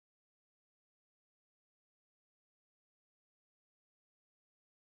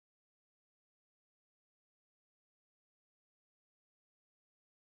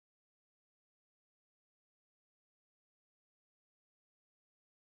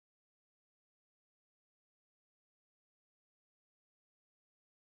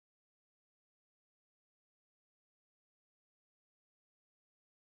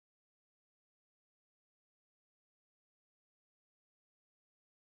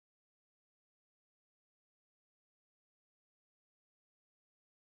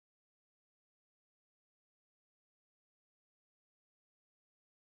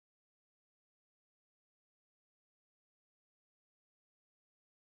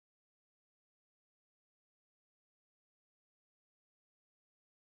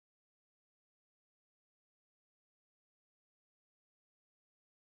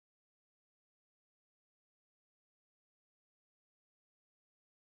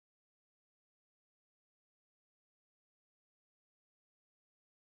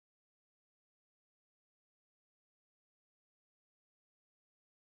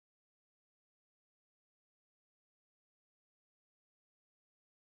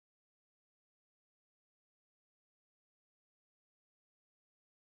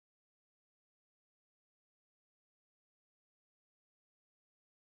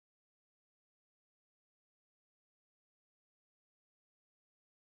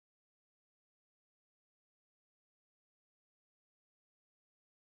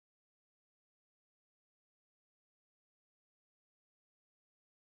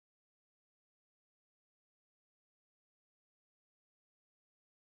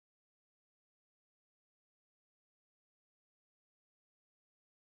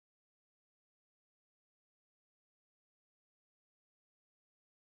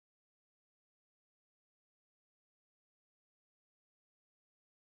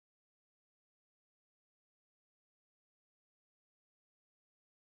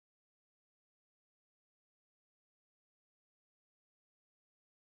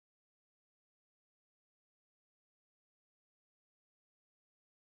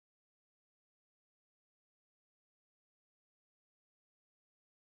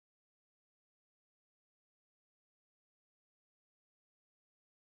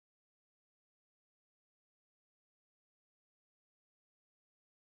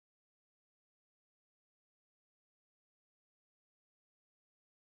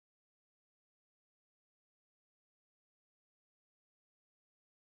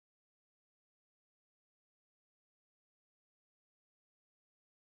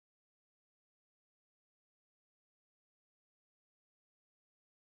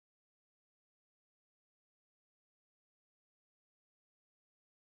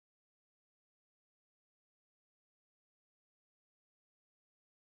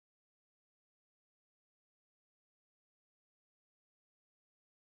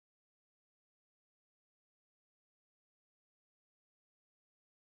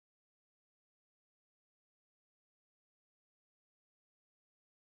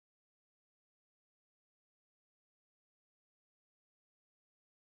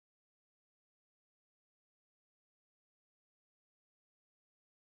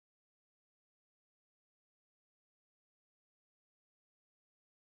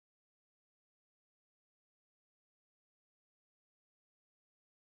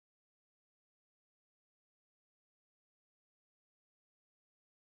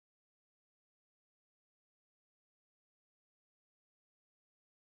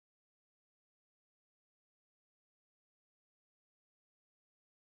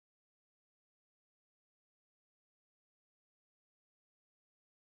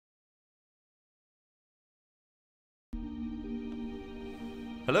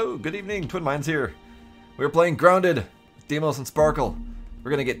Hello, good evening, Twin Minds here. We're playing Grounded, Demos and Sparkle. We're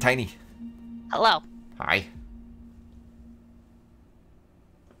gonna get tiny. Hello. Hi.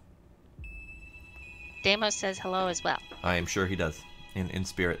 Damos says hello as well. I am sure he does, in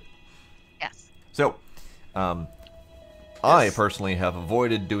spirit. Yes. So, I personally have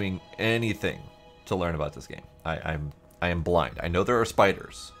avoided doing anything to learn about this game. I am blind. I know there are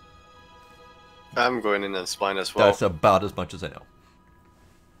spiders. I'm going in as blind as well. That's about as much as I know.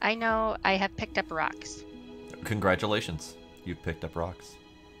 I know I have picked up rocks. Congratulations, you've picked up rocks.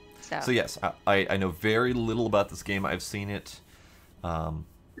 So yes, I know very little about this game. I've seen it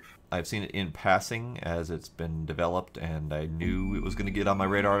in passing as it's been developed, and I knew it was going to get on my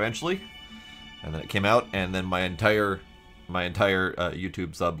radar eventually. And then it came out, and then my entire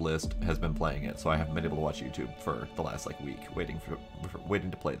YouTube sub list has been playing it. So I haven't been able to watch YouTube for the last week, waiting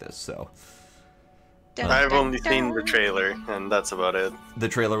to play this. So I've only seen the trailer, and that's about it. the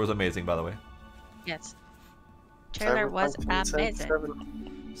trailer was amazing, by the way. Yes. Trailer was amazing.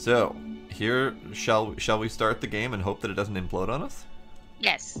 2077. So here, shall we start the game and hope that it doesn't implode on us?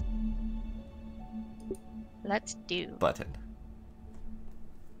 Yes. Let's do. Button.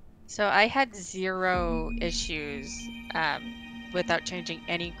 So I had 0 issues without changing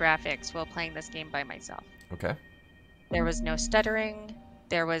any graphics while playing this game by myself. Okay. There was no stuttering.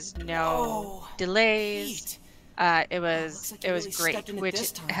 There was no delays. It was great,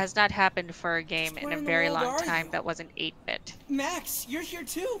 which has not happened for a game in a very long time that wasn't 8-bit. Max, you're here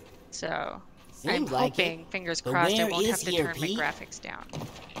too. So Seems I'm like hoping, it. fingers But crossed, I where won't have is to here, turn my Pete? graphics down.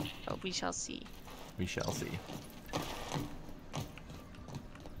 But we shall see. We shall see.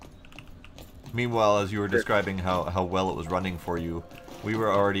 Meanwhile, as you were describing how well it was running for you, we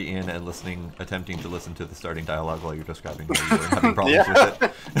were already in and attempting to listen to the starting dialogue while you were describing how you were having problems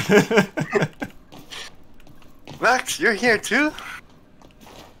with it. Max, you're here too?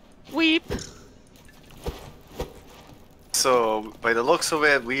 Weep! So, by the looks of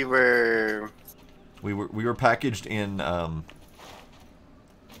it, we were packaged in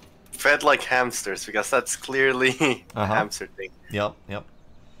fed like hamsters, because that's clearly a hamster thing. Yep.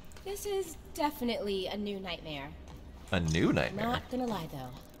 This is definitely a new nightmare. A new nightmare. Not gonna lie though,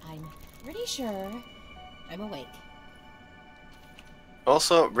 I'm pretty sure I'm awake.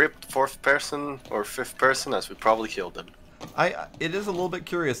 Also, ripped 4th person or 5th person, as we probably killed them. It is a little bit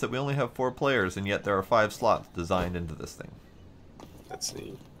curious that we only have 4 players, and yet there are 5 slots designed into this thing. Let's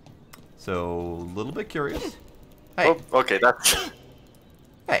see. So, a little bit curious. Hey. Oh, okay, that's...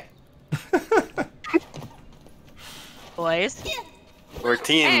 Hey. Boys. We're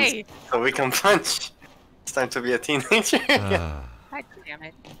teens, Hey! so we can punch. It's time to be a teenager. God damn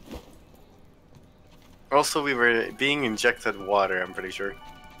it. Also, we were being injected water, I'm pretty sure.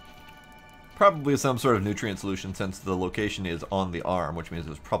 Probably some sort of nutrient solution, since the location is on the arm, which means it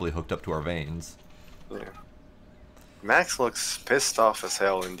was probably hooked up to our veins. Yeah. Max looks pissed off as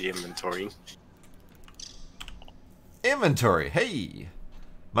hell in the inventory. Inventory, hey!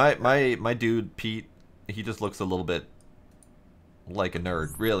 My dude, Pete, he just looks a little bit like a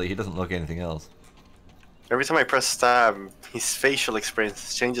nerd. Really, he doesn't look anything else. Every time I press tab, his facial expression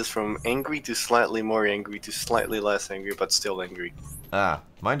changes from angry to slightly more angry to slightly less angry, but still angry. Ah,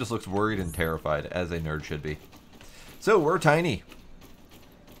 mine just looks worried and terrified, as a nerd should be. So, we're tiny.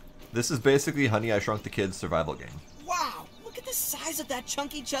 This is basically Honey, I Shrunk the Kids survival game. Wow, look at the size of that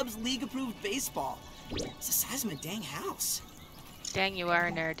Chunky Chubb's league-approved baseball. It's the size of my dang house. Dang, you are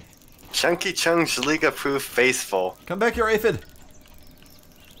a nerd. Chunky Chung's League-approved baseball. Come back here, Aphid!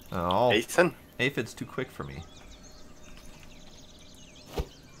 Oh, Ethan? Aphid's too quick for me.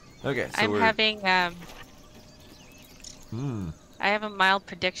 Okay, so I'm we're... having I have a mild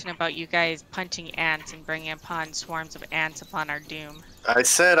prediction about you guys punching ants and bringing upon swarms of ants upon our doom. I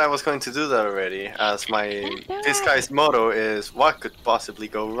said I was going to do that already, as this guy's motto is, what could possibly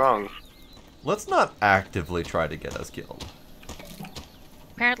go wrong? Let's not actively try to get us killed.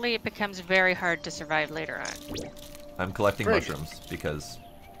 Apparently it becomes very hard to survive later on. I'm collecting Great. mushrooms, because...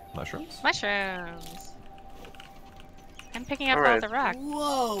 Mushrooms? Mushrooms! I'm picking up all Alright. the rocks.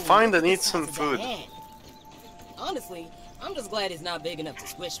 Whoa! Find and look at eat the some size of food. that ant. Honestly, I'm just glad it's not big enough to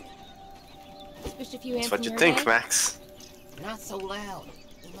squish me. Squished a few ants That's what in you your think, head? Max. Not so loud.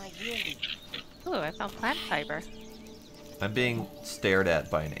 They might hear you. Ooh, I found plant fiber. I'm being stared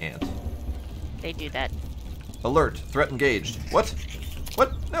at by an ant. They do that. Alert! Threat engaged. What?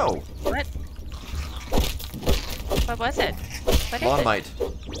 What? No! What? What was it? What is Lawn it? mite.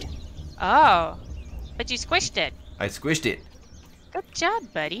 Oh, but you squished it. I squished it. Good job,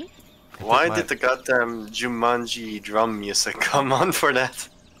 buddy. Why my- did the goddamn Jumanji drum music come on for that?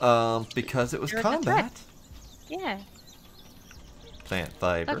 Because it was You're the combat. Yeah. Plant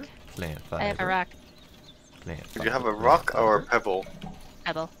fiber. Look, Plant fiber. I have a rock. Plant Do fiber. you have a plant rock or a fiber. pebble?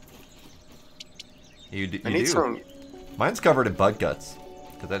 Pebble. You I do. need some Mine's covered in bug guts.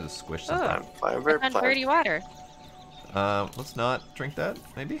 Because I just squished something. Oh. plant fiber. It's on dirty water. Let's not drink that,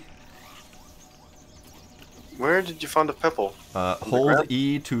 maybe? Where did you find the pebble? On the Hold ground?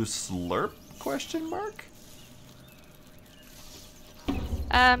 E to slurp? Question mark?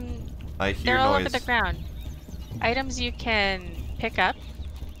 I hear They're all noise. over the ground. Items you can pick up.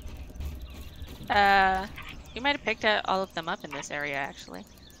 You might have picked all of them up in this area, actually.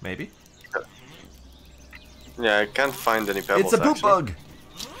 Maybe. Yeah, I can't find any pebbles. It's a poop actually. bug!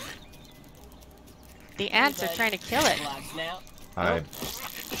 The ants are trying to kill it. Blocks now. I...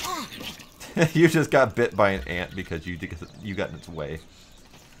 you just got bit by an ant because you got in its way.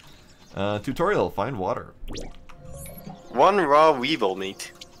 Tutorial, find water. 1 raw weevil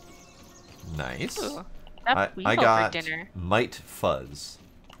meat. Nice. Ooh, I that weevil got for dinner. mite fuzz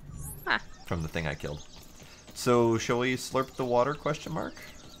Huh. from the thing I killed. So, shall we slurp the water, question mark?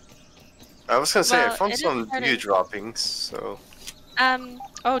 I was gonna say I Well, found it is some part of- dew droppings, so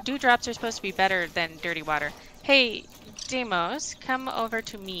Oh, dewdrops are supposed to be better than dirty water. Hey, Demos, come over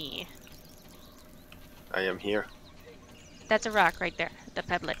to me. I am here. That's a rock right there, the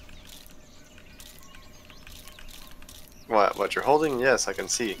pebblet. What you're holding? Yes, I can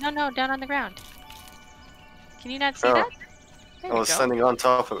see. No, down on the ground. Can you not see Oh. that? There I we was go. standing on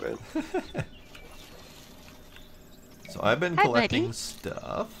top of it. So, I've been Hi, collecting buddy.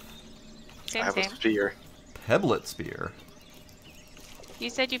 stuff. I Same, have a same. spear. Pebblet spear. You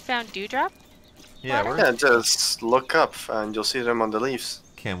said you found dewdrop? Yeah, Water? where Yeah, just look up and you'll see them on the leaves.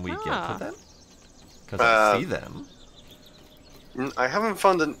 can we get Ah. to them? Because I Uh, see them. I haven't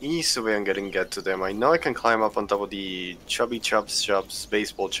found an easy way on get to them. I know I can climb up on top of the chubby chubs,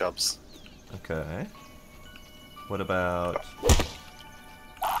 baseball chubs. Okay. What about...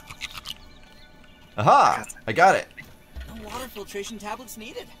 Aha! I got it! No water filtration tablets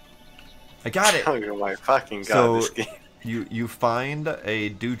needed. I got it! Oh my fucking god, So- this game. You find a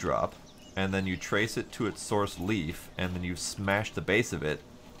dewdrop, and then you trace it to its source leaf, and then you smash the base of it,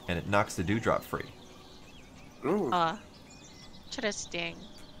 and it knocks the dewdrop free. Ooh. Interesting.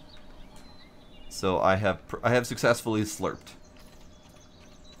 So I have successfully slurped.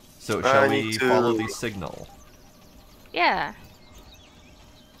 So I shall we need to- follow the signal Yeah.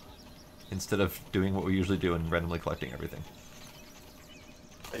 instead of doing what we usually do and randomly collecting everything?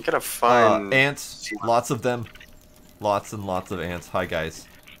 I gotta find... Ants, lots of them, lots and lots of ants. Hi guys.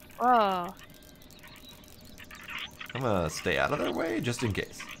 Whoa. I'm gonna stay out of their way just in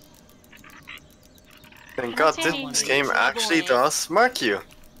case. Thank god, this game actually does mark you.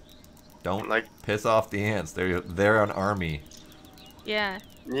 Don't Like, piss off the ants. They're an army. Yeah.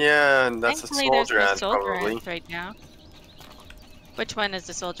 yeah, and that's Thankfully, a there's soldier no ant, soldier probably. ants right now. Which one is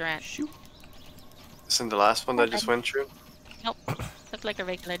the soldier ant? Shoot. Isn't the last one that I just Okay. went through? Nope. Looked like a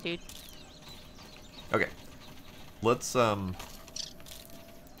regular dude. Okay. Let's I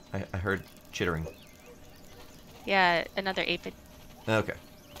heard chittering. Yeah, another aphid. Okay.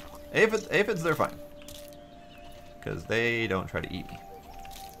 Aphids, they're fine. Because they don't try to eat me.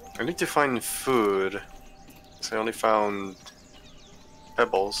 I need to find food. So I only found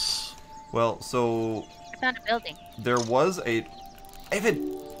pebbles. Well, so I found a building. there was a aphid.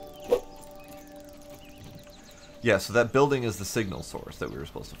 Yeah, so that building is the signal source that we were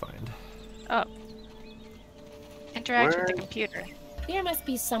supposed to find. Oh. Interact with the Where- computer. There must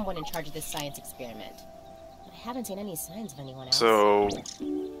be someone in charge of this science experiment. But I haven't seen any signs of anyone else. So,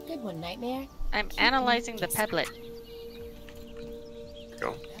 Good one, Nightmare. I'm analyzing the pebblet.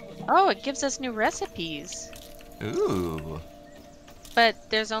 go. Oh, it gives us new recipes. Ooh. But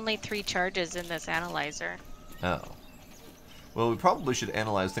there's only 3 charges in this analyzer. Oh. Well, we probably should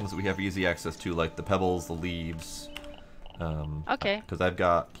analyze things that we have easy access to, like the pebbles, the leaves. Okay. Because I've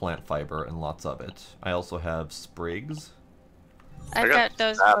got plant fiber and lots of it. I also have sprigs. I've got got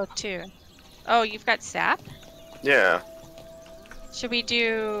those sap. both too. Oh, you've got sap? Yeah. Should we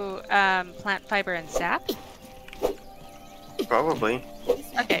do plant fiber and sap? Probably.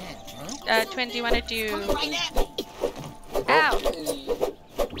 Okay. Twin, do you want to do... Right at me. Ow!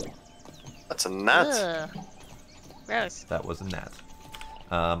 That's a gnat. Ugh. Gross. That was a gnat.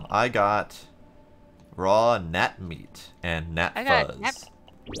 I got raw gnat meat and gnat I got fuzz. gnat-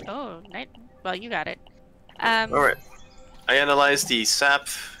 Oh, well, you got it. Alright. I analyzed the sap.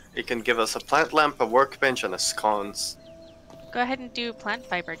 It can give us a plant lamp, a workbench, and a scones. Go ahead and do plant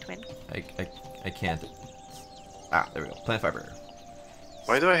fiber, Twin. I can't. Ah, there we go. Plant fiber.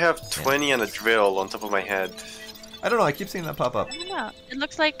 Why do I have 20 and a drill on top of my head? I don't know. I keep seeing that pop up. I don't know. It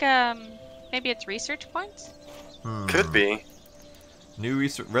looks like maybe it's research points. Hmm. Could be. New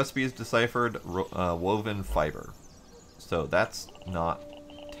recipes deciphered, woven fiber. So that's not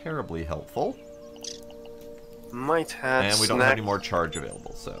terribly helpful. Might have. And we don't have any more charge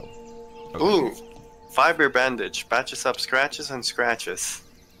available, so. Okay. Ooh, fiber bandage. Patches up scratches and scratches.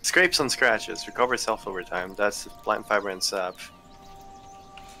 Scrapes and scratches. Recover self over time. That's plant fiber and sap.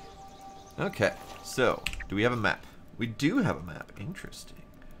 Okay, so do we have a map? We do have a map. Interesting.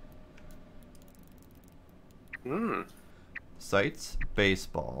 Hmm. Sites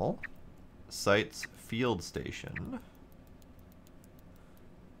baseball. Sites field station.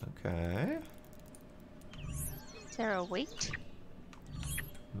 Okay. Is there a weight?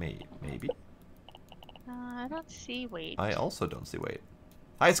 Maybe. I don't see weight. I also don't see weight.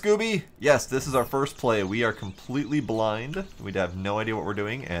 Hi, Scooby! Yes, this is our first play. We are completely blind. We have no idea what we're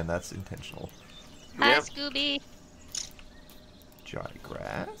doing, and that's intentional. Hi, Yep. Scooby. Dry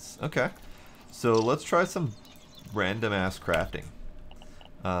grass. Okay. So let's try some random-ass crafting.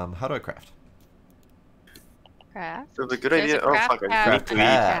 How do I craft? Craft. So the good There's idea. a Oh craft fuck! I pad. need to eat.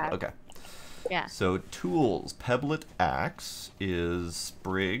 Pad. Okay. Yeah. So tools. Pebblet axe is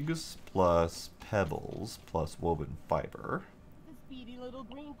sprigs plus pebbles plus woven fiber. The speedy little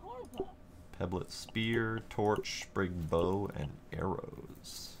green corn pup. Pebblet spear, torch, sprig bow, and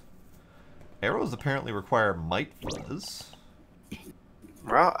arrows. Arrows apparently require might fuzz.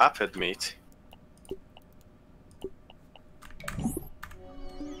 Raw apid meat.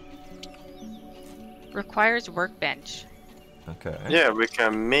 Requires workbench. Okay. Yeah, we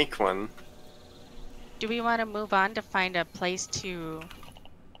can make one. Do we want to move on to find a place to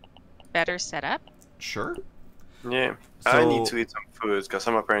better set up? Sure. Yeah. I need So- to eat some food because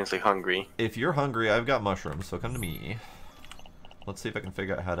I'm apparently hungry. If you're hungry, I've got mushrooms, so come to me. Let's see if I can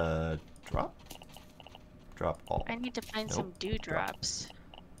figure out how to drop. Drop all. I need to find Nope. some dewdrops.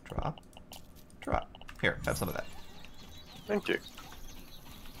 Drop. Drop. Here, have some of that. Thank you.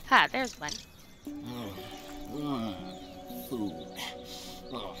 Ha, there's one. Food.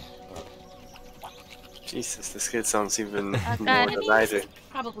 Oh. Jesus, this kid sounds even God, more I than need I do.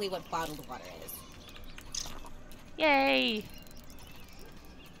 Probably what bottled water is. Yay!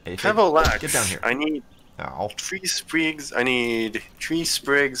 Hey, Pebble axe. Get down here. I need Ow. 3 sprigs. I need 3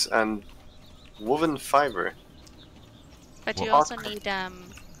 sprigs and woven fiber. But you Well, also awkward. need a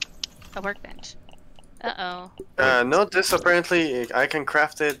workbench. Uh-oh. No, this apparently I can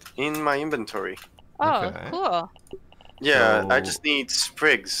craft it in my inventory. Oh, Okay. cool. Yeah, I So- just need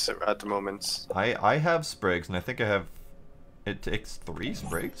sprigs at the moment. I have sprigs, and I think I have... It takes 3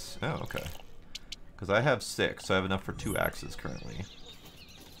 sprigs? Oh, okay. Because I have 6, so I have enough for 2 axes currently.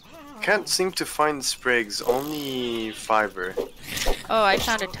 Can't seem to find sprigs, only fiber. Oh, I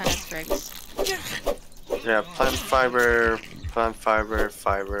found a ton of sprigs. Yeah, plant fiber,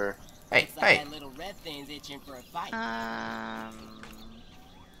 fiber. Hey, Looks like hey! that little red thing's itching for a fight.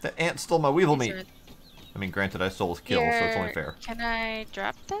 The ant stole my weevil these meat! are- I mean, granted, I stole his kill, so it's only fair. Can I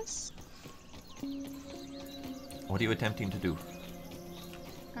drop this? What are you attempting to do?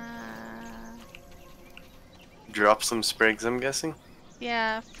 Drop some sprigs, I'm guessing.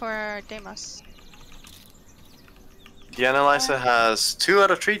 Yeah, for Deimos. The analyzer has 2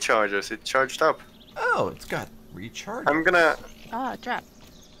 out of 3 charges. It charged up. Oh, it's got recharge. I'm gonna. Oh, drop.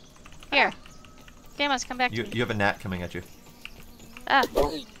 Here. Deimos, come back You to me. have a gnat coming at you. Ah.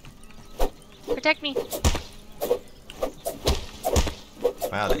 Protect me.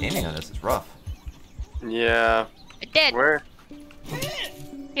 Wow, the aiming on this is rough. Yeah. Dead. Where?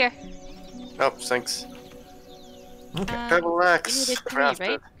 Here. Oh, thanks. Okay. Pebble You axe. needed 3, Crafted.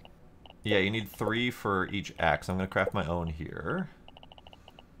 right? Yeah, you need 3 for each axe. I'm gonna craft my own here.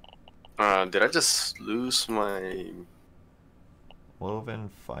 Did I just lose my Woven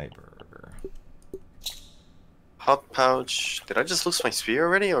fiber. hot pouch? Did I just lose my spear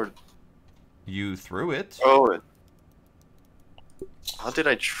already, or? You threw it. Oh. How did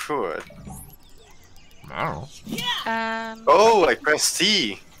I throw it? I don't know. Oh, I pressed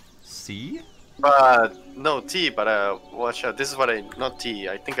T. C? But no T. But watch out. This is what I not T.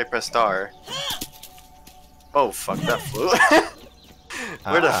 I think I pressed R. Oh fuck! That flew.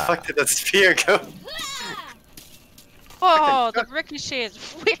 Where the Ah. fuck did that spear go? Oh, the ricochet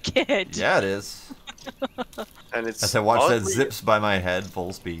is wicked. Yeah, it is. And it's. As I watch that oddly- zips by my head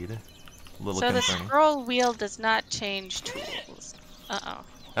full speed. A little So the concerning. scroll wheel does not change tools. Uh-oh.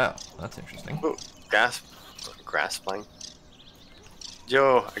 Oh, that's interesting. Oh, grass pine.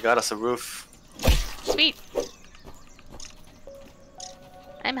 Yo, I got us a roof. Sweet.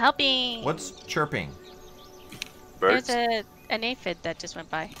 I'm helping. What's chirping? Birds. There's an aphid that just went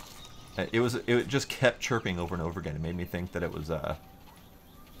by. It just kept chirping over and over again. It made me think that it was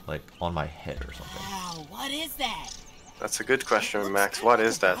like on my head or something. Wow, what is that? That's a good question, Max. What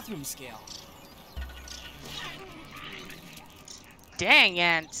is that? Bathroom scale. Dang,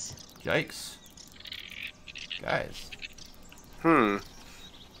 ants. Yikes. Guys.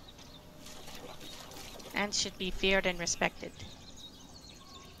 Ants should be feared and respected.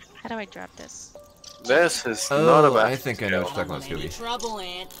 How do I drop this? This is not Oh, about. I think I know what you're talking about, Any Scooby. trouble,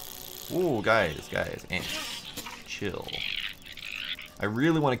 Ant? Ooh, guys, ants. Chill. I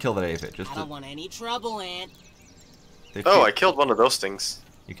really want to kill that aphid. Just I to... don't want any trouble, Ant. They Oh, feel- I killed one of those things.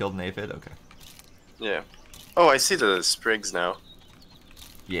 You killed an aphid? Okay. Yeah. Oh, I see the sprigs now.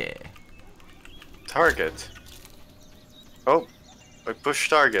 Yeah. Target. Oh, I push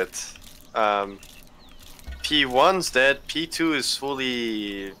target. P1's dead. P2 is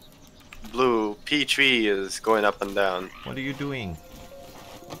fully blue. P3 is going up and down. What are you doing?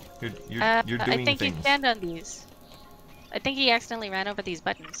 You're I doing think things. you stand on these. I think he accidentally ran over these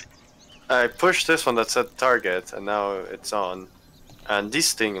buttons. I pushed this one that said target, and now it's on. And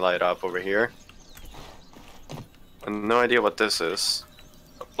this thing light up over here. And no idea what this is.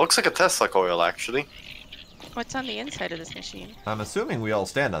 Looks like a Tesla coil, actually. What's on the inside of this machine? I'm assuming we all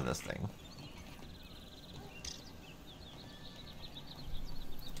stand on this thing.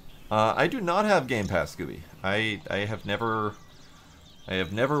 I do not have Game Pass, Scooby. I have never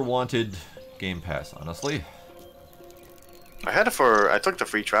wanted Game Pass, honestly. I took the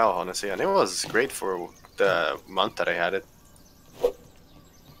free trial, honestly, and it was great for the month that I had it.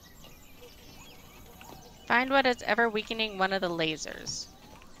 Find what is ever weakening one of the lasers.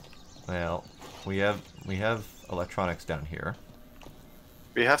 Well, we have electronics down here.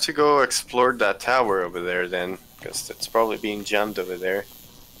 We have to go explore that tower over there then, because it's probably being jammed over there.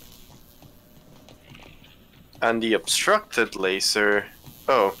 And the obstructed laser...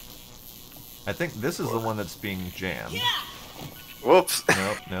 Oh. I think this is the one that's being jammed. Whoops.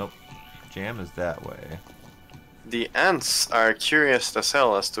 Nope. Jam is that way. The ants are curious as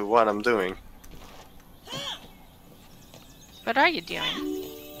hell as to what I'm doing. What are you doing?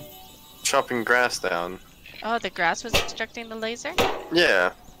 Chopping grass down. Oh, the grass was obstructing the laser?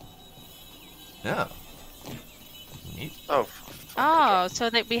 Yeah. Yeah. Neat. Oh. Oh, so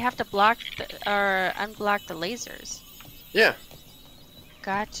that we have to block or unblock the lasers. Yeah.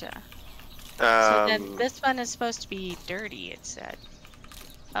 Gotcha. So then Um, this one is supposed to be dirty, it said.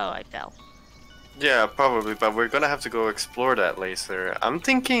 Oh, I fell. yeah, probably, but we're gonna have to go explore that laser. I'm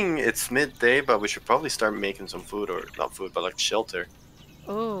thinking it's midday, but we should probably start making some food, or not food, but like shelter.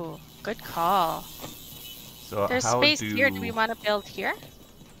 Ooh, good call. So There's how space here. Do we want to build here?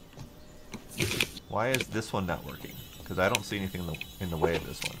 Why is this one not working? Because I don't see anything in the way of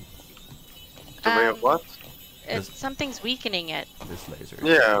this one. The way of what? Something's weakening it. This laser.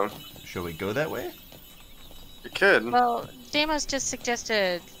 Yeah, Shall we go that way? you could. Well, Damos just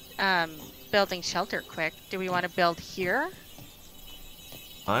suggested building shelter quick. Do we want to build here?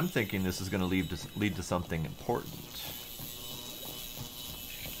 I'm thinking this is going to lead to something important.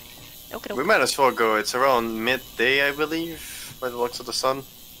 Okay. We might as well go. It's around midday, I believe, by the looks of the sun.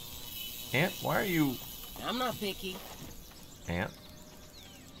 Ant, why are you... I'm not picky. Ant?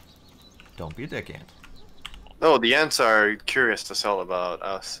 Don't be a dick, Ant. No, the ants are curious as hell about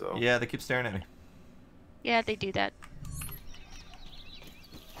us, so... Yeah, they keep staring at me. Yeah, they do that.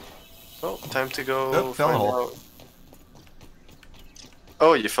 Oh, time to go Oh, fell in a find hole. out.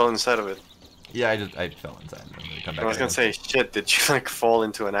 Oh, you fell inside of it. Yeah, I fell inside. I'm gonna come back I was out gonna again. say, shit, did you like fall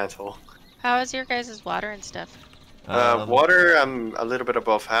into an ant-hole? How is your guys' water and stuff? Water, I'm a little bit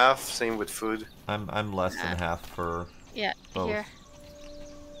above half, same with food. I'm less than half for Yeah, both. here.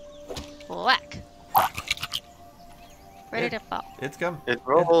 Whack. Ready to fall. It's come. It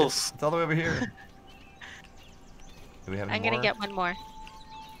rolls. It's all the way over here. Do we have any I'm gonna more? get one more.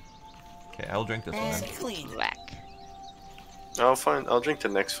 Okay, I'll drink this one then. Clean. Whack. I'll drink the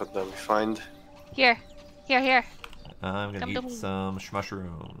next one that we find. Here. Here. I'm Come gonna to eat me. some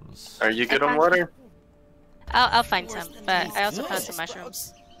mushrooms. Are you good I on found- water? I'll find some, but I also found some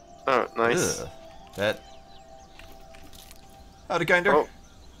mushrooms. Oh, nice. Ugh, that. Howdy, Kinder. Oh.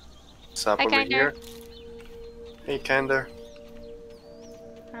 Stop Hi, over Kinder. here. Hey, Kinder.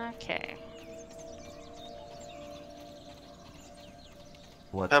 Okay.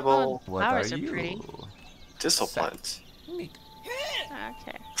 What? Pebble. What flowers are are you? pretty. Thistle Sap. plant. Neat.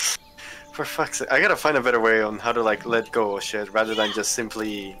 Okay. For fuck's sake, I gotta find a better way on how to like let go of shit rather than just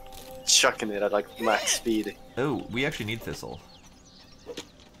simply chucking it at like max speed. Oh, we actually need thistle.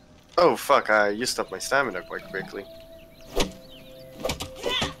 Oh fuck, I used up my stamina quite quickly.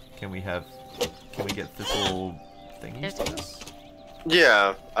 Can we get thistle thingies There's for this?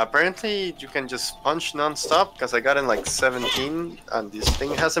 Yeah, apparently you can just punch non-stop because I got in like 17 and this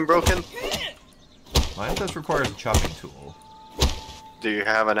thing hasn't broken. Mine just requires a chopping tool. Do you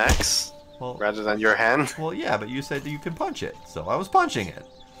have an axe? Well, rather than your hand? Well, yeah, but you said you can punch it, so I was punching it.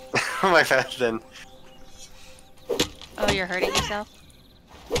 My bad then. Oh, you're hurting yourself?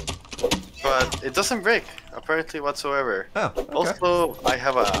 But it doesn't break, apparently whatsoever. Oh, okay. Also, I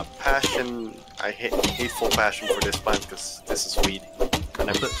have a passion, hateful passion for this plant because this is weed. And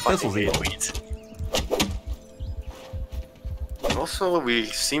I fucking hate weeds. Also, we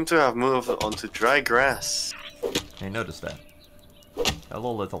seem to have moved onto dry grass. I noticed that.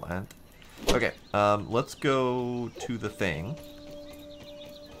 Hello, little ant. Okay, let's go to the thing.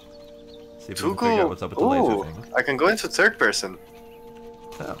 See if we can figure out what's up with the laser thing. I can go into third person.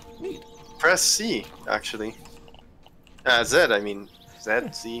 Oh, neat. Press C, actually. Z, I mean. Z,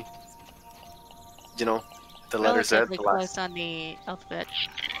 Z. You know, the letter Z. Relatively close on the alphabet.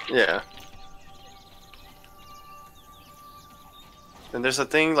 Yeah. And there's a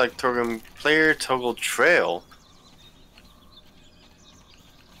thing like player toggle trail.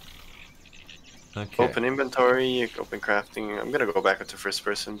 Okay. Open inventory, open crafting. I'm gonna go back into first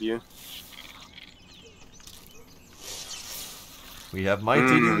person view. We have might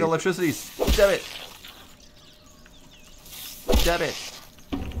eating the electricity. Stab it! Stab it!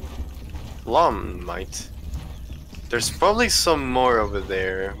 Lom might. There's probably some more over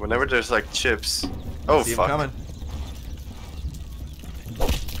there. Whenever there's like chips. Oh See fuck. him coming.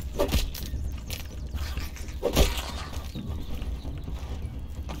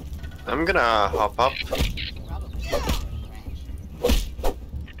 I'm gonna hop up.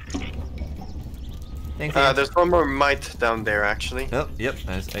 There's one more mite down there actually. Oh, yep,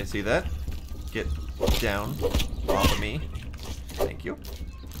 I see that. Get down off of me. Thank you.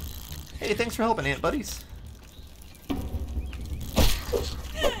 Hey, thanks for helping, ant buddies.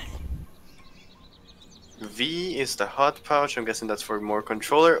 V is the hot pouch. I'm guessing that's for more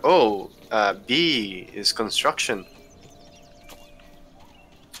controller. Oh, B is construction.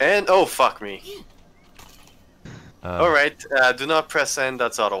 And oh fuck me. Alright, do not press N,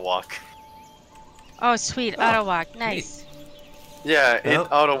 that's auto walk. Oh, sweet, auto walk, nice. Yeah, it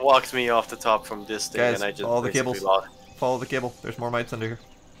auto walked me off the top from this thing. Guys, and I just follow the cables. lost. Follow the cable. There's more mites under here.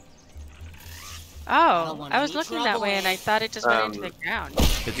 Oh, I was looking that way and I thought it just went into the ground.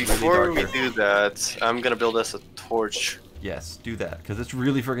 It's Before really we dark do that, I'm gonna build us a torch. Yes, do that, because it's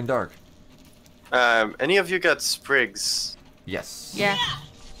really friggin' dark. Any of you got sprigs? Yes. Yeah.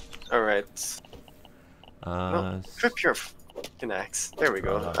 Alright. No, trip your fucking axe. There we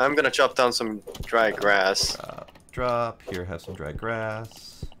go. I'm gonna chop down some dry grass. Drop. Here, have some dry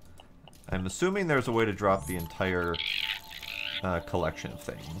grass. I'm assuming there's a way to drop the entire collection of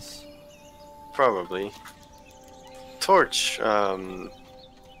things. Probably. Torch.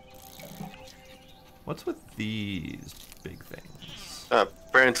 What's with these big things?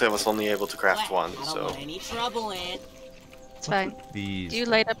 Apparently I was only able to craft one, I so... don't want any trouble, Ant. It's fine. These Do you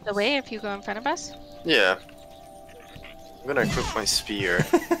light up the way if you go in front of us? Yeah. I'm gonna equip my spear.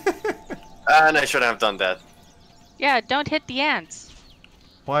 And I should have done that. Yeah, don't hit the ants.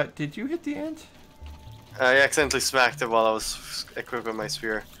 What? Did you hit the ant? I accidentally smacked it while I was equipping my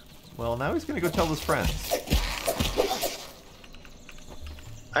spear. Well, now he's gonna go tell his friends.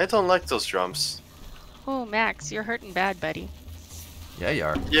 I don't like those drums. Oh, Max, you're hurting bad, buddy. Yeah, you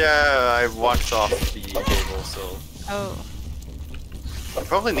are. Yeah, I walked off the cable, so... Oh. I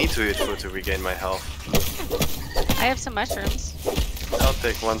probably need to eat food to regain my health. I have some mushrooms. I'll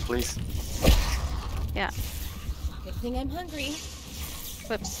take one, please. Yeah. Good thing I'm hungry.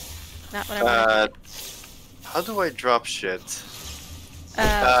 Whoops. Not what I wanted. How do I drop shit?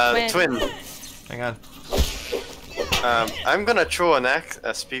 Twin. Hang on. I'm gonna throw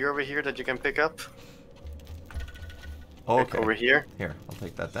a spear over here that you can pick up. Okay. Like over here. Here, I'll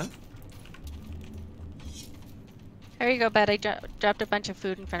take that then. There you go, bud. I dropped a bunch of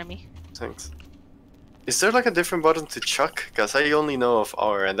food in front of me. Thanks. Is there like a different button to chuck? Because I only know of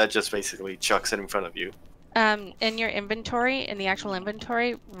R, and that just basically chucks it in front of you. In your inventory, in the actual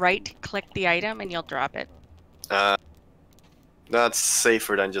inventory, right-click the item and you'll drop it. That's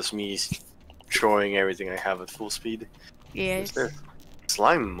safer than just me throwing everything I have at full speed. Yes. Is there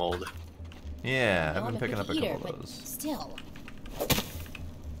slime mold? Yeah, I've I'm been a picking big up a eater, couple of but those. still.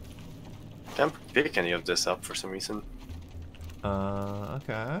 Can't pick any of this up for some reason.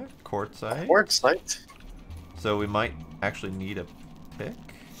 Okay. Quartzite. Quartzite? So we might actually need a pick?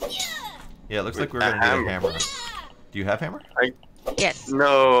 Yeah, it looks like we're A gonna need a hammer. Do you have hammer? Yes.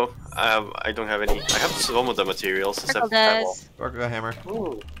 No, I don't have any. I have some of the materials Circle except pebble. does. Sparkle got hammer.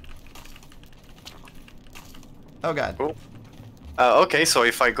 Ooh. Oh god. Cool. Okay, so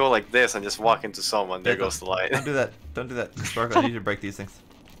if I go like this and just walk into someone, there Yeah, goes the light. Don't do that. Don't do that. Sparkle, I need you to break these things.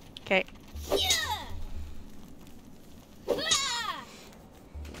 Okay.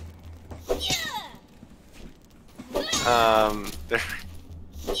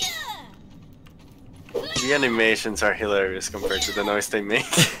 The animations are hilarious compared to the noise they make.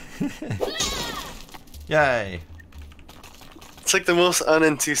 Yay! It's like the most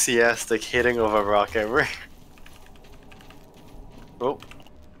unenthusiastic hitting of a rock ever. Oh.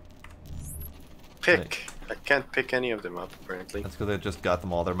 Pick. I can't pick any of them up, apparently. That's because I just got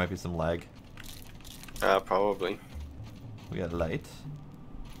them all. There might be some lag. Probably. We got light.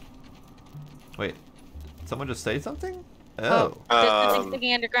 Wait, did someone just say something? Oh, Oh. there's something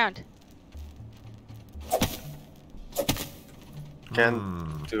digging underground.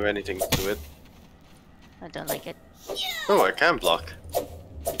 Can't do anything to it. I don't like it. Oh, I can block.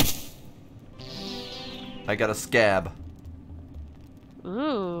 I got a scab.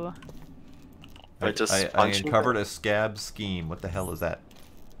 Ooh. I uncovered a scab scheme. What the hell is that?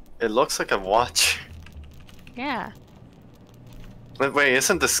 It looks like a watch. Yeah. But wait,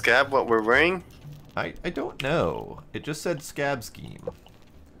 isn't the scab what we're wearing? I don't know. It just said scab scheme.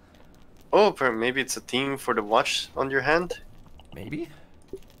 Oh, maybe it's a theme for the watch on your hand? Maybe?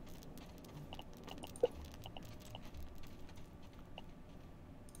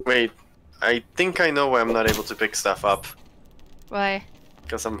 Wait, I think I know why I'm not able to pick stuff up. Why?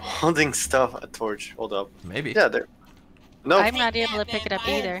 Because I'm holding stuff, a torch. Hold up. Maybe. Yeah, there. No. I'm not able to pick it up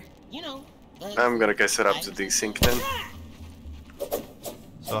either. You know. I'm gonna guess it up to desync then.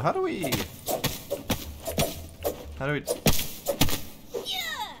 So how do we...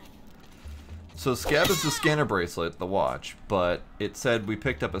 So scab is the scanner bracelet, the watch, but it said we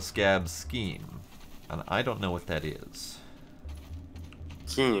picked up a scab scheme. And I don't know what that is.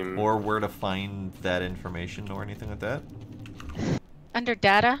 Scheme. Or where to find that information or anything like that. Under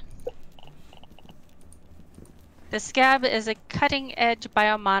data, the scab is a cutting-edge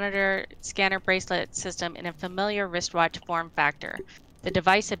biomonitor scanner bracelet system in a familiar wristwatch form factor. The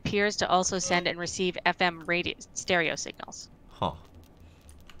device appears to also send and receive FM radio stereo signals. Huh.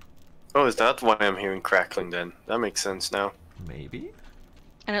 Oh, is that why I'm hearing crackling then? That makes sense now. Maybe?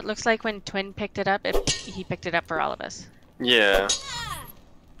 And it looks like when Twin picked it up, he picked it up for all of us. Yeah.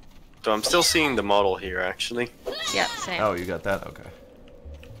 So I'm still seeing the model here, actually. Yeah, same. Oh, you got that? Okay.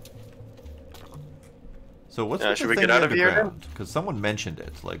 So what's with should the we thing get out of here then? underground? Because someone mentioned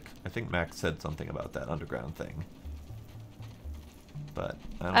it. Like, I think Max said something about that underground thing. But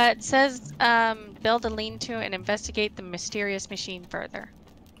I don't... It says build a lean-to and investigate the mysterious machine further.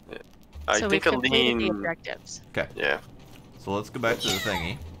 I So think we've a completed the lean. objectives. Okay. Yeah. So let's go back to the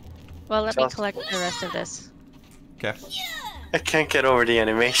thingy. Well, let me Just- collect the rest of this. Okay. I can't get over the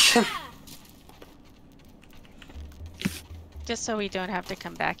animation. Just so we don't have to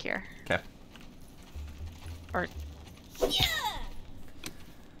come back here. Okay. Or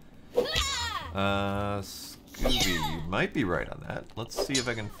Scooby, you might be right on that. Let's see if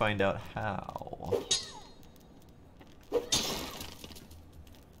I can find out how.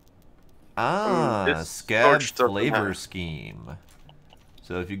 This Scab torch doesn't flavor have- scheme.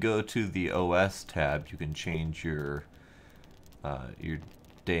 So if you go to the OS tab, you can change your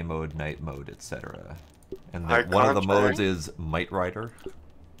day mode, night mode, etc. And High one of the modes contrast. is Might Rider.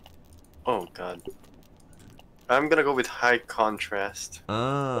 Oh god. I'm gonna go with high contrast.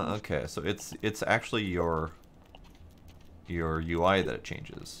 Okay. So it's actually your UI that it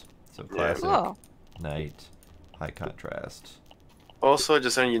changes. So classic, cool. night, high contrast. Also,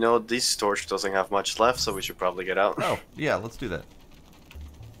 just so you know, this torch doesn't have much left, so we should probably get out. Oh, yeah, let's do that.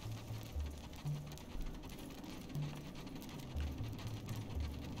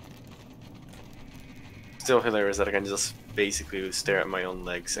 Still hilarious that I can just basically stare at my own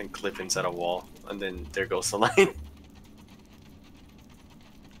legs and clip inside a wall, and then there goes the line.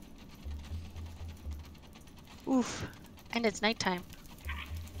 Oof. And it's nighttime.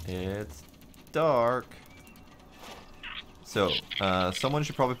 It's dark. So, someone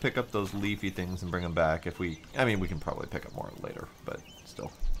should probably pick up those leafy things and bring them back if we... I mean, we can probably pick up more later, but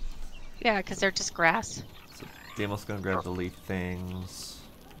still. Yeah, because they're just grass. So, Deimos gonna grab the leaf things.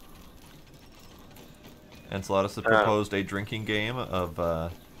 Enceladus has proposed a drinking game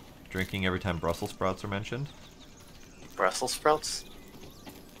of drinking every time Brussels sprouts are mentioned. Brussels sprouts?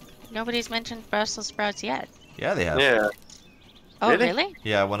 Nobody's mentioned Brussels sprouts yet. Yeah, they have. Yeah. Oh, Really? really?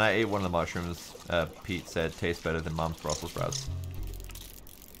 Yeah, when I ate one of the mushrooms, Pete said tastes better than Mom's Brussels sprouts.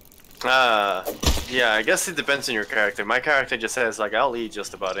 Yeah, I guess it depends on your character. My character just says, like, I'll eat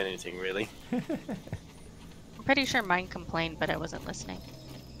just about anything, really. I'm pretty sure mine complained, but I wasn't listening.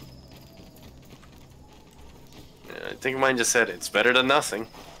 I think mine just said, it's better than nothing.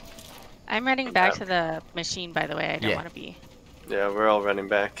 I'm running back to the machine, by the way. I don't Yeah. want to be. Yeah, we're all running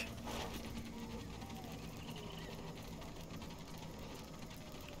back.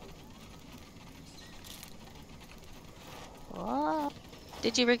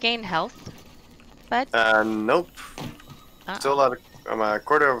 Did you regain health, bud? Nope. Still I'm a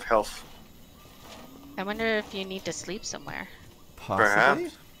quarter of health. I wonder if you need to sleep somewhere. Possibly.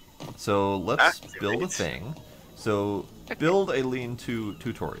 Perhaps. So let's build a Activate. thing. So build a lean-to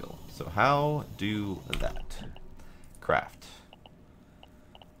tutorial. So how do that? Craft.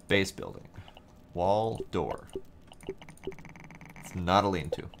 Base building. Wall, door. It's not a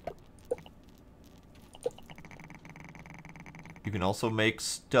lean-to. You can also make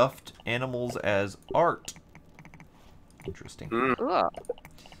stuffed animals as art. Interesting. Cool.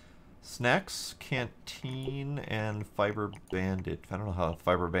 Snacks, canteen, and fiber bandage. I don't know how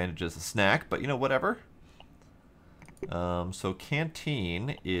fiber bandage is a snack, but you know, whatever. So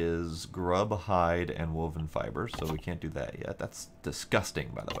canteen is grub, hide, and woven fiber, so we can't do that yet. That's disgusting,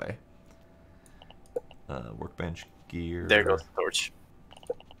 by the way. Workbench gear. There goes the torch.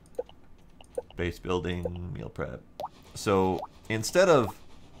 Base building, meal prep. So instead of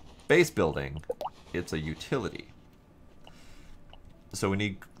base building, it's a utility. So we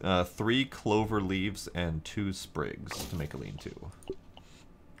need 3 clover leaves and 2 sprigs to make a lean-to.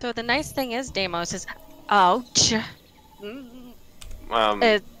 So the nice thing is, Deimos, is... Ouch!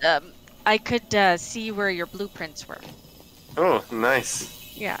 I could see where your blueprints were. Oh,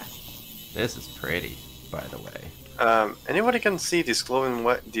 nice. Yeah. This is pretty, by the way. Anybody can see these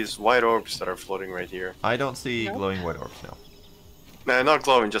these white orbs that are floating right here? I don't see glowing white orbs now. No, not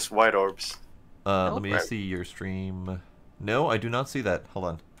glowing, just white orbs. Let me see your stream. No, I do not see that. Hold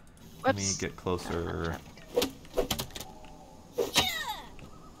on. Let me Whoops. get closer.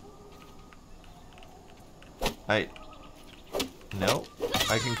 No.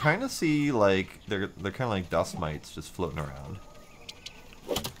 I can kind of see, like, they're kind of like dust mites just floating around.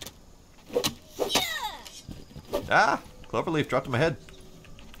 Ah! Cloverleaf dropped on my head.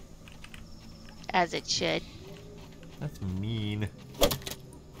 As it should. That's mean.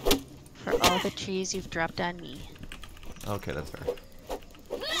 For all the trees you've dropped on me. Okay, that's fair.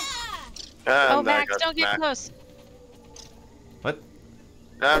 Oh, And I Max, got don't get close. What?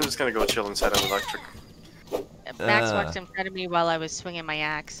 I'm just gonna go chill inside an electric. Max walked in front of me while I was swinging my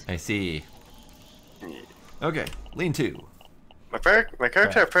axe. I see. Okay, lean-to. My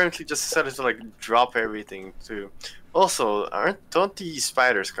character apparently just decided to like drop everything too. Also, don't the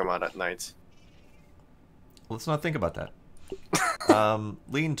spiders come out at night? Let's not think about that.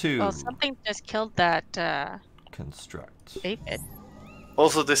 Lean-to. Well, something just killed that Construct. aphid.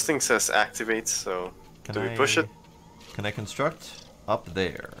 Also, this thing says activate, so Can do we push it? Can I construct up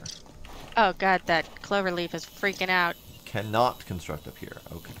there? Oh god, that cloverleaf is freaking out. Cannot construct up here.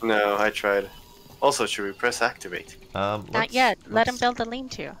 Okay. No, I tried. Also, should we press activate? Not yet. Let him build a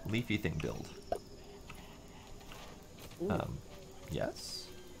lean-to. Leafy thing build. Yes.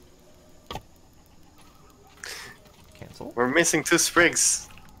 Cancel. We're missing 2 sprigs.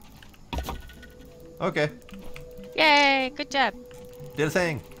 Okay. Yay! Good job. Did a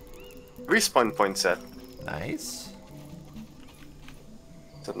thing. Respawn point set. Nice.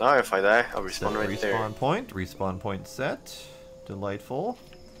 So now if I die, I'll Set respawn right there. Respawn point set. Delightful.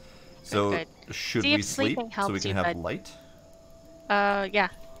 So Good. should See we if sleep sleeping so we helps can you, have bud. light? Yeah.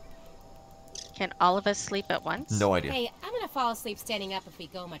 Can all of us sleep at once? No idea. Hey, I'm gonna fall asleep standing up if we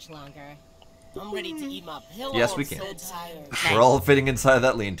go much longer. I'm ready to eat my pillow. Yes, we I'm can. so tired. We're all fitting inside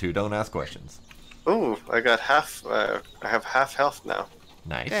that lean-to. Don't ask questions. Ooh, I got half. I have half health now.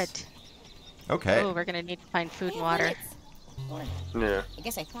 Nice. Good. Okay. Oh, we're gonna need to find food and water. Or, Yeah. I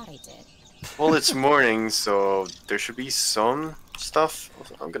guess I thought I did. Well, it's morning, so there should be some stuff.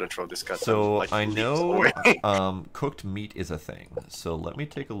 I'm gonna throw this guy. So like, I leaves know away. cooked meat is a thing. So let me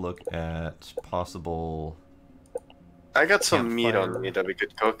take a look at possible. I got some meat campfire. on me that we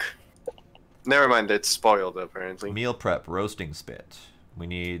could cook. Never mind, it's spoiled apparently. Meal prep, roasting spit. We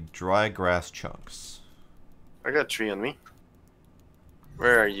need dry grass chunks. I got 3 on me.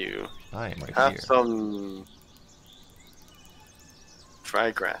 Where are you? I am right Have here. some dry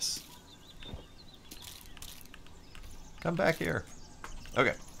grass. Come back here.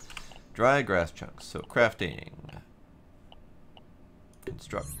 Okay. Dry grass chunks. So crafting.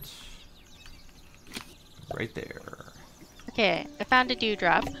 Construct. Right there. Okay, I found a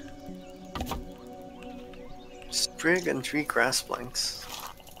dewdrop. Sprig and 3 grass planks.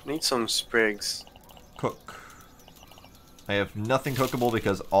 Need some sprigs. Cook. I have nothing cookable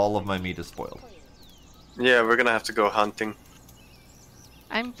because all of my meat is spoiled. Yeah, we're gonna have to go hunting.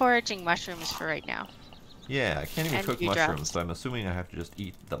 I'm foraging mushrooms for right now. Yeah, I can't even And cook dewdrops. mushrooms, so I'm assuming I have to just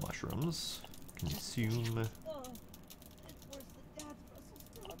eat the mushrooms. Consume.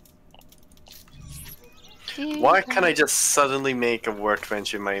 Why can't I just suddenly make a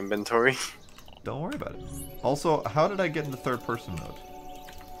workbench in my inventory? Don't worry about it. Also, how did I get into third person mode?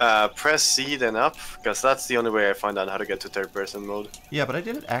 Press C then up, because that's the only way I find out how to get to third-person mode. Yeah, but I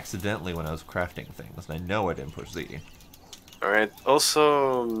did it accidentally when I was crafting things, and I know I didn't push Z. Alright,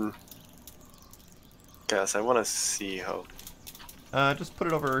 also... guys, I want to see how... Just put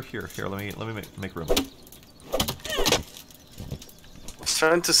it over here. Here, let me make room. I was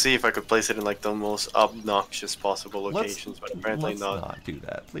trying to see if I could place it in like the most obnoxious possible locations, but apparently let's not do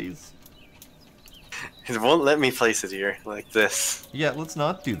that, please. It won't let me place it here, like this. Yeah, let's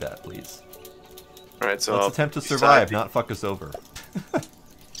not do that, please. Alright, so let's attempt to survive, not fuck us over.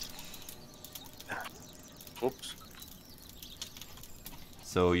 Oops.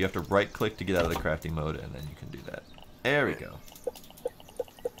 So you have to right-click to get out of the crafting mode, and then you can do that. There we go.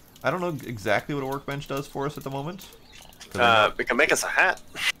 I don't know exactly what a workbench does for us at the moment. We can make us a hat.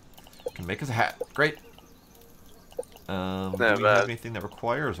 Can make us a hat. Great. Do we have anything that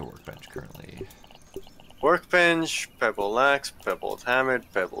requires a workbench currently? Workbench, pebble axe, pebbled hammer,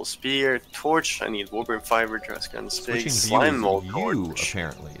 pebble spear, torch. I need woven fiber, dress gun stick, slime mold torch.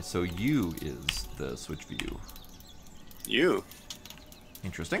 Apparently. So you is the switch view. You.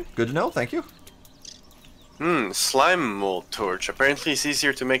 Interesting. Good to know. Thank you. Slime mold torch. Apparently it's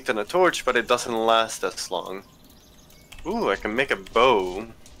easier to make than a torch, but it doesn't last as long. Ooh, I can make a bow.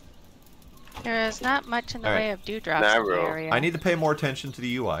 There is not much in the way of dewdrops in the area. I need to pay more attention to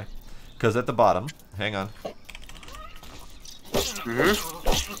the UI. Because at the bottom... Hang on.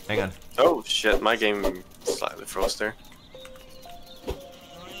 Hang on. Oh, shit. My game slightly froze there.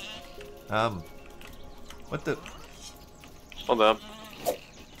 What the... Hold up.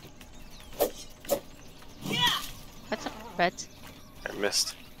 What's up, Fred? I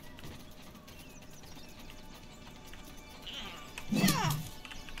missed.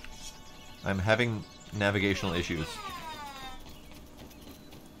 I'm having navigational issues.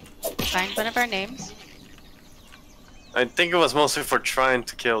 Find one of our names. I think it was mostly for trying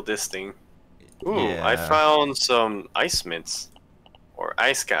to kill this thing. Ooh, yeah. I found some ice mints. Or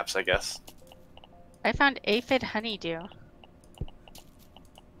ice caps, I guess. I found aphid honeydew.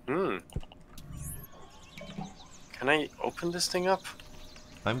 Can I open this thing up?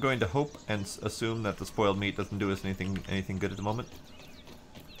 I'm going to hope and assume that the spoiled meat doesn't do us anything good at the moment.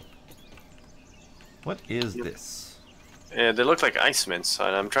 What is this? Yeah, they look like ice mints,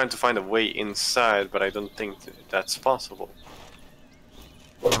 and I'm trying to find a way inside, but I don't think that's possible.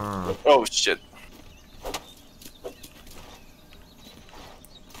 Oh shit.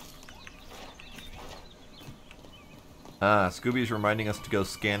 Scooby's reminding us to go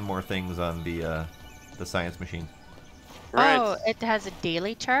scan more things on the science machine. Right. Oh, it has a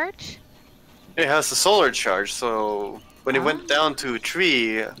daily charge? It has a solar charge, so when it went down to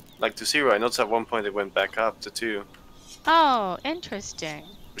 3, like to 0, I noticed at one point it went back up to 2. Oh, interesting.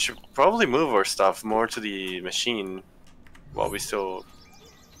 We should probably move our stuff more to the machine while we still...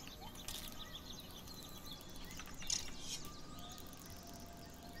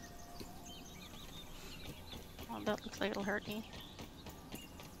 Oh, that looks like it'll hurt me.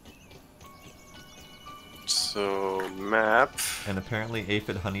 So, map. And apparently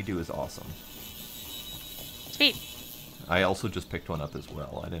aphid honeydew is awesome. Sweet. I also just picked one up as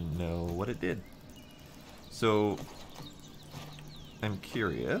well. I didn't know what it did. So, I'm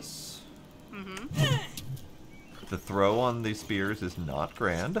curious. The throw on the spears is not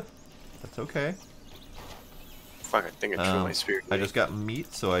grand. That's okay. Fuck, I think I threw my spear. I just got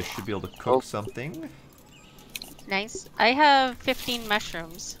meat, so I should be able to cook something. Nice. I have 15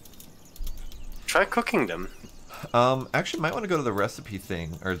 mushrooms. Try cooking them. Actually, might want to go to the recipe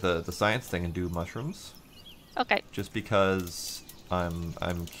thing, or the science thing, and do mushrooms. Okay. Just because I'm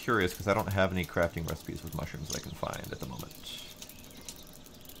curious, because I don't have any crafting recipes with mushrooms that I can find at the moment.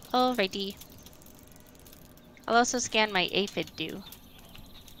 Alrighty. I'll also scan my aphid dew.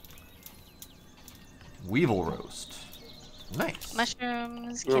 Weevil roast. Nice.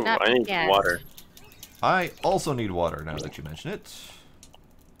 Mushrooms Ooh, cannot I be need scanned. water. I also need water now that you mention it.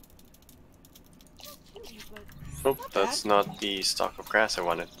 Oh, that's not the stalk of grass I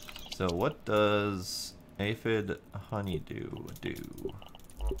wanted. So what does aphid honeydew do?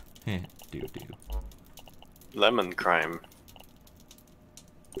 do. Lemon crime.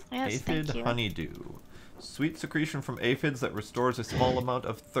 Yes, Aphid thank you. honeydew. Sweet secretion from aphids that restores a small amount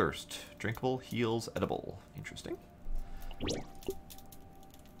of thirst. Drinkable, heals, edible. Interesting.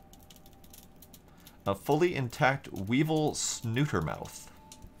 A fully intact weevil snootermouth.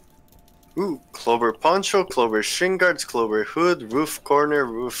 Ooh, clover poncho, clover shin guards, clover hood, roof corner,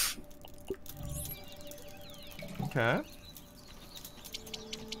 roof. Okay.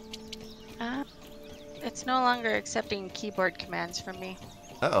 It's no longer accepting keyboard commands from me.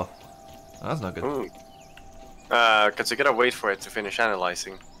 Uh-oh. That's not good. Ooh. Cause you gotta wait for it to finish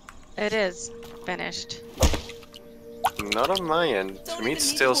analyzing. It is finished. Not on my end. Don't For me, it even need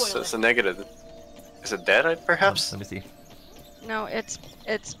still to boil says a negative. Is it dead, perhaps? Let me see. No, it's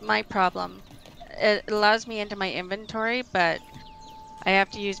my problem. It allows me into my inventory, but I have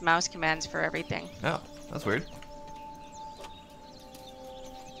to use mouse commands for everything. Oh, that's weird.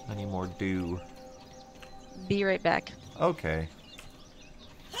 I need more dew. Be right back. Okay.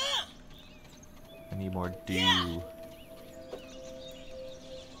 I need more dew.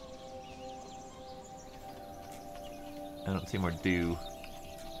 I don't see more dew.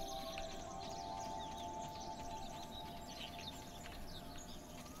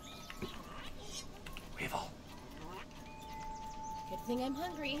 Weevil. Good thing I'm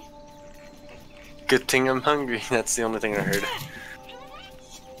hungry. Good thing I'm hungry. That's the only thing I heard.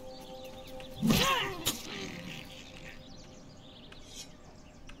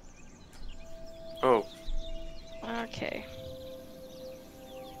 Oh. Okay.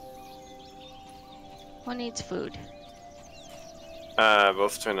 Who needs food?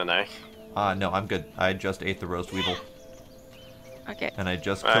 Both Twin and I. No, I'm good. I just ate the roast weevil. Okay. And I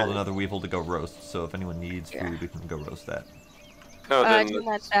just killed another weevil to go roast, so if anyone needs food, we can go roast that. No, then Do you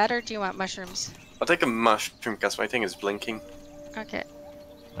want that or do you want mushrooms? I'll take a mushroom because my thing is blinking. Okay.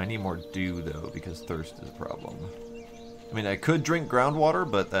 I need more dew, though, because thirst is a problem. I mean, I could drink groundwater,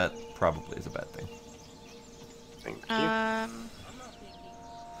 but that probably is a bad thing. Thank you.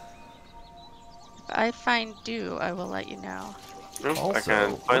 If I find dew, I will let you know. Oh, I Also,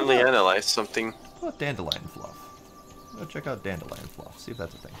 can finally what about- analyze something. What about dandelion fluff? Go check out dandelion fluff, see if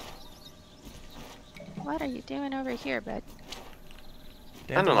that's a thing. What are you doing over here, bud?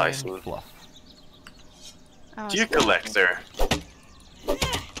 Dandelion Analyzing. fluff. Oh, Dew it's- collector.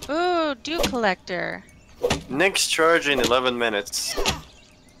 Ooh, dew collector. Next charge in 11 minutes.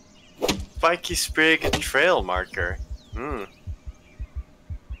 Spiky Sprig trail marker. Hmm.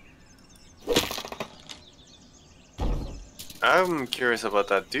 I'm curious about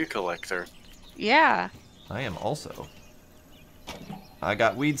that dew collector. Yeah. I am also. I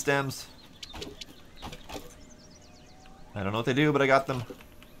got weed stems. I don't know what they do, but I got them.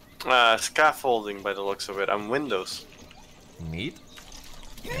 Scaffolding by the looks of it, and windows. Neat.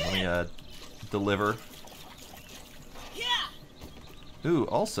 Okay, let me deliver. Ooh,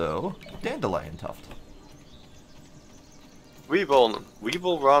 also dandelion tuft. Weevil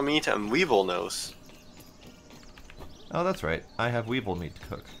raw meat and weevil nose. Oh, that's right. I have weevil meat to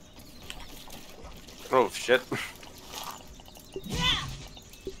cook. Oh shit.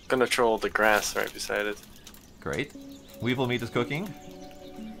 Gonna troll the grass right beside it. Great. Weevil meat is cooking.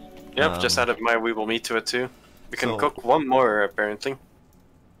 Yep, just added my weevil meat to it too. We can so- cook one more apparently.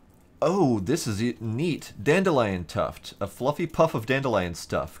 Oh, this is neat. Dandelion tuft. A fluffy puff of dandelion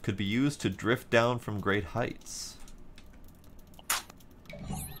stuff could be used to drift down from great heights.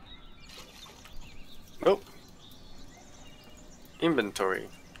 Nope. Inventory.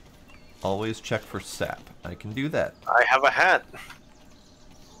 Always check for sap. I can do that. I have a hat.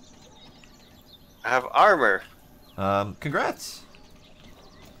 I have armor. Congrats.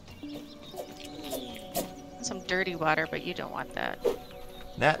 Some dirty water, but you don't want that.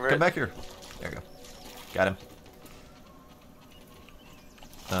 Nat, Right. come back here. There you go. Got him.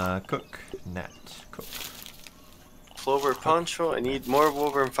 Cook. Nat, cook. Clover poncho. I need more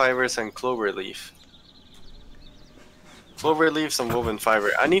woven fibers and clover leaf. Clover leaves and woven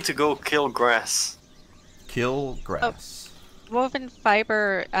fiber. I need to go kill grass. Kill grass. Woven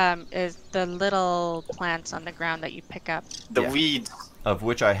fiber is the little plants on the ground that you pick up. The Yeah. weeds. Of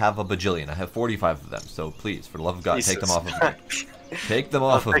which I have a bajillion. I have 45 of them, so please, for the love of God, take them off of me. Take them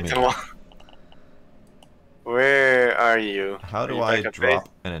off of Take me. them off. Where are you? How Are do you I back at drop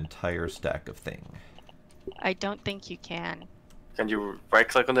base? an entire stack of thing? I don't think you can. Can you right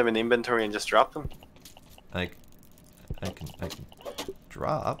click on them in inventory and just drop them? I can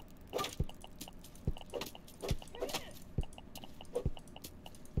drop.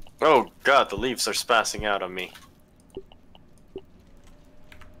 Oh god, the leaves are spazzing out on me.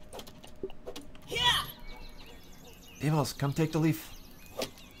 Demos, come take the leaf.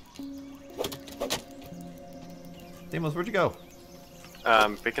 Demos, where'd you go?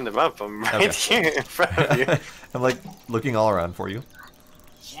 I'm picking them up. I'm right Okay. here in front of you. I'm like looking all around for you.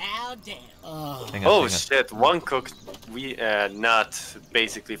 Chow down. Hang on, Oh hang on. shit, one cook not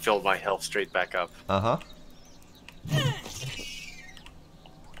basically filled my health straight back up. Uh-huh.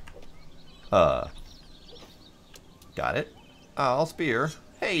 Got it. Oh, spear.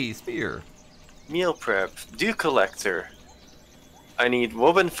 Hey, spear. Meal prep, dew collector. I need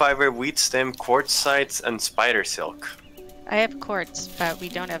woven fiber, wheat stem, quartzites, and spider silk. I have quartz, but we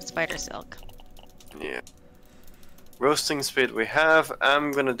don't have spider silk. Yeah. roasting spit we have.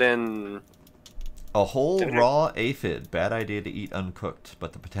 I'm gonna then... A whole raw aphid. Bad idea to eat uncooked,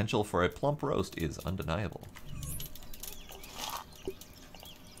 but the potential for a plump roast is undeniable.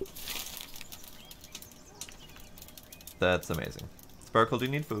 That's amazing. Sparkle, do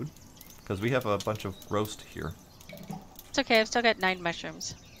you need food? Because we have a bunch of roast here. It's okay, I've still got 9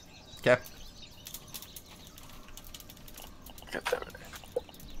 mushrooms. Okay. God damn it.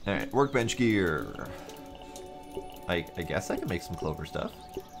 Alright, workbench gear. I guess I can make some clover stuff.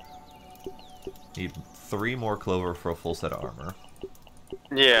 Need 3 more clover for a full set of armor.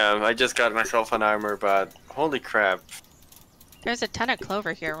 Yeah, I just got myself an armor, but holy crap. There's a ton of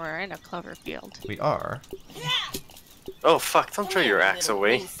clover here. We're in a clover field. We are. Oh fuck, don't throw your axe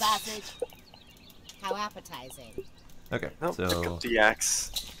away. Sausage. How appetizing. Okay, No, pick so up the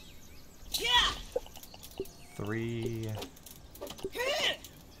axe. 3,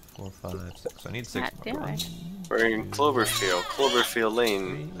 4, 5, 6. I need 6 Not more. doing. We're in Cloverfield, Cloverfield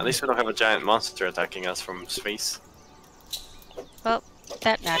Lane. At least we don't have a giant monster attacking us from space. Well,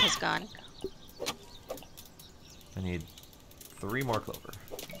 that gnat is gone. I need 3 more clover.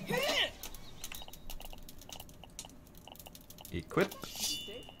 Equip.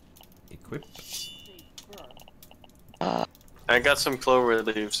 Equip. I got some clover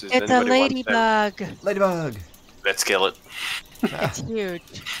leaves. Does It's a anybody want them? ladybug. Ladybug! Let's kill it. It's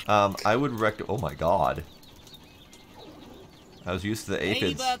huge. I would oh my god. I was used to the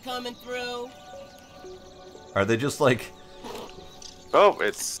aphids. Ladybug coming through. Are they just like... Oh,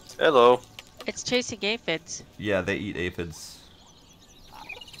 it's... Hello. It's chasing aphids. Yeah, they eat aphids.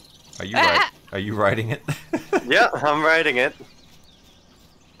 Are you Are Ah! you riding it? Yeah, I'm riding it.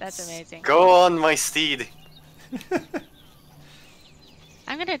 That's amazing. Go on, my steed.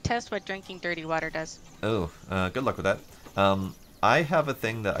 I'm gonna test what drinking dirty water does. Oh, good luck with that. I have a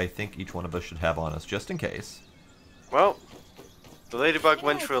thing that I think each one of us should have on us, just in case. Well, the ladybug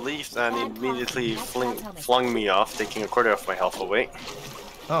went through a leaf and immediately flung me off, taking a quarter of my health away.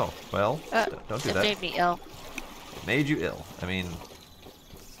 Oh, well, don't do It that. made me ill. It made you ill. I mean...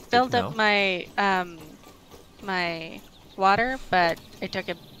 Filled good to up know. my water, but it took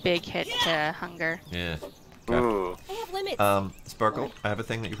a big hit to hunger. Yeah. Ooh. I have limits. Sparkle, I have a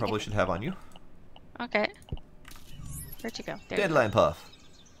thing that you probably should have on you. Okay. Where'd you go? There you go. Deadline puff.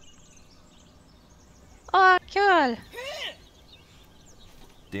 Oh, cool.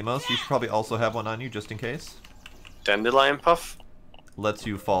 Demos, you should probably also have one on you, just in case. Dandelion puff? Lets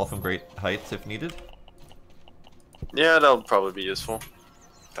you fall from great heights if needed. Yeah, that'll probably be useful.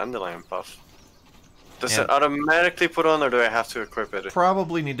 Dandelion puff. Does Yeah. it automatically put on, or do I have to equip it?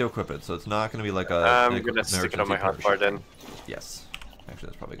 Probably need to equip it, so it's not going to be like a... I'm gonna stick it on my hotbar then. Yes. Actually,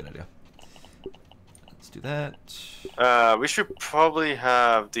 that's probably a good idea. Let's do that. We should probably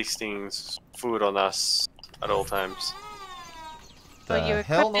have these things food on us at all times. Well, you The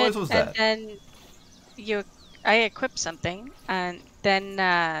hell equip noise it, was and that? then I equip something, and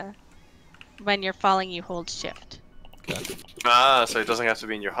then when you're falling, you hold shift. Okay. Ah, so it doesn't have to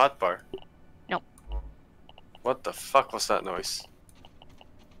be in your hotbar. Nope. What the fuck was that noise?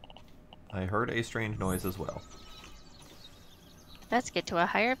 I heard a strange noise as well. Let's get to a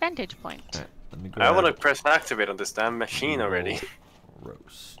higher vantage point. Alright, let me go. I want to press activate on this damn machine already.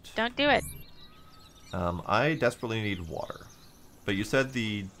 Roast. Don't do it. I desperately need water. But you said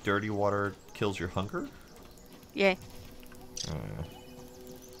the dirty water kills your hunger? Yay.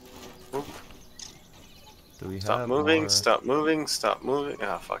 Oop. Do we Stop have moving, more? stop moving, stop moving.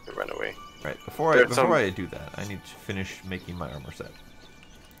 Ah, fuck, it ran away. Right, before I do that, I need to finish making my armor set.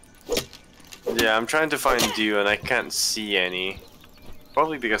 Yeah, I'm trying to find dew and I can't see any.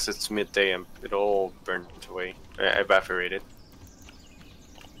 Probably because it's midday and it all burnt away, evaporated.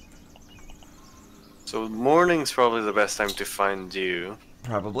 So morning's probably the best time to find dew.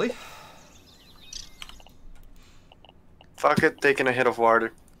 Probably. Fuck it, taking a hit of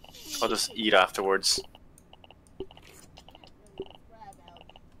water. I'll just eat afterwards.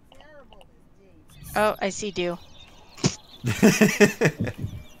 Oh, I see dew.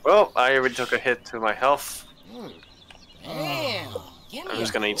 Well, I already took a hit to my health. Damn. I'm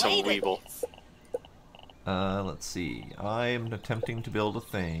just gonna eat some weevil. Let's see. I'm attempting to build a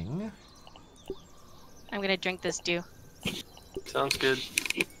thing. I'm gonna drink this dew. Sounds good.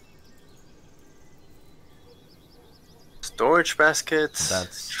 Storage basket.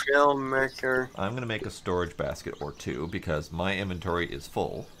 That's- Trail maker. I'm gonna make a storage basket or two because my inventory is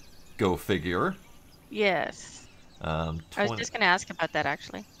full. Go figure. Yes. I was just gonna ask about that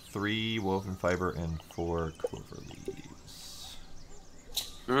actually. 3 woven fiber and 4 clover leaves.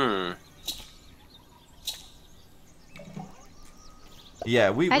 Hmm.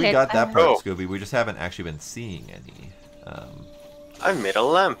 Yeah, we I did. got that part, Oh. Scooby. We just haven't actually been seeing any. I made a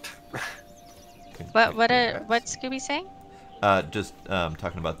lamp. What's Scooby saying? Just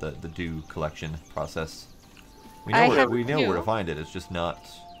talking about the dew collection process. We I know have we know where to two. find it. It's just not.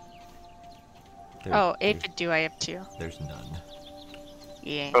 Oh, aphid dew, I have 2. There's none.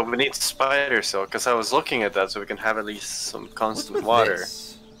 Yeah. But we need spider silk, because I was looking at that so we can have at least some What's constant with water.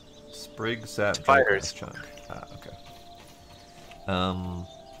 this? Sprig sap Spiders. chunk. Ah, okay.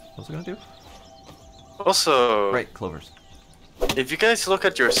 What's it gonna do? Also, Right, clovers. if you guys look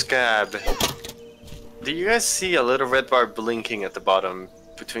at your scab, do you guys see a little red bar blinking at the bottom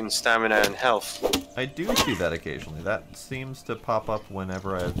between stamina and health? I do see that occasionally. That seems to pop up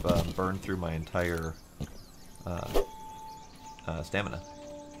whenever I've burned through my entire stamina.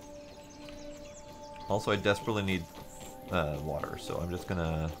 Also, I desperately need water, so I'm just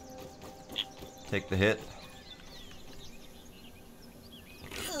gonna take the hit.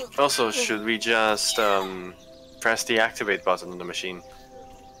 Also, should we just press the activate button on the machine?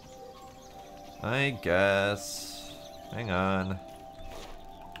 I guess. Hang on.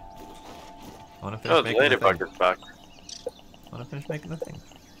 I wanna finish Oh, the making the ladybug thing. is back. I wanna finish making the thing.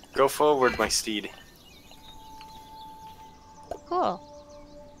 Go forward, my steed. Cool.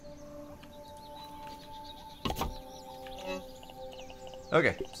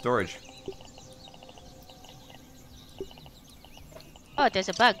 Okay, storage. Oh, there's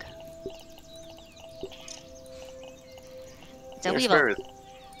a bug. It's a There's weevil. spirit.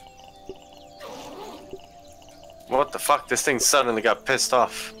 What the fuck? This thing suddenly got pissed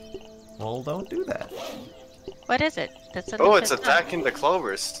off. Well, don't do that. What is it? That's Oh, it's attacking the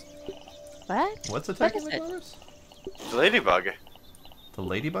clovers. What? What's attacking is the it? clovers? The ladybug. The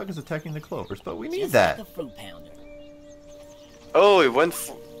ladybug is attacking the clovers, but we need Just that. like a fruit pounder. Oh, it went.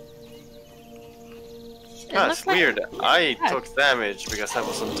 That's looks like- weird. I Yeah. took damage because I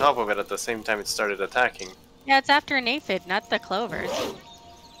was on top of it at the same time it started attacking. Yeah, it's after an aphid, not the clovers.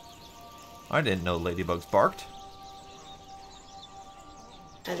 I didn't know ladybugs barked.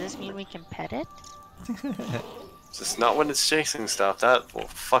 Does this mean we can pet it? Just not when it's chasing stuff. That will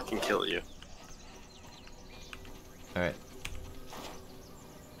fucking kill you. Alright.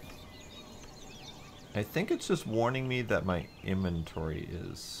 I think it's just warning me that my inventory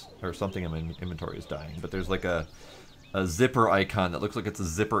is, or something in my inventory is dying, but there's like a zipper icon that looks like it's a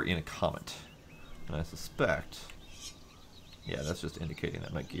zipper in a comet. And I suspect, yeah, that's just indicating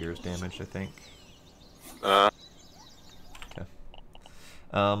that my gear is damaged, I think. Okay.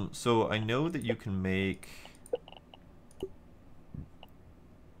 So I know that you can make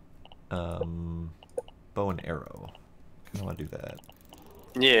bow and arrow. I want to do that.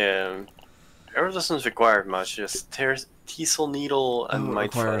 Yeah. Arrow doesn't require much, just teasel needle and Oh, it might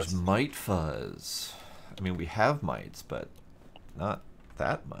requires fuzz. might fuzz. I mean, we have mites, but not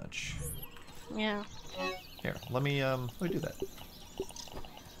that much. Yeah. Here, let me do that.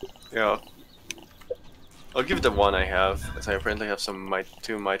 Yeah. I'll give the one I have, as I apparently have some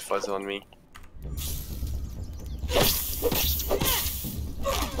two might fuzz on me.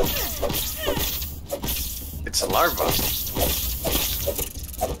 It's a larva.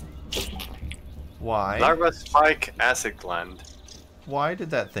 Why? Larva spike acid gland. Why did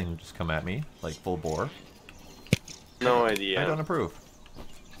that thing just come at me like full bore? No idea. I don't approve.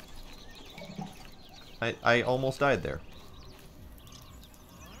 I almost died there.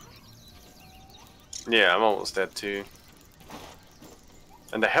 Yeah, I'm almost dead too.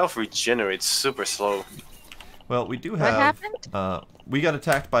 And the health regenerates super slow. Well, we do What have. happened? We got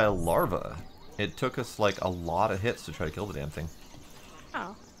attacked by a larva. It took us like a lot of hits to try to kill the damn thing.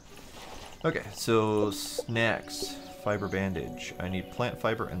 Oh. Okay, so snacks, fiber bandage. I need plant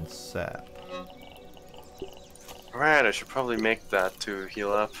fiber and sap. Right, I should probably make that to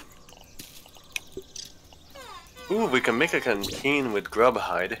heal up. Ooh, we can make a canteen with grub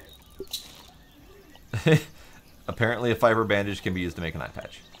hide. Apparently, a fiber bandage can be used to make an eye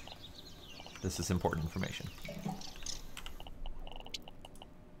patch. This is important information.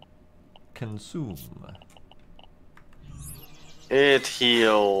 Consume. It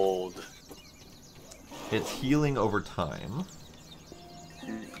healed. It's healing over time.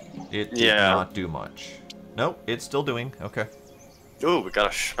 It did Yeah. not do much. Nope, it's still doing. Okay. Ooh, we got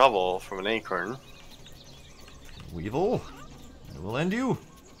a shovel from an acorn. Weevil, I will end you.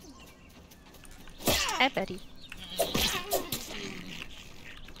 Hi, buddy.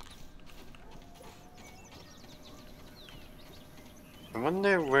 I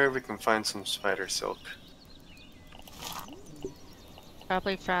wonder where we can find some spider silk.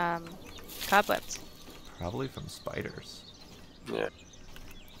 Probably from cobwebs. Probably from spiders. Yeah.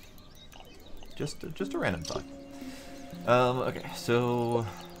 Just a random thought. Okay, so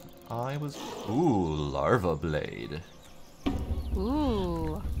I was. Ooh, larva blade.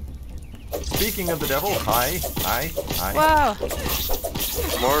 Ooh. Speaking of the devil, hi. Whoa.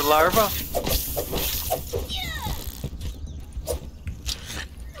 More larva?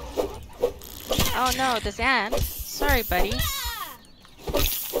 Oh no, this ant. Sorry, buddy.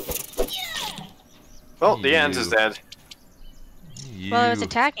 Oh, the ant is dead. Well, it was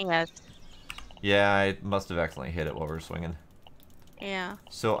attacking us. Yeah, I must have accidentally hit it while we were swinging. Yeah.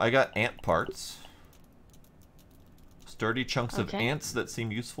 So I got ant parts. Sturdy chunks of Okay. ants that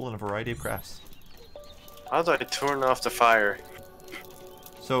seem useful in a variety of crafts. How do I turn off the fire?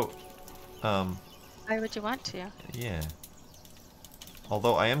 So, Why would you want to? yeah.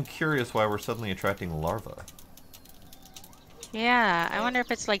 Although I am curious why we're suddenly attracting larvae. Yeah, I wonder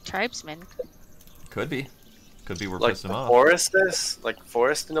if it's like tribesmen. Could be. Could be we're Like pissing the them off. forest is? Like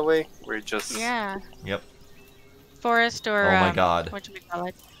forest in a way? Where you just... Yeah. Yep. Forest or Oh my god. what should we call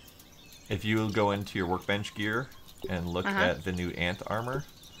it? If you go into your workbench gear and look at the new ant armor,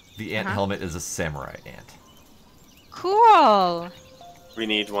 the ant helmet is a samurai ant. Cool. We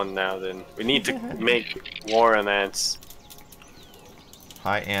need one now then. We need to make war on ants.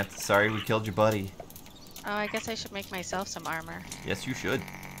 Hi ant, sorry we killed your buddy. Oh, I guess I should make myself some armor. Yes, you should.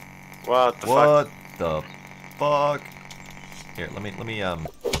 What the fuck? What the fuck? Here, let me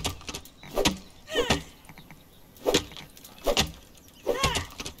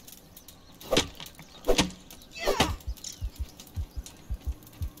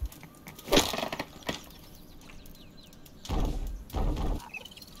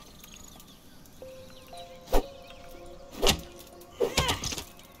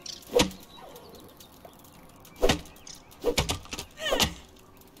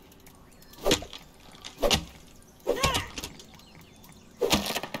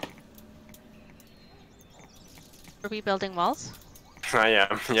Are we building walls? I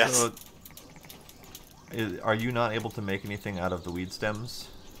am, yes. So, are you not able to make anything out of the weed stems?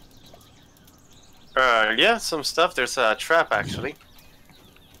 Yeah, some stuff. There's a trap actually.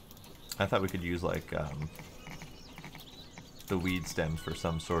 I thought we could use like the weed stems for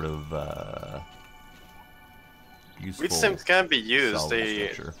some sort of useful. Weed stems can be used.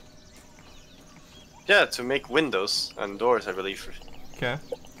 salvage structure. Yeah, to make windows and doors, I believe. Okay.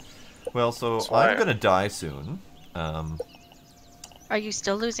 Well, so That's why- I'm gonna die soon. Are you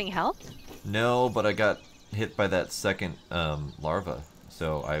still losing health? No, but I got hit by that second larva,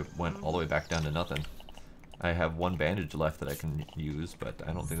 so I went all the way back down to nothing. I have one bandage left that I can use, but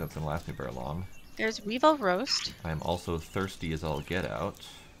I don't think that's gonna last me very long. There's Weevil Roast. I'm also thirsty as all get out.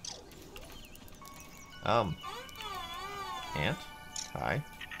 Ant? Hi.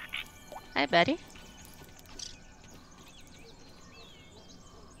 Hi, Betty.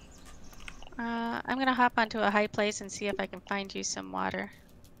 I'm gonna hop onto a high place and see if I can find you some water.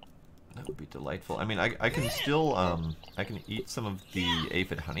 That would be delightful. I mean, I can still, I can eat some of the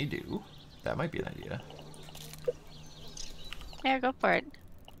aphid honeydew. That might be an idea. Yeah, go for it.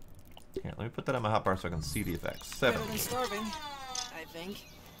 Here, let me put that on my hotbar so I can see the effects. 7. Better than starving, I think.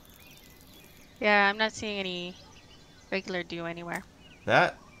 Yeah, I'm not seeing any regular dew anywhere.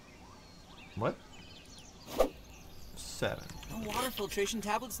 That? What? 7. No water filtration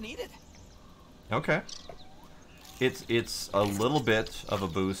tablets needed. Okay. It's a little bit of a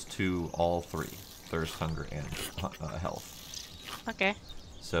boost to all three. Thirst, hunger, and health. Okay.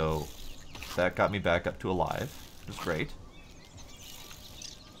 So, that got me back up to alive. It was great.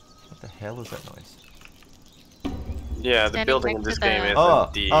 What the hell is that noise? Yeah, the Standing building in next this to the- game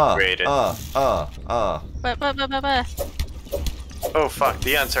isn't degraded. But. Oh fuck,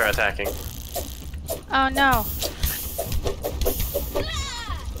 the ants are attacking. Oh no.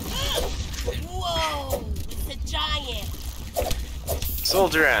 Whoa! It's a giant!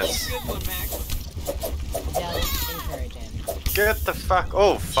 Soldier ants. Good one, Max. Don't encourage him. Get the fuck.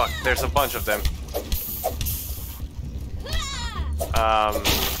 Oh fuck, there's a bunch of them.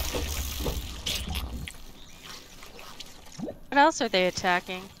 What else are they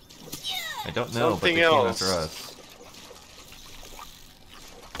attacking? I don't know, but they Something came else. after us.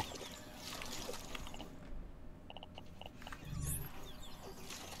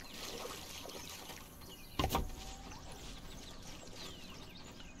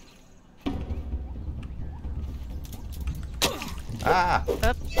 Ah!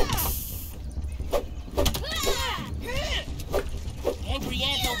 Oop. Angry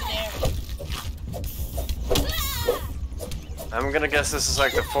ants over there. I'm gonna guess this is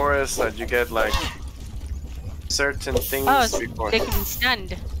like the forest that you get like certain things Oh, so before. they can be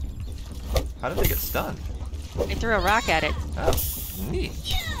stunned. How did they get stunned? I threw a rock at it. Oh, neat.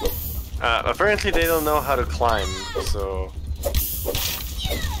 Apparently they don't know how to climb, so...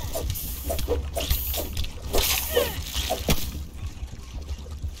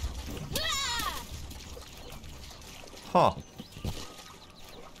 Huh.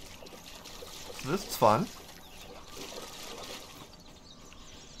 So this is fun.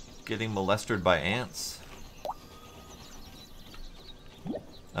 Getting molested by ants.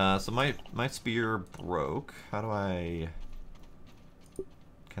 So my spear broke. How do I...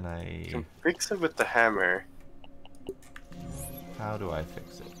 Can I... You can fix it with the hammer. How do I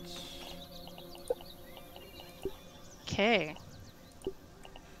fix it? Okay.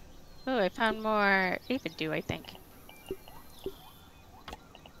 Oh, I found more aphid dew, I think.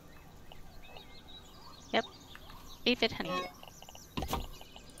 Yep. Aphid honey.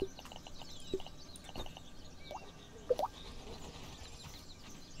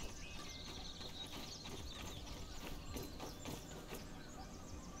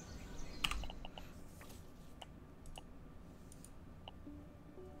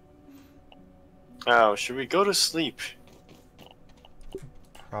 Oh, should we go to sleep?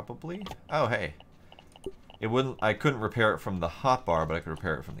 Probably. Oh, hey. It wouldn't. I couldn't repair it from the hotbar, but I could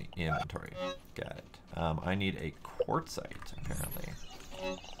repair it from the inventory. Got it. I need a quartzite, apparently.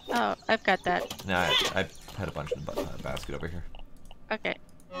 Oh, I've got that. Nah, I had a bunch in the basket over here. Okay.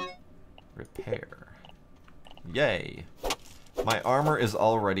 Repair. Yay. My armor is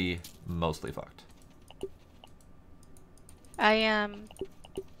already mostly fucked.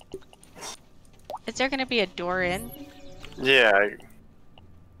 Is there gonna be a door in? Yeah.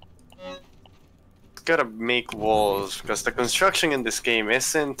 Gotta make walls because the construction in this game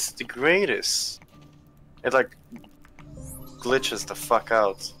isn't the greatest. It like glitches the fuck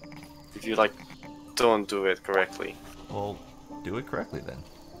out if you like don't do it correctly. Well, do it correctly then.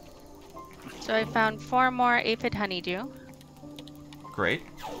 So I found 4 more aphid honeydew. Great.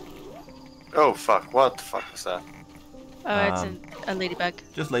 Oh fuck! What the fuck was that? Oh, it's a ladybug.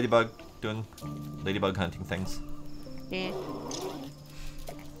 Just ladybug doing ladybug hunting things. Yeah.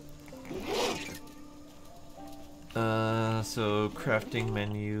 So crafting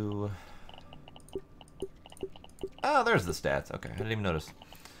menu. Ah, there's the stats. Okay, I didn't even notice.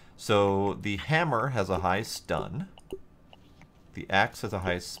 So the hammer has a high stun. The axe has a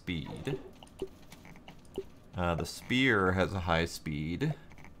high speed. The spear has a high speed.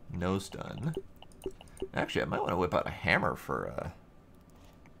 No stun. Actually, I might want to whip out a hammer for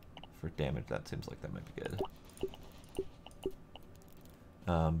damage. That seems like that might be good.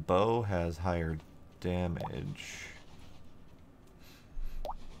 Bow has higher damage.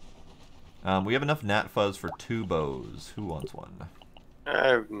 We have enough gnat fuzz for 2 bows. Who wants one?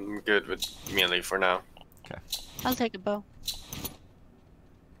 I'm good with melee for now. Okay. I'll take a bow.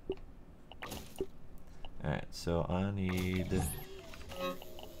 Alright, so I need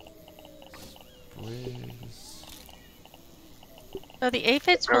sprigs. So the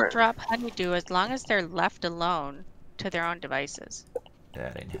aphids will Alright. drop honeydew as long as they're left alone to their own devices.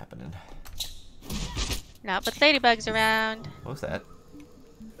 That ain't happening. Not with ladybugs around. What was that?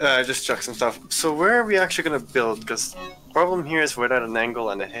 Just chuck some stuff. So where are we actually gonna build? Because problem here is we're at an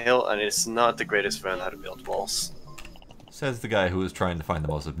angle and a hill, and it's not the greatest way on how to build walls. Says the guy who is trying to find the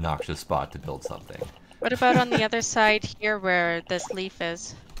most obnoxious spot to build something. What about on the other side here where this leaf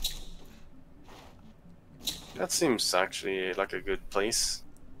is? That seems actually like a good place.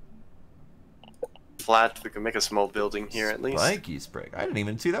 Flat, we can make a small building here at least. Spiky sprig. I didn't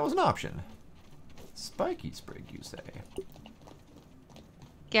even see that was an option. Spiky sprig, you say?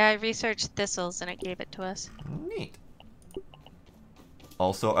 Yeah, I researched thistles and it gave it to us. Neat.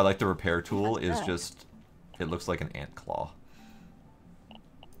 Also, I like the repair tool What's is that? just, it looks like an ant claw.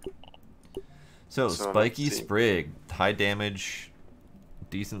 So spiky let's see. sprig, high damage,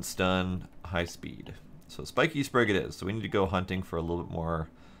 decent stun, high speed. So spiky sprig it is. So we need to go hunting for a little bit more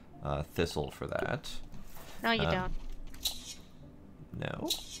thistle for that. No, you don't. No.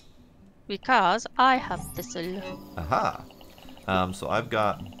 Because I have thistle. Aha. So I've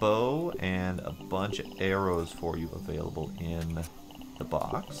got bow and a bunch of arrows for you available in the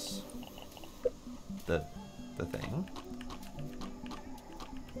box. The thing.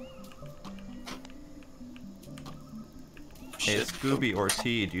 Hey, Shit. Scooby or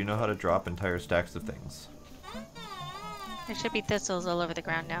T, do you know how to drop entire stacks of things? There should be thistles all over the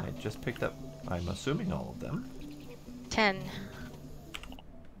ground now. I just picked up, I'm assuming all of them. 10.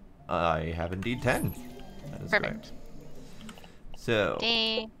 I have indeed 10. That is Perfect. correct. So,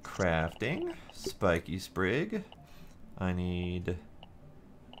 Dang. crafting, spiky sprig. I need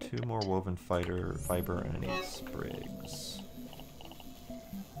 2 more woven fiber, and I need sprigs.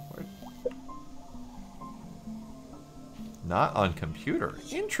 Where? Not on computer.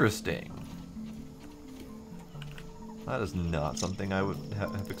 Interesting. That is not something I would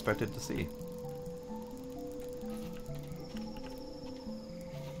have expected to see.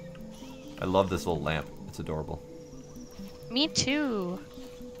 I love this little lamp. It's adorable. Me too.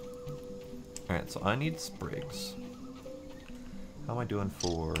 Alright, so I need sprigs. How am I doing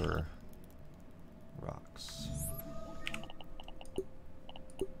for rocks?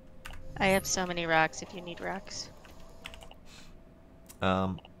 I have so many rocks if you need rocks.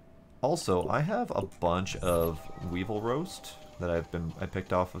 Also, I have a bunch of weevil roast that I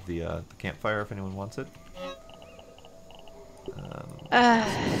picked off of the campfire if anyone wants it.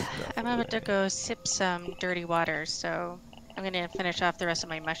 I'm about to go sip some dirty water, so I'm gonna finish off the rest of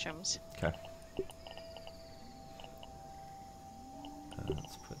my mushrooms. Okay.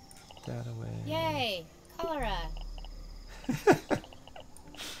 Let's put that away. Yay! Cholera!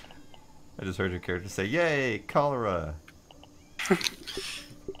 I just heard your character say, "Yay, cholera!"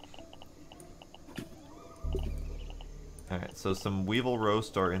 Alright, so some weevil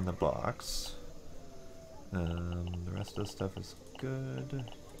roast are in the box. The rest of the stuff is good.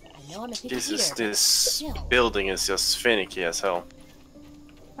 I know I'm a picky Jesus, eater, this but still. building is just finicky as hell.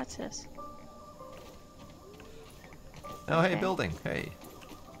 What's this? Oh, hey, Okay. building. Hey.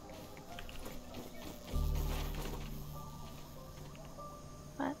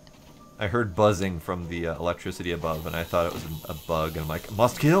 What? I heard buzzing from the electricity above, and I thought it was a bug, and I'm like,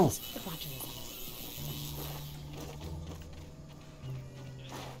 must kill! The bottom is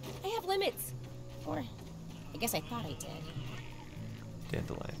I have limits. Or, I guess I thought I did.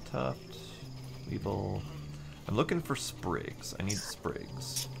 Dandelion tuft, weevil. I'm looking for sprigs. I need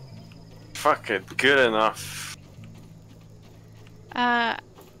sprigs. Fuck it, good enough.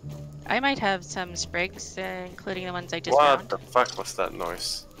 I might have some sprigs, including the ones I just What found. the fuck was that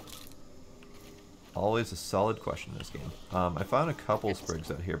noise? Always a solid question in this game. I found a couple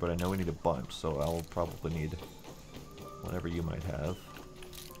sprigs out here, but I know we need a bunch, so I'll probably need whatever you might have.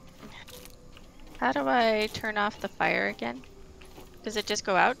 How do I turn off the fire again? Does it just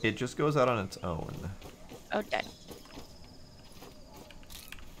go out? It just goes out on its own. Oh, dead.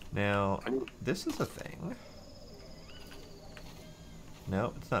 Now, this is a thing.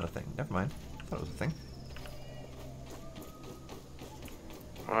 No, it's not a thing. Never mind. I thought it was a thing.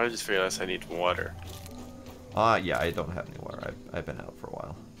 Oh, I just realized I need water. Yeah, I don't have any water. I've been out for a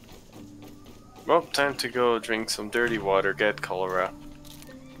while. Well, time to go drink some dirty water, get cholera.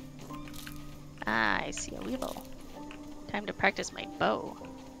 Ah, I see a weevil. Time to practice my bow.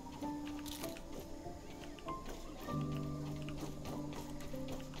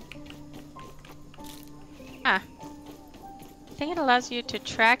 Ah. I think it allows you to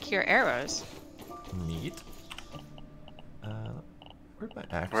track your arrows. Neat. Where'd my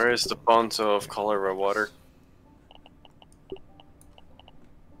axe? Where is the ponzo of cholera water?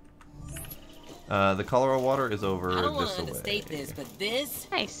 The cholera water is over I don't want this to away. understate this, but this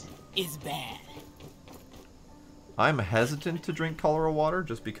Nice. is bad. I'm hesitant to drink cholera water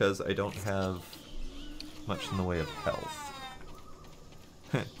just because I don't have much in the way of health.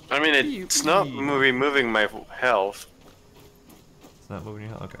 I mean, it's not removing my health. It's not moving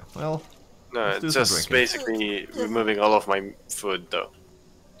your health? Okay. Well, No, let's do it's some just drinking. basically removing all of my food, though.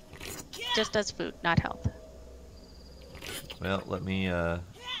 Just does food, not health. Well, let me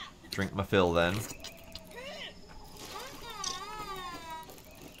drink my fill then.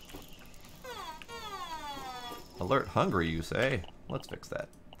 Alert hungry, you say? Let's fix that.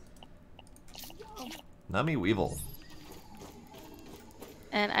 Nummy Weevil.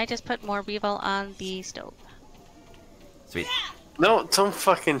 And I just put more weevil on the stove. Sweet. No, don't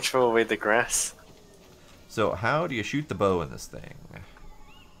fucking throw away the grass. So how do you shoot the bow in this thing?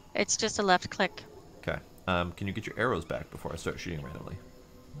 It's just a left click. Okay. Can you get your arrows back before I start shooting randomly?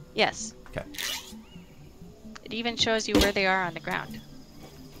 Yes. Okay. It even shows you where they are on the ground.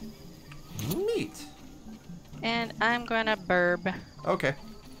 Neat. And I'm gonna burb. Okay.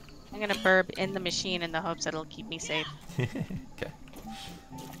 I'm gonna burb in the machine in the hopes that it'll keep me safe. Okay.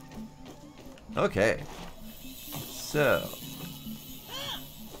 Okay. So,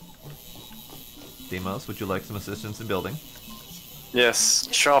 Demos, would you like some assistance in building? Yes,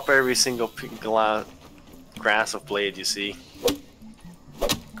 chop every single grass of blade you see.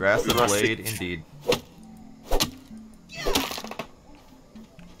 Grass and Must- blade, indeed.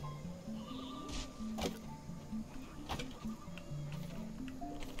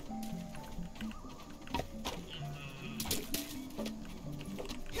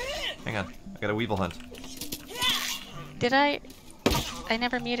 Hang on, I got a weevil hunt. Did I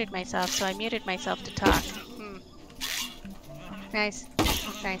never muted myself, so I muted myself to talk. Nice.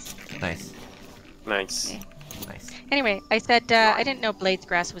 Nice. Nice, Nice. Okay. nice. Anyway, I said I didn't know Blades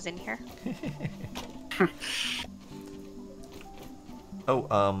grass was in here.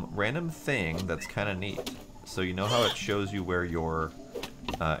 Oh, random thing that's kind of neat. So you know how it shows you where your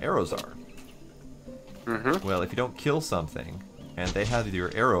arrows are? Well, if you don't kill something, and they have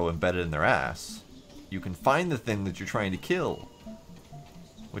your arrow embedded in their ass, you can find the thing that you're trying to kill.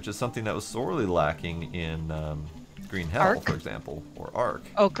 Which is something that was sorely lacking in Green Hell, Ark? for example, or Ark.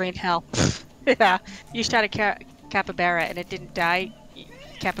 Oh, Green Hell. Yeah, you shot a capybara and it didn't die.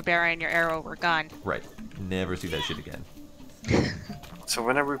 Capybara and your arrow were gone. Right. Never see that shit again. So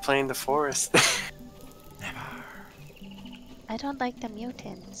when are we playing the forest? I don't like the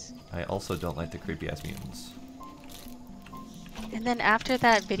mutants. I also don't like the creepy-ass mutants. And then after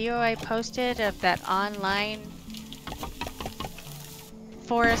that video I posted of that online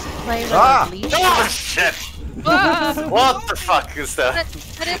forest play with a leash. Oh shit! Ah! What the fuck is that?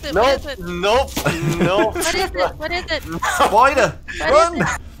 What is it? Nope, What is it? nope. What is it? What is it? Spider! Run!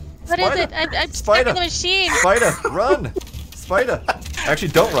 What is Spider! it? I'm stuck Spider! in the machine. Spider! Run! Spider! Actually,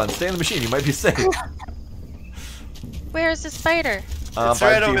 don't run. Stay in the machine. You might be safe. Where is the spider? It's by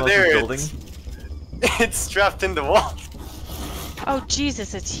right over Deimos' there. building. It's trapped in the wall. Oh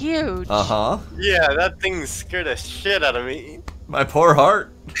Jesus, it's huge. Uh-huh. Yeah, that thing scared the shit out of me. My poor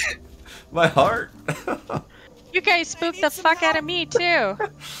heart. My heart. You guys spooked the fuck out of me too.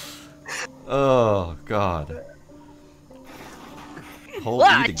 Oh, God. Holy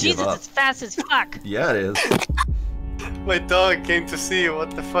Ah, to give Jesus, up. it's fast as fuck. Yeah, it is. My dog came to see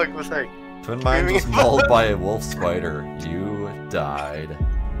what the fuck was like. Twin Mines was mauled by a wolf spider. You died.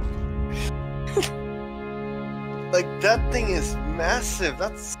 Like, that thing is massive.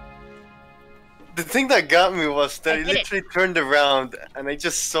 That's... The thing that got me was that he literally turned around and I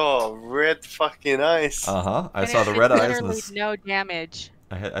just saw red fucking eyes. Uh-huh. I And saw the it red did eyes and literally the... no damage.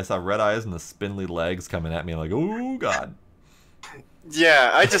 I saw red eyes and the spindly legs coming at me. I'm like, oh, God.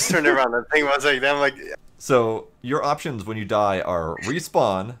 Yeah, I just turned around and the thing was like that. I'm like... So, your options when you die are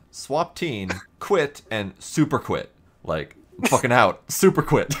respawn, swap team, quit, and super quit. Like, fucking out. Super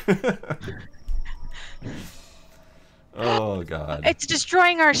quit. Oh, God. It's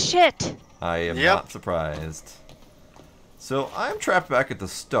destroying our shit. I am Yep. not surprised. So, I'm trapped back at the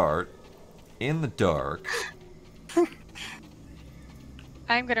start, in the dark.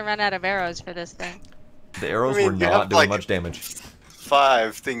 I'm gonna run out of arrows for this thing. The arrows I mean, were you not have, doing like, much damage.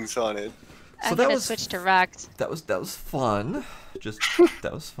 5 things on it. I'm that gonna was- switch to rocks. That was fun.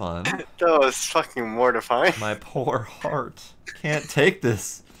 That was fun. That was fucking mortifying. My poor heart. Can't take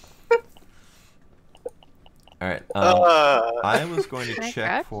this. Alright, I was going to Can I check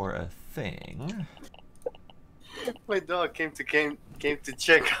grab? for a thing. My dog came to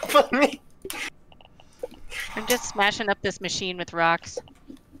check up on me. I'm just smashing up this machine with rocks.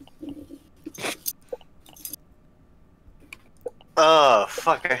 Oh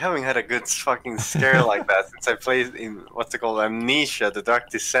fuck! I haven't had a good fucking scare like that since I played in what's it called, Amnesia: The Dark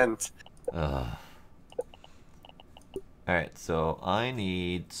Descent. Alright, so I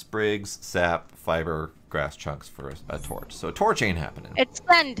need sprigs, sap, fiber, grass chunks for a torch. So a torch ain't happening. It's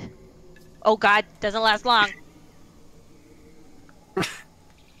send. Oh God, doesn't last long.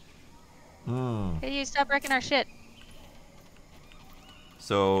 Hey, you stop wrecking our shit.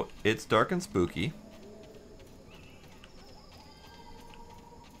 So it's dark and spooky.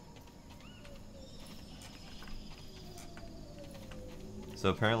 So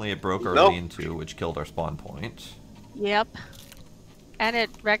apparently it broke our Nope. lean-to, which killed our spawn point. Yep. And it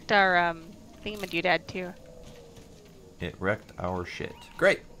wrecked our thingamadoo-dad too. It wrecked our shit.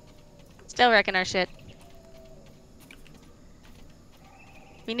 Great. Still wrecking our shit.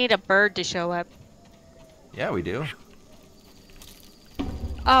 We need a bird to show up. Yeah, we do.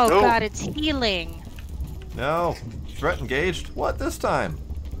 Oh No. God, it's healing. No. Threat engaged. What this time?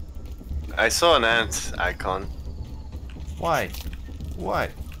 I saw an ant icon. Why? Why?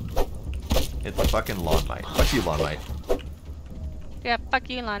 It's a fucking lawn mite. Fuck you, lawn mite. Yeah, fuck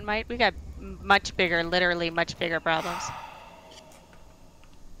you, Lawn Mite. We got much bigger, literally much bigger problems.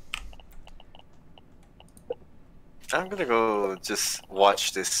 I'm gonna go just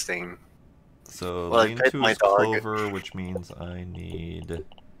watch this thing. So Well, I lean fed to my is dog. clover, which means I need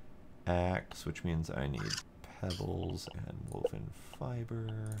axe, which means I need pebbles and woven fiber.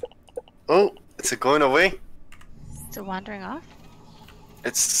 Oh, is it going away? Is it wandering off?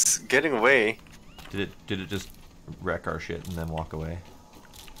 It's getting away. Did it just wreck our shit and then walk away?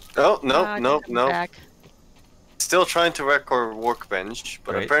 Oh it no, comes back. Still trying to wreck our workbench,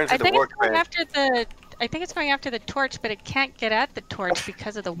 but Right. apparently I the think it's going workbench. after the. I think it's going after the torch, but it can't get at the torch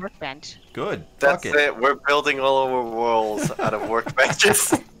because of the workbench. Good. That's Fuck it. We're building all our walls out of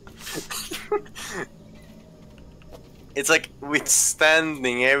workbenches. It's like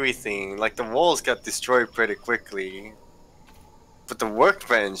withstanding everything. Like the walls got destroyed pretty quickly. But the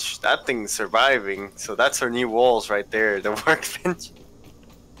workbench, that thing's surviving. So that's our new walls right there, the workbench.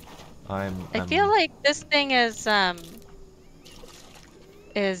 I feel like this thing is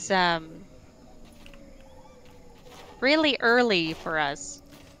really early for us.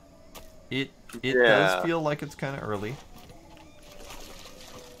 It Yeah. does feel like it's kind of early.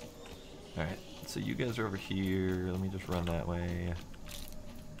 All right, so you guys are over here. Let me just run that way.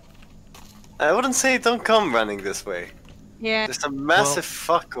 I wouldn't say don't come running this way. Yeah. There's a massive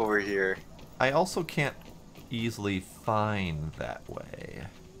fuck over here. I also can't easily find that way.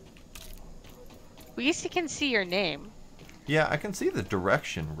 We used to can see your name. Yeah, I can see the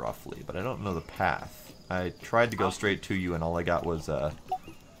direction roughly, but I don't know the path. I tried to go straight to you, and all I got was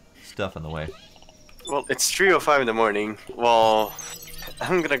stuff in the way. Well, it's 3:05 in the morning. Well,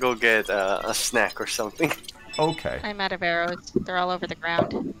 I'm gonna go get a snack or something. Okay. I'm out of arrows. They're all over the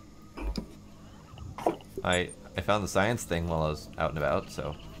ground. I found the science thing while I was out and about,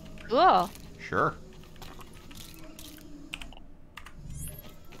 so Cool. sure.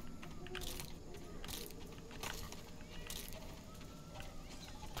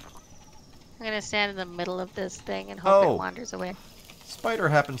 I'm gonna stand in the middle of this thing and hope Oh. it wanders away. Spider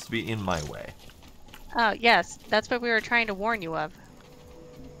happens to be in my way. Oh, yes. That's what we were trying to warn you of.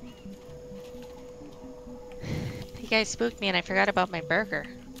 You guys spooked me and I forgot about my burger.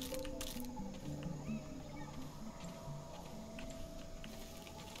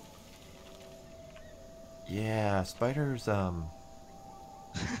 Yeah, Spider's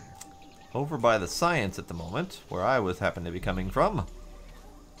over by the science at the moment, where I happened to be coming from.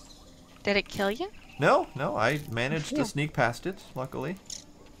 Did it kill you? No, I managed to sneak past it, luckily.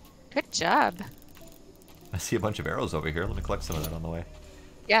 Good job. I see a bunch of arrows over here. Let me collect some of that on the way.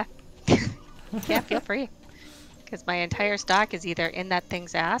 Yeah. Yeah, feel free. Because my entire stock is either in that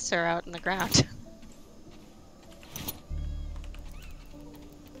thing's ass or out in the ground.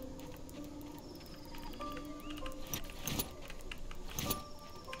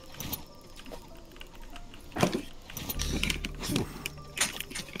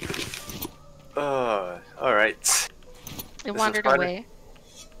 Alright. It wandered away,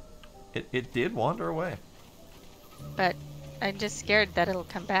 It did wander away. but I'm just scared that it'll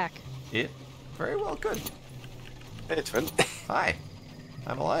come back. It very well could. Hey, Twin. Hi,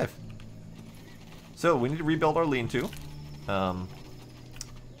 I'm alive. So we need to rebuild our lean-to,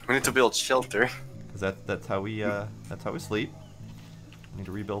 We need to build shelter. because that's how we sleep. We need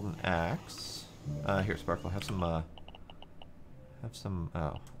to rebuild an axe. Here, Sparkle, have some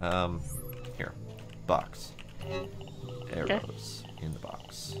here, box. Arrows in the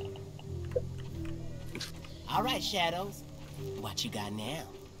box. All right, Shadows. What you got now?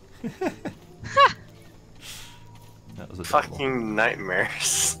 That was adorable. Fucking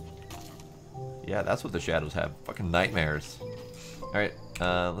nightmares. Yeah, that's what the shadows have. Fucking nightmares. Alright,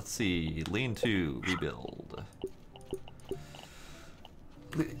 let's see. Lean to rebuild.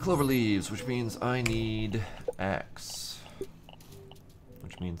 Clover leaves, which means I need axe.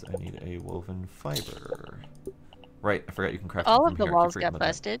 Which means I need a woven fiber. Right, I forgot you can craft All them of from the here. I keep walls forgetting got about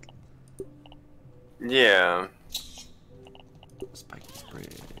busted. Yeah. that. Spiky sprig.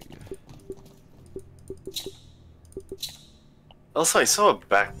 Also, I saw a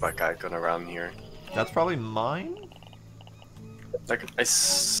backpack icon around here. That's probably mine? Like, I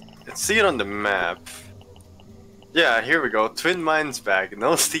see it on the map. Yeah, here we go. Twin Mines bag.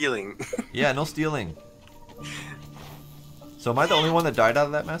 No stealing. Yeah, no stealing. So am I the only one that died out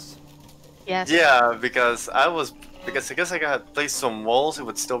of that mess? Yes. Yeah, because I guess I got placed some walls. It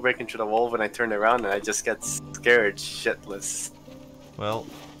would still break into the wall when I turned around, and I just get scared shitless. Well,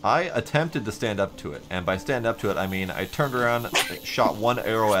 I attempted to stand up to it, and by stand up to it, I mean I turned around, shot one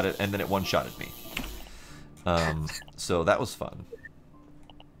arrow at it, and then it one-shotted me. So that was fun.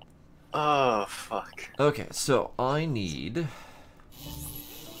 Oh, fuck. Okay, so I need...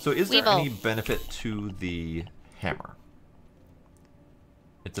 So is there Weevil. any benefit to the hammer?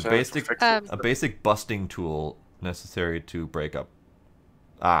 It's a So basic, fix it. a basic busting tool necessary to break up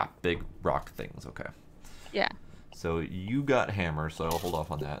big rock things. Okay. Yeah. So you got hammer, so I'll hold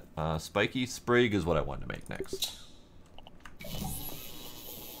off on that. Spiky sprig is what I wanted to make next.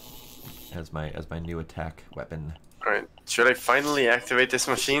 As my new attack weapon. Alright, should I finally activate this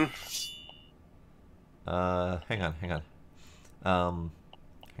machine? Hang on. Hang on.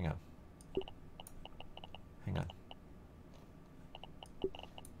 Hang on.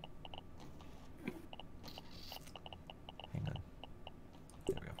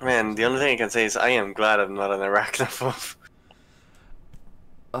 There we go. Man, the only thing I can say is I am glad I'm not an arachnophobe.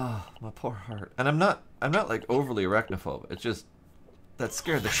 Oh, my poor heart. And I'm not like overly arachnophobe. It's just that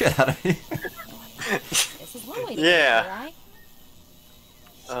scared the shit out of me. This is one way to Yeah. go, right?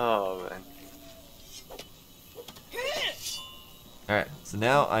 Oh, man. Alright, So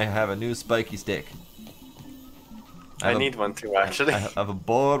now I have a new spiky stick. I need one too, actually. I have a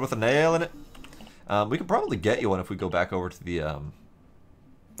board with a nail in it. We could probably get you one if we go back over to the...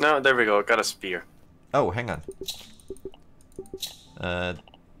 No, there we go. Got a spear. Oh, hang on.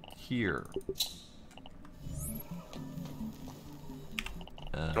 Here.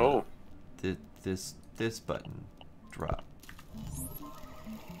 Oh. This button. Drop.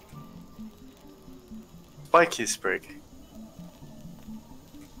 Spiky sprig.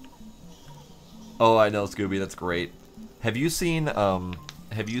 Oh, I know, Scooby. That's great. Have you seen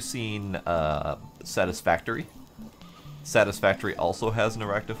Satisfactory? Satisfactory also has an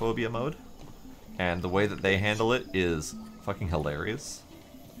arachnophobia mode, and the way that they handle it is fucking hilarious.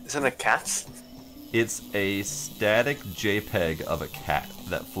 Isn't it cats? It's a static JPEG of a cat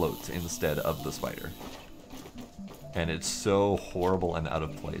that floats instead of the spider. And it's so horrible and out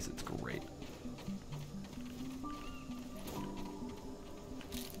of place, it's great.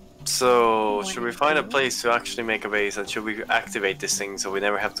 So, should we find a place to actually make a base, and should we activate this thing so we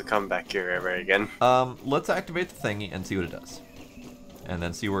never have to come back here ever again? Let's activate the thingy and see what it does. And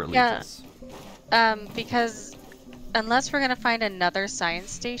then see where it leads us. Because unless we're going to find another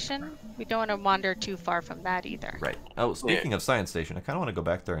science station, we don't want to wander too far from that either. Right. Oh, speaking of science station, I kind of want to go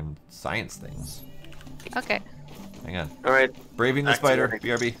back there and science things. Okay. Hang on. Alright. Braving the spider,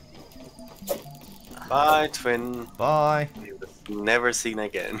 BRB. Bye, twin. Bye. Never seen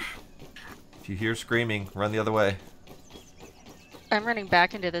again. If you hear screaming, run the other way. I'm running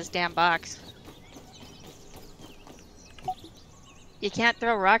back into this damn box. You can't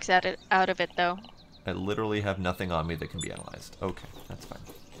throw rocks at it out of it though. I literally have nothing on me that can be analyzed. Okay, that's fine.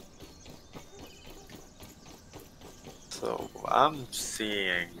 So, I'm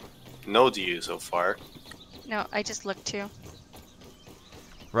seeing no dew so far. No, I just looked too.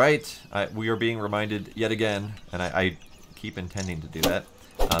 Right, we are being reminded yet again, and I keep intending to do that.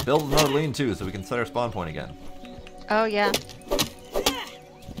 Build another lean-to so we can set our spawn point again. Oh yeah.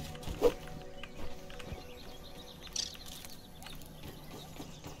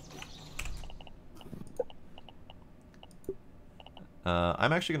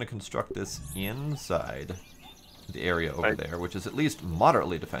 I'm actually going to construct this inside the area over there, which is at least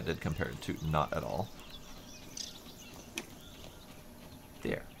moderately defended compared to not at all.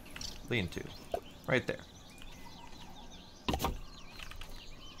 There. Lean-to. Right there.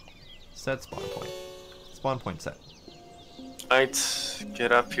 Set spawn point. Spawn point set. Alright,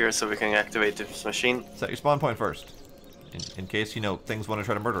 get up here so we can activate this machine. Set your spawn point first. In case, you know, things want to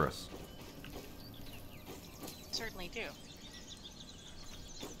try to murder us. Certainly do.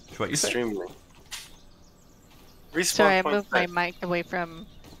 What you say? Extremely. Respawn Sorry, I point moved my set. mic away from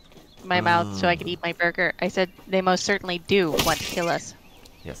my mouth so I could eat my burger. I said they most certainly do want to kill us.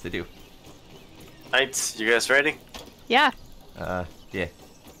 Yes, they do. Alright, you guys ready? Yeah. Yeah.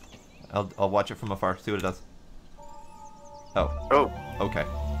 I'll watch it from afar, see what it does. Oh. Oh. Okay.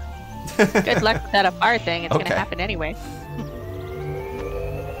 Good luck with that afar thing. It's Okay. gonna happen anyway.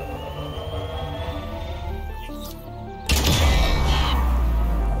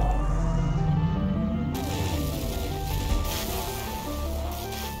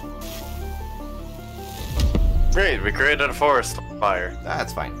 Great, we created a forest fire.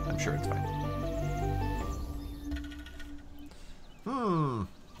 That's fine. I'm sure it's fine.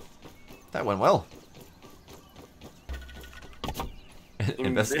 That went well.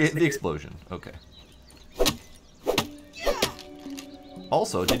 Investigate the explosion. Okay.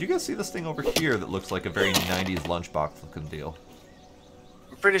 Also, did you guys see this thing over here that looks like a very 90s lunchbox looking deal?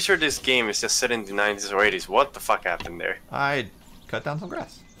 I'm pretty sure this game is just set in the 90s or 80s. What the fuck happened there? I cut down some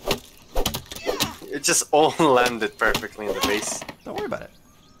grass. It just all landed perfectly in the base. Don't worry about it.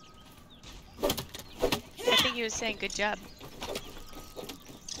 I think he was saying good job.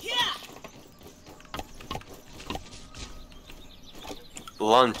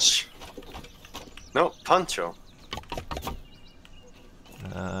 Lunch. No, poncho.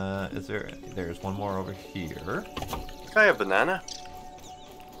 There's one more over here. This guy a banana?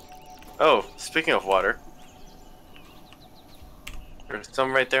 Oh, speaking of water. There's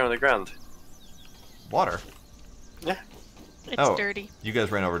some right there on the ground. Water. Yeah. It's Oh. dirty. You guys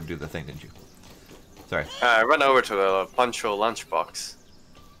ran over to do the thing, didn't you? Sorry. I run over to the poncho lunchbox.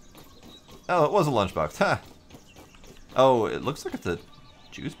 Oh, it was a lunchbox. Huh. Oh, it looks like it's a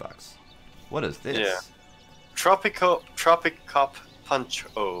juice box. What is this? Yeah. Tropic Cup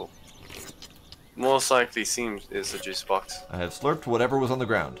Poncho. Most likely seems is a juice box. I have slurped whatever was on the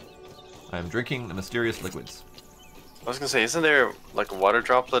ground. I am drinking the mysterious liquids. I was gonna say, isn't there like a water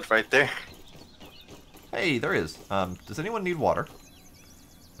droplet right there? Hey, there is. Does anyone need water?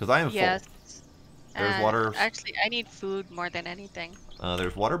 Because I am Yes. full. There's water. Actually, I need food more than anything.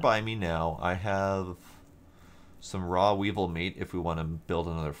 There's water by me now. I have some raw weevil meat if we want to build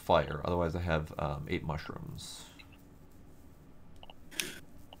another fire. Otherwise, I have 8 mushrooms.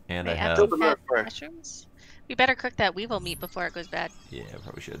 And I have... mushrooms? We better cook that weevil meat before it goes bad. Yeah,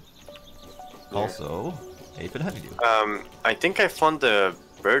 probably should. Also, aphid honeydew. I think I found the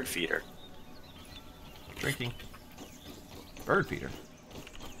bird feeder. Drinking. Bird feeder?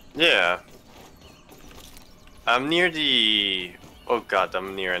 Yeah. I'm near the... Oh god,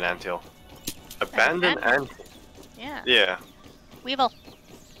 I'm near an anthill. Abandoned anthill. Yeah. Yeah. Weevil.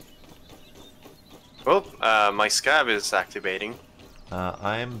 Oh, my scab is activating.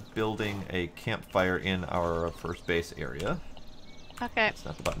 I'm building a campfire in our first base area. Okay. That's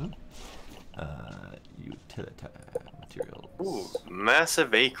not the button. Utility materials. Ooh,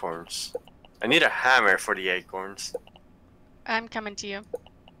 massive acorns. I need a hammer for the acorns. I'm coming to you.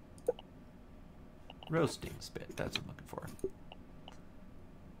 Roasting spit, that's what I'm looking for.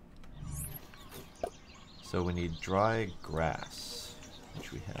 So we need dry grass,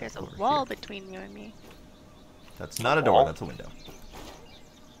 which we have. There's a over wall here. between you and me. That's not a door, that's a window.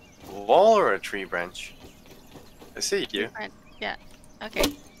 Wall or a tree branch? I see you. Right. Yeah. Okay.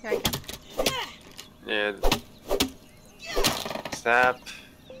 Here I come. Yeah. Sap.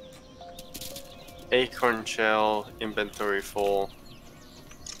 Acorn shell. Inventory full.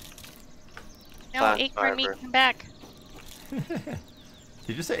 No, Plant acorn meat, fiber. come back.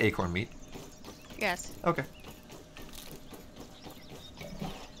 Did you say acorn meat? Yes. Okay.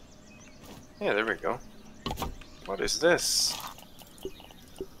 Yeah, there we go. What is this?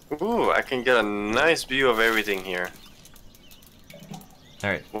 Ooh, I can get a nice view of everything here.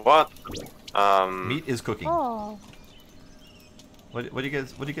 Alright. What? Meat is cooking. Oh. What are you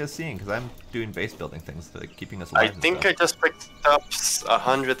guys seeing? Because I'm doing base building things that are keeping us I alive. think I just picked up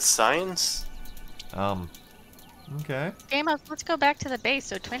 100 signs. Okay. Amos, let's go back to the base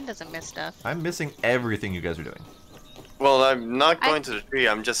so Twin doesn't miss stuff. I'm missing everything you guys are doing. Well, I'm not going to the tree.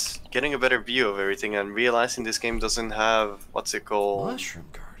 I'm just getting a better view of everything and realizing this game doesn't have what's it called? Mushroom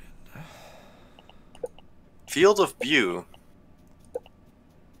garden. Field of view.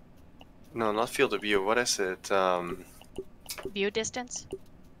 No, not field of view. What is it? View distance?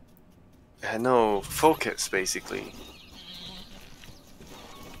 No, focus basically.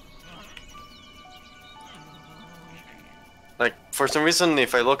 Like, for some reason,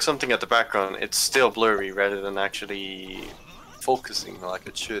 if I look something at the background, it's still blurry rather than actually focusing like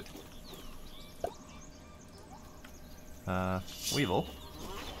it should. Weevil.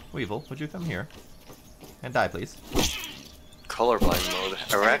 Weevil, would you come here? And die, please. Colorblind mode.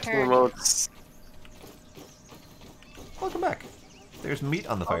 Arachno mode. Welcome back. There's meat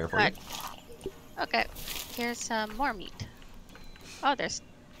on the fire for you. Okay, here's some more meat. Oh, there's...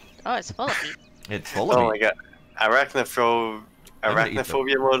 Oh, it's full of meat. It's full of Oh my meat. god. Arachnophobia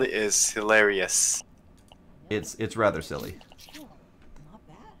eat them. mode is hilarious. It's rather silly. Not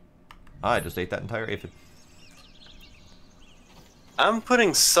bad. I just ate that entire aphid. I'm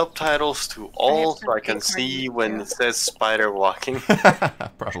putting subtitles to all some so I can acorn see meat when too. it says spider walking.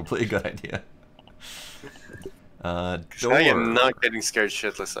 Probably a good idea. I Door. am not getting scared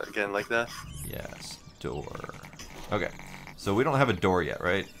shitless again like that. Yes, door. Okay, so we don't have a door yet,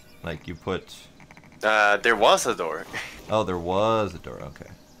 right? Like you put... There was a door. Oh, there was a door, okay.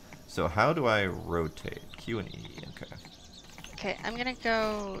 So how do I rotate? Q and E, okay. Okay, I'm gonna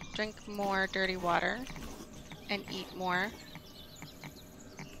go drink more dirty water and eat more.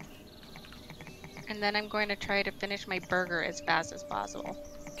 And then I'm going to try to finish my burger as fast as possible.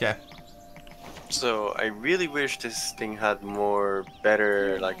 Okay. So I really wish this thing had more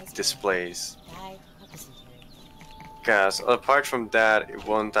better like displays. Because apart from that, it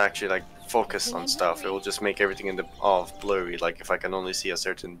won't actually like focus on stuff. It will just make everything in the off blurry. Like if I can only see a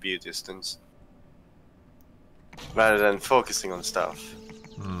certain view distance, rather than focusing on stuff.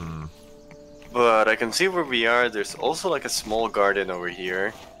 Hmm. But I can see where we are. There's also like a small garden over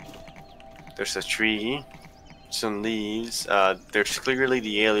here. There's a tree, some leaves. There's clearly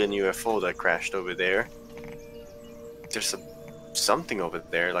the alien UFO that crashed over there. There's something over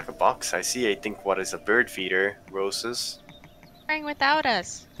there, like a box. I see, I think, what is a bird feeder? Roses. Going without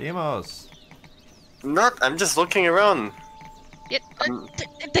us. Demos. Not, I'm just looking around.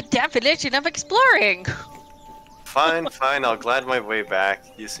 The definition of exploring. Fine, fine, I'll glide my way back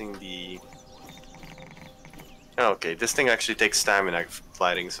using the... Okay, this thing actually takes stamina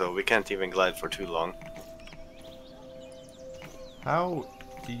gliding, so we can't even glide for too long. How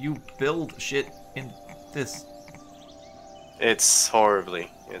do you build shit in this? It's horribly.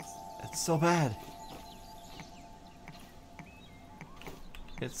 It's so bad.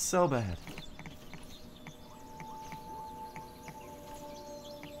 It's so bad.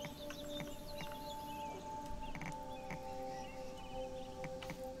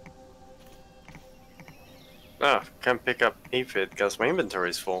 Oh, can't pick up aphid because my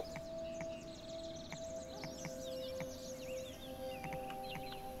inventory is full.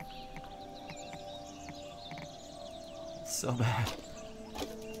 So bad.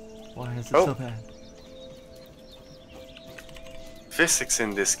 Why is it Oh. so bad? Physics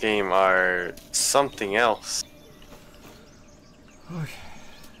in this game are something else. Okay.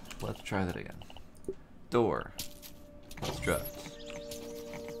 Let's try that again. Door. Construct.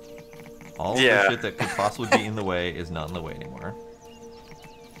 All of the shit that could possibly be in the way is not in the way anymore.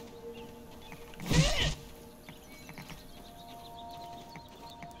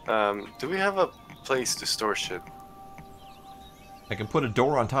 Do we have a place to store shit? I can put a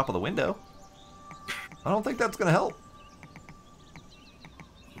door on top of the window. I don't think that's gonna help.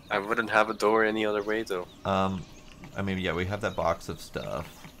 I wouldn't have a door any other way though. I mean, yeah, we have that box of stuff.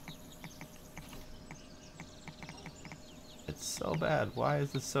 It's so bad. Why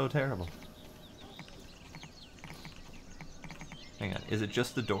is this so terrible? Hang on, is it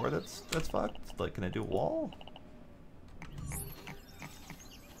just the door that's fucked? Like, can I do a wall?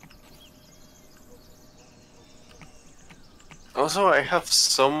 Also, I have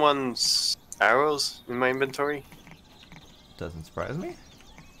someone's arrows in my inventory. Doesn't surprise me.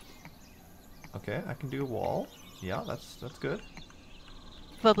 Okay, I can do a wall. Yeah, that's good.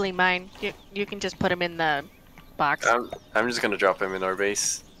 Probably mine. You can just put them in the box. I'm just gonna drop him in our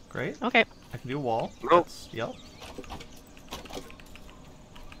base. Great. Okay. I can do a wall. Nope. Yep.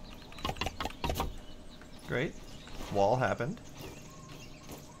 Great. Wall happened.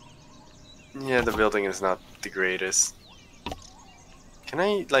 Yeah, the building is not the greatest. Can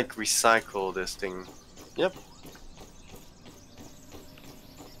I, like, recycle this thing? Yep.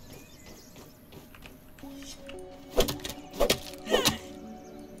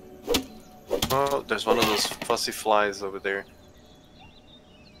 Oh, there's one of those fussy flies over there.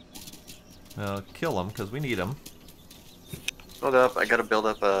 Well, kill them, because we need them. Hold up, I gotta build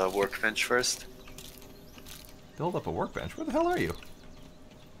up a workbench first. Build up a workbench. Where the hell are you?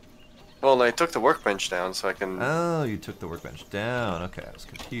 Well, I took the workbench down so I can... Oh, you took the workbench down. Okay, I was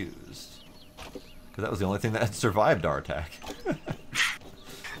confused. Because that was the only thing that had survived our attack.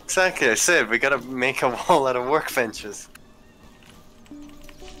 Exactly, I said, we gotta make a wall out of workbenches.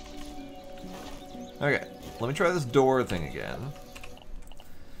 Okay, let me try this door thing again.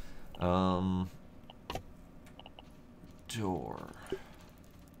 Door.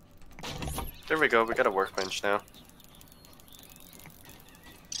 There we go, we got a workbench now.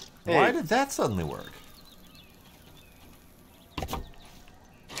 Why Hey. did that suddenly work?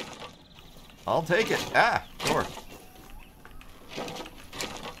 I'll take it. Ah, door.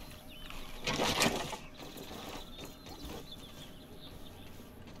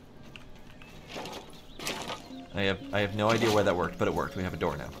 I have no idea why that worked, but it worked. We have a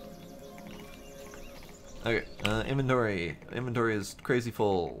door now. Okay, inventory. Inventory is crazy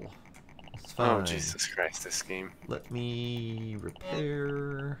full. It's fine. Oh, Jesus Christ, this game. Let me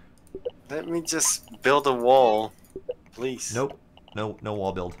repair. Let me just build a wall, please. Nope. No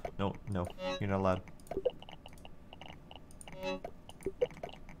wall build. No, you're not allowed.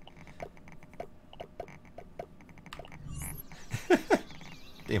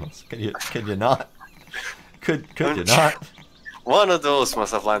 Demos, can you not? Could you not? One of those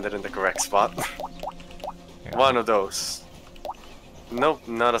must have landed in the correct spot. Here, One of those. Nope,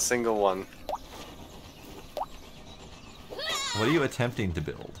 not a single one. What are you attempting to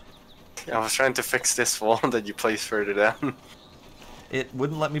build? I was trying to fix this wall that you placed further down. It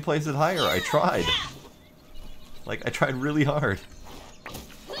wouldn't let me place it higher. I tried. Like, I tried really hard.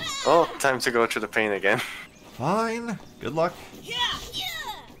 Oh, time to go through the pain again. Fine. Good luck. You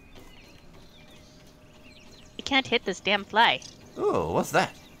can't hit this damn fly. Oh, what's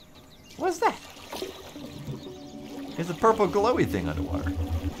that? What's that? It's a purple glowy thing underwater.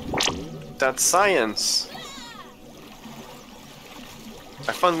 That's science.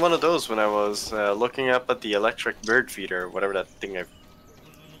 I found one of those when I was looking up at the electric bird feeder, whatever that thing I...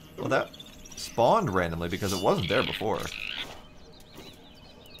 Well, that spawned randomly because it wasn't there before.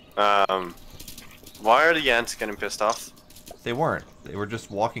 Why are the ants getting pissed off? They weren't. They were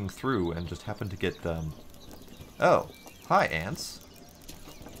just walking through and just happened to get, Oh, hi, ants.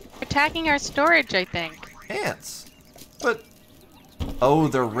 Attacking our storage, I think. Ants? But... Oh,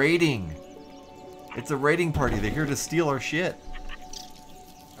 they're raiding. It's a raiding party. They're here to steal our shit.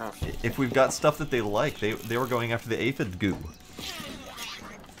 Oh. If we've got stuff that they like, they were going after the aphid goo.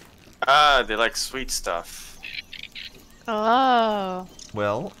 Ah, they like sweet stuff. Oh.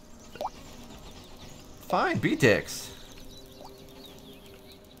 Well... Fine, B-Tix.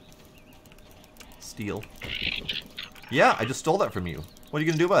 Steal. Yeah, I just stole that from you. What are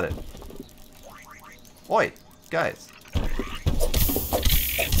you gonna do about it? Oi, Guys.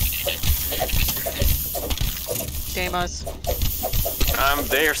 Damos.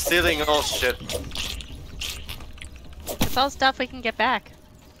 They're stealing all shit. It's all stuff we can get back.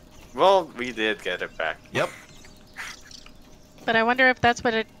 Well, we did get it back. Yep. But I wonder if that's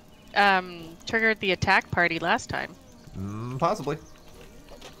what it triggered the attack party last time. Possibly.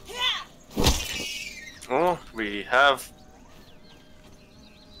 Oh, we have...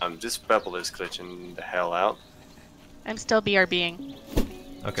 this Pebble is glitching the hell out. I'm still BRBing.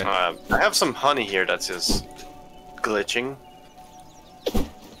 Okay. I have some honey here that's just glitching.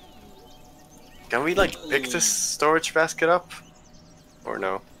 Can we, like, pick this storage basket up? Or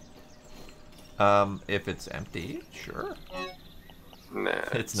no? If it's empty, sure. Nah,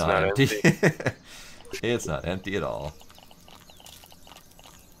 It's not empty. It's not empty at all.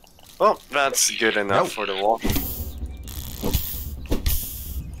 Well, that's good enough for the wall.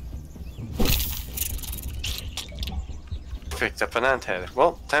 Picked up an ant head.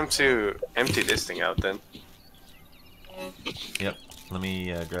 Well, time to empty this thing out then. Yep. Let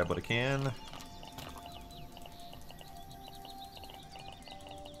me grab what I can.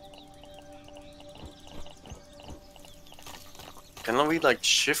 Can we like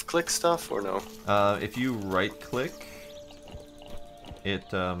shift click stuff or no? If you right click, it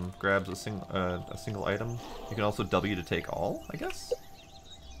grabs a single item. You can also W to take all, I guess.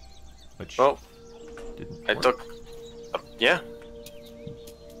 Which didn't I work. took. Yeah.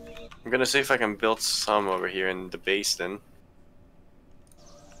 I'm gonna see if I can build some over here in the base then.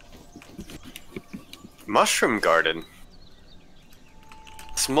 Mushroom garden.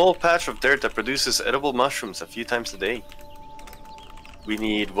 Small patch of dirt that produces edible mushrooms a few times a day. We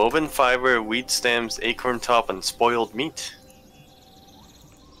need woven fiber, wheat stems, acorn top, and spoiled meat.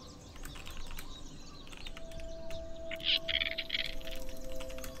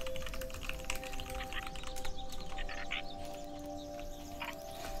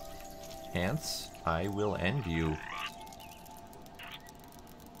 Ants, I will end you.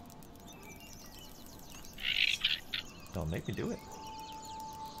 Don't make me do it.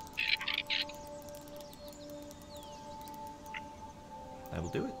 I will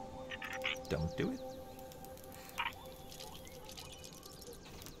do it. Don't do it.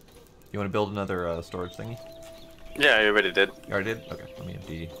 You want to build another storage thingy? Yeah, I already did. You already did? Okay, let me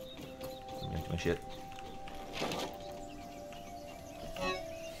empty my shit.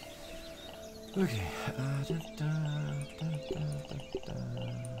 Okay.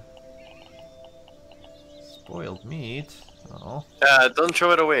 Spoiled meat. Oh. Don't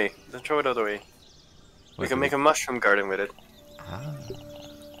throw it away. Don't throw it all away. We can make a mushroom garden with it. Ah.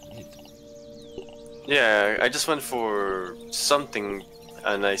 Neat. Yeah, I just went for something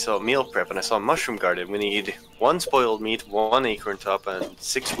and I saw meal prep and I saw mushroom garden. We need 1 spoiled meat, 1 acorn top, and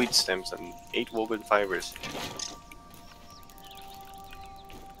 6 wheat stems and 8 woven fibers.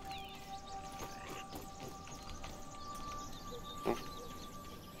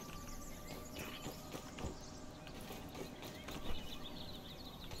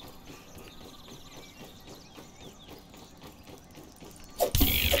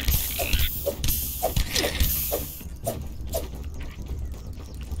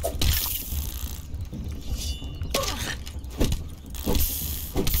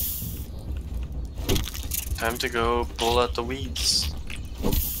 Time to go pull out the weeds.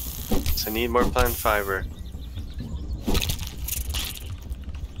 So I need more plant fiber.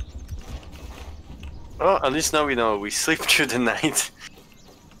 Oh, at least now we know we sleep through the night.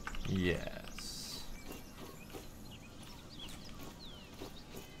 Yes.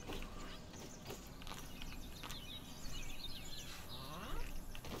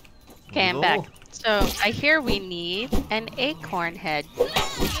 Okay, I'm back. So I hear we need an acorn head.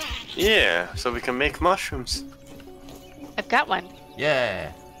 Yeah, so we can make mushrooms. I've got one.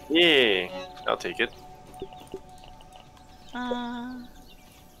 Yeah. Yeah, I'll take it.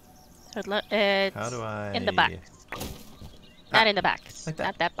 It's How do I... in the box. Not in the box. like that?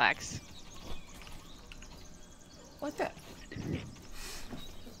 Not that box. Like that.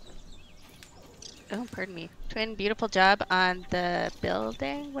 Oh, pardon me. Twin, beautiful job on the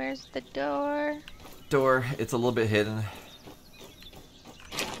building. Where's the door? Door. It's a little bit hidden.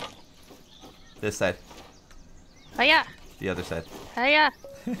 This side. Hiya! The other side. Hiya!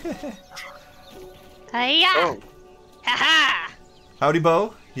 Hiya! Oh, Ha-ha! Howdy,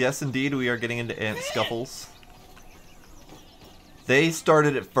 Bo. Yes, indeed, we are getting into ant scuffles. They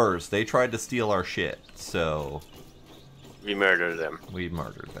started it first. They tried to steal our shit, so we murdered them. we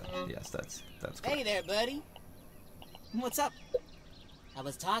murdered them. Yes, that's correct. Hey there, buddy. What's up? I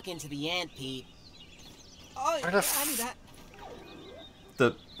was talking to the ant, Pete. Oh, Where the I knew that.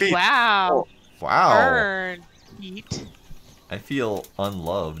 The Pete. Wow. wow. Burn. Eat. I feel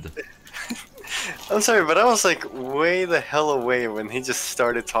unloved. I'm sorry, but I was like way the hell away when he just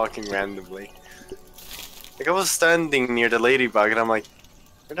started talking randomly. Like I was standing near the ladybug and I'm like,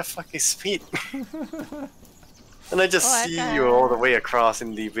 where the fuck is Pete? And I just see you all the way across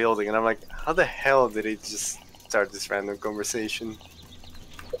in the building and I'm like, how the hell did he just start this random conversation?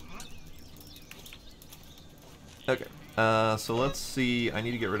 Okay, so let's see. I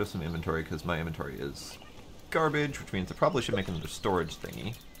need to get rid of some inventory because my inventory is garbage, which means I probably should make another storage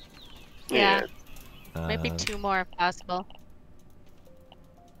thingy. Yeah. Maybe 2 more if possible.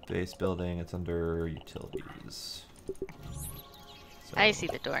 Base building, it's under utilities. So I see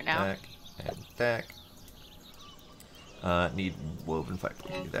the door now. Back and back. Need woven fiber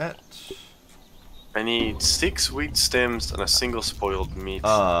to do that. I need 6 wheat stems and a single spoiled meat.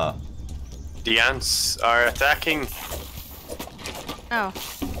 The ants are attacking. Oh.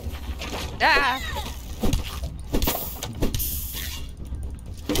 Ah!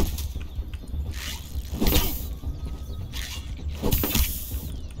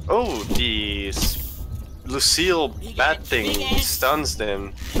 Oh, the Lucille bat thing stuns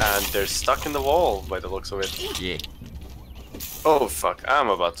them, and they're stuck in the wall by the looks of it. Yeah. Oh fuck, I'm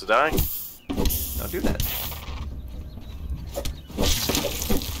about to die. Don't do that.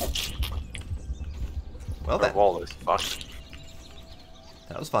 Well The then. wall is fucked.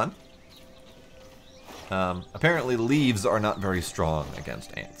 That was fun. Apparently leaves are not very strong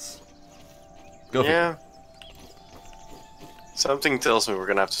against ants. Go Yeah. Something tells me we're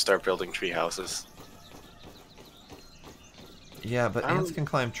gonna have to start building tree houses. Yeah, but ants can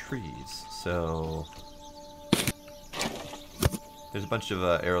climb trees, so... There's a bunch of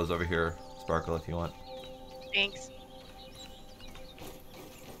arrows over here, Sparkle, if you want. Thanks.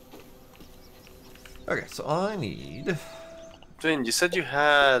 Okay, so I need... Twin, you said you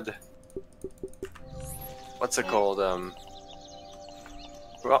had... What's it called?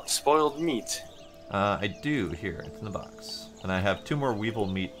 Spoiled meat. I do, here, it's in the box. And I have 2 more weevil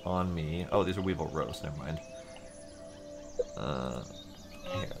meat on me. Oh, these are weevil roast, never mind.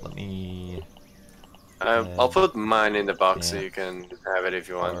 Here, let me... I'll put mine in the box so you can have it if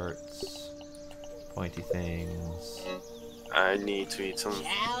you want. Parts, pointy things. I need to eat some.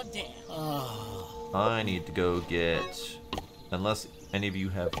 I need to go get... Unless any of you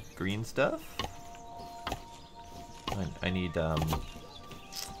have green stuff? I need,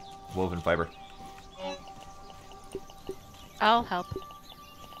 woven fiber. I'll help.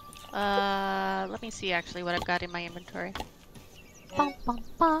 Let me see actually what I've got in my inventory. Bum, bum,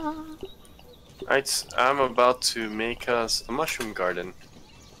 bum. Right, I'm about to make us a mushroom garden.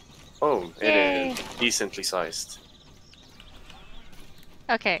 Oh, Yay. it is decently sized.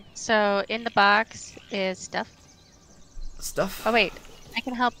 Okay, so in the box is stuff. Stuff? Oh wait, I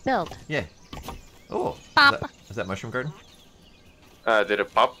can help build. Yeah. Oh, Pop. is that mushroom garden? Did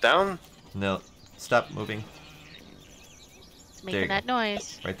it pop down? No. Stop moving. It's There you making that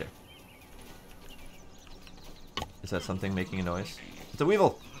noise. Right there. Is that something making a noise? It's a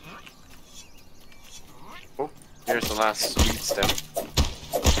weevil! Oh, here's the last sweet stem.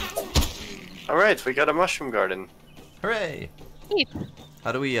 Alright, we got a mushroom garden. Hooray! Neat.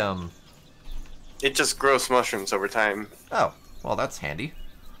 How do we, It just grows mushrooms over time. Oh, well that's handy.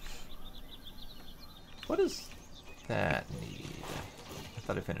 What does that need? I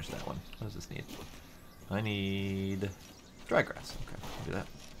thought I finished that one. What does this need? I need dry grass. Okay, I'll do that.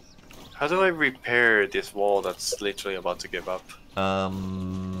 How do I repair this wall that's literally about to give up?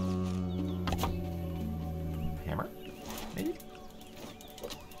 Hammer? Maybe?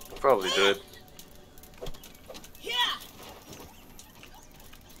 Probably do it.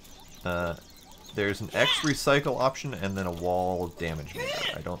 There's an X recycle option and then a wall damage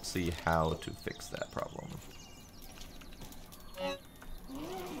meter. I don't see how to fix that problem.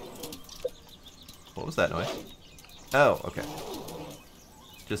 What was that noise? Oh, okay.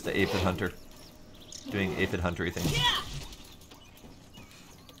 Just the aphid hunter. Doing aphid huntery thing.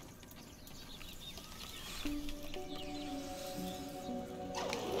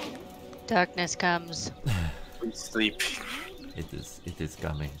 Darkness comes. Sleep. It is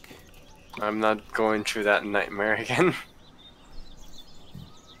coming. I'm not going through that nightmare again.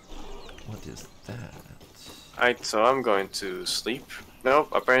 What is that? Alright, so I'm going to sleep. Nope,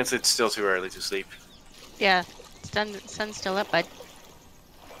 apparently it's still too early to sleep. Yeah, sun's still up, but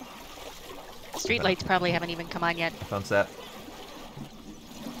street lights probably haven't even come on yet. Found that.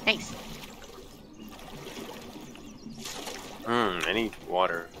 Nice. I need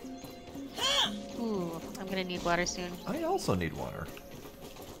water. Ooh, I'm gonna need water soon. I also need water.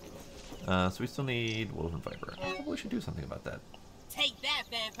 So we still need woven fiber. I probably should do something about that. Take that,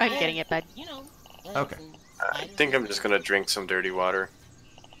 vampire. I'm getting it, bud. You know, Okay. I think I'm just gonna drink some dirty water.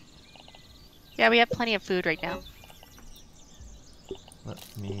 Yeah, we have plenty of food right now. Let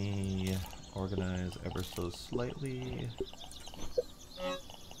me organize ever so slightly.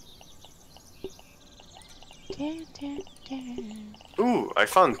 Ooh, I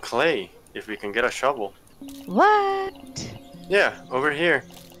found clay. If we can get a shovel. What? Yeah, over here.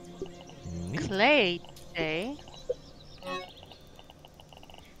 Neat. Clay, eh?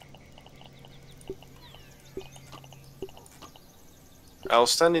 I'll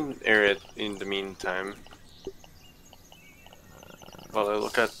stand in area in the meantime. While I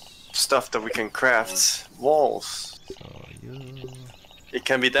look at stuff that we can craft. Walls. So you... It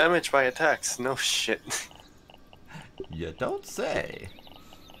can be damaged by attacks. No shit. You don't say.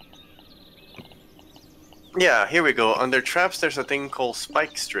 Yeah, here we go. Under traps, there's a thing called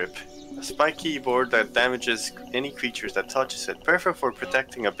spike strip. A spiky board that damages any creatures that touches it. Perfect for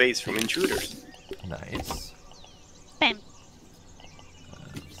protecting a base from intruders. Nice. Bam.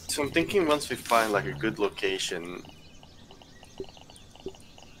 So I'm thinking once we find like a good location,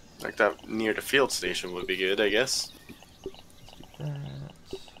 like that near the field station would be good, I guess. That.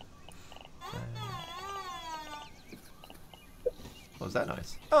 What was that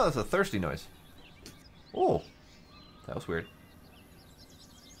noise? Oh, that's a thirsty noise. Oh, that was weird.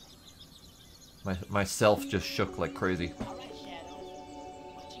 Myself just shook like crazy.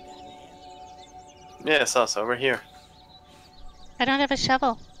 Yeah, it's us over here. I don't have a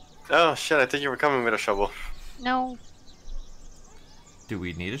shovel. Oh shit, I think you were coming with a shovel. No. Do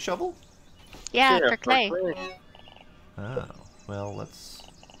we need a shovel? Yeah, for clay. Oh, well, let's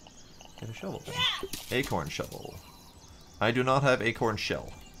get a shovel then. Acorn shovel. I do not have acorn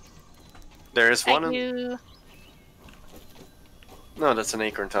shell. There is one. Thank you. No, that's an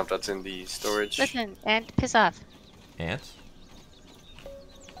acorn top that's in the storage. Listen, and piss off. Ant?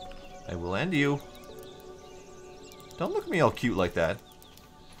 I will end you. Don't look at me all cute like that.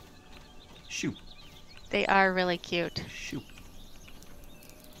 Shoot. They are really cute. Shoot.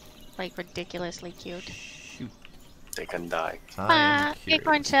 Like ridiculously cute. Shoot. They can die. I am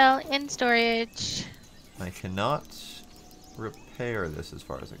Acorn curious. shell in storage. I cannot repair this as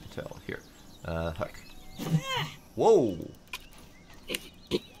far as I can tell. Here. Huck. Whoa!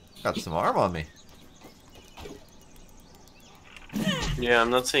 Got some arm on me. Yeah, I'm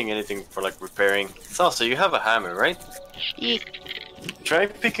not seeing anything for like repairing. Salsa, you have a hammer, right? Eek. Try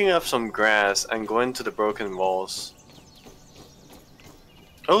picking up some grass and go into the broken walls.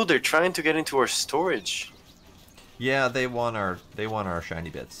 Oh, they're trying to get into our storage. Yeah, they want our shiny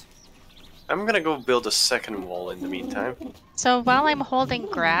bits. I'm gonna go build a second wall in the meantime. So while I'm holding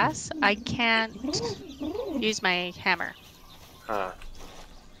grass, I can't use my hammer. Huh.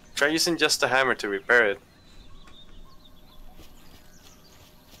 Try using just the hammer to repair it.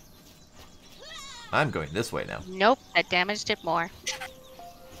 I'm going this way now. Nope, that damaged it more.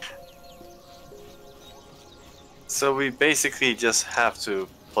 So we basically just have to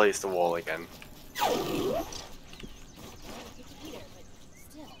place the wall again. Oh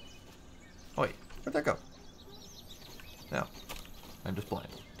wait, where'd that go? No, I'm just blind.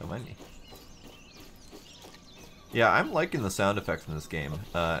 Don't mind me. Yeah, I'm liking the sound effects in this game.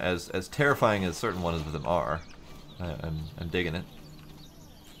 As terrifying as certain ones of them are, I'm digging it.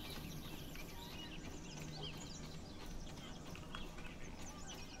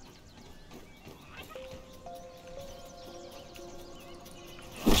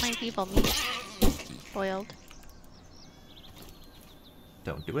 My evil meat. Boiled.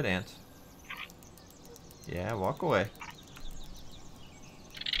 Don't do it, Ant. Yeah, walk away.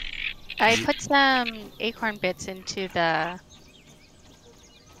 I put some acorn bits into the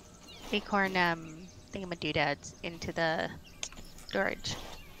acorn thingamadoodads into the storage.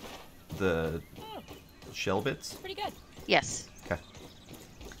 The shell bits? Pretty good. Yes. Okay.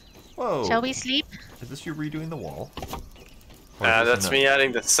 Whoa. Shall we sleep? Is this you redoing the wall? Or is this That's another- me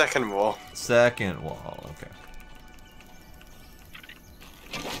adding the second wall. Second wall, okay.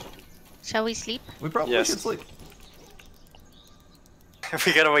 Shall we sleep? We probably Yes. should sleep.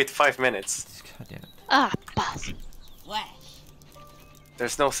 We gotta wait 5 minutes. God damn it. Ah, balls. Flash.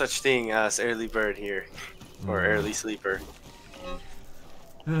 There's no such thing as early bird here. Or early sleeper.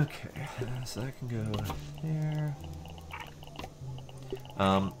 Okay, so I can go there.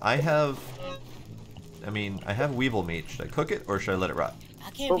 I have weevil meat. Should I cook it or should I let it rot?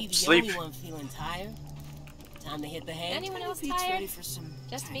 I can't Oh, be the sleep. only one feeling tired. Time to hit the hay. Anyone else Pete's ready tired? for some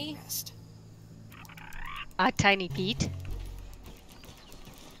Just tiny me? rest. Ah, Tiny Pete.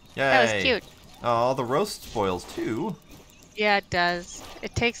 Yay! That was cute. Oh, the roast spoils too. Yeah, it does.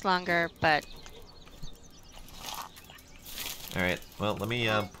 It takes longer, but Alright, well, let me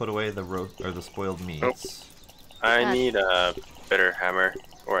put away the spoiled meats. I need a better hammer,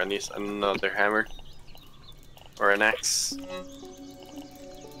 or at least another hammer. Or an axe.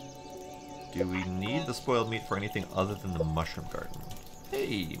 Do we need the spoiled meat for anything other than the mushroom garden?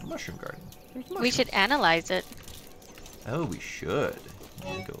 Hey, mushroom garden. We should analyze it. Oh, we should.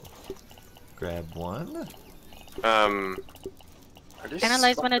 Let me go grab one. Analyze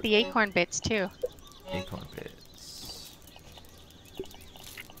one of the acorn bits too. Acorn bits.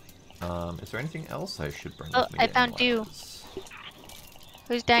 Is there anything else I should bring with me? I found dew.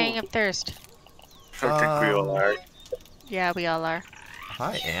 Who's dying of thirst? I think we all are. Yeah, we all are.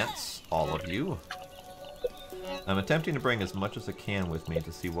 Hi, ants. All of you. I'm attempting to bring as much as I can with me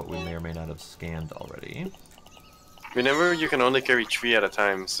to see what we may or may not have scanned already. Remember, you can only carry 3 at a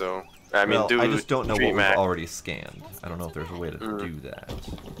time, so... I mean, I just don't know what we've max. already scanned. I don't know if there's a way to do that.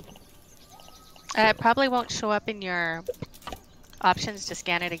 It probably won't show up in your options to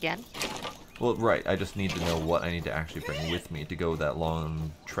scan it again. Well, right. I just need to know what I need to actually bring with me to go that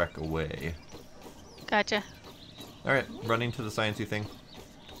long trek away. Gotcha. Alright, running to the sciencey thing.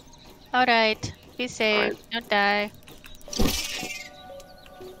 Alright. Be safe. Don't die.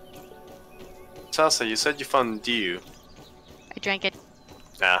 Salsa, you said you found dew. I drank it.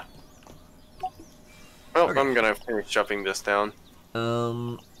 Nah. Well, Okay. I'm gonna finish chopping this down.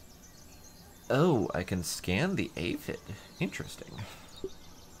 Oh, I can scan the aphid. Interesting.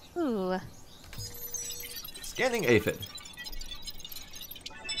 Ooh. Scanning aphid.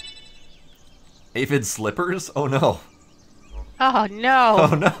 Aphid slippers? Oh no. Oh no.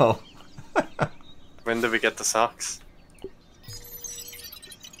 Oh no. When do we get the socks?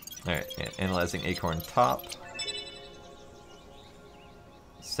 Alright, analyzing acorn top.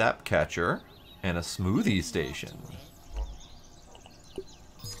 Sap catcher. And a smoothie station.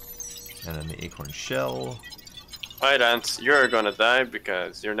 And then the acorn shell. Alright, ants, you're gonna die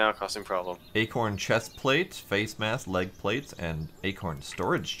because you're now causing problem. Acorn chest plate, face mask, leg plates, and acorn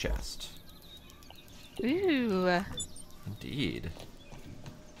storage chest. Ooh. Indeed.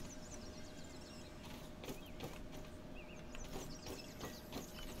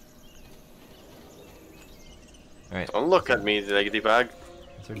 Alright. Don't look at me, ladybug.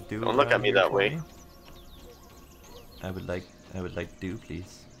 Is there dew Don't look around at me here that for way. me? I would like dew,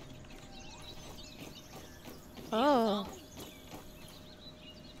 please. Oh.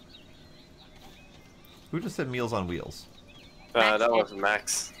 Who just said Meals on Wheels? That was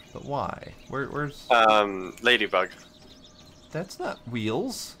Max. But why? Where's... Ladybug. That's not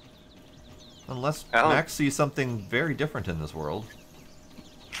Wheels. Unless I don't- Max sees something very different in this world.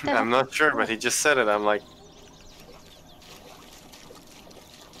 I'm not sure, but he just said it. I'm like,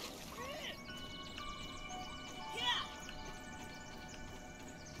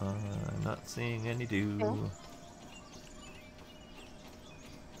 I'm not seeing any dew.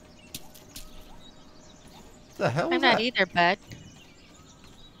 The hell was I'm not that? either, bud.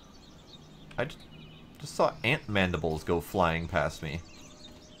 I just saw ant mandibles go flying past me.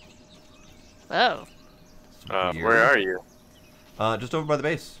 Whoa. It's weird. where are you? Just over by the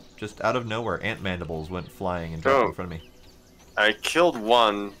base. Just out of nowhere, ant mandibles went flying and dropped Oh. in front of me. I killed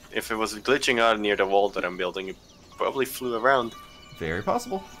one. If it was glitching out near the wall that I'm building, it probably flew around. Very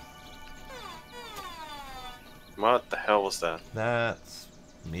possible. What the hell was that? That's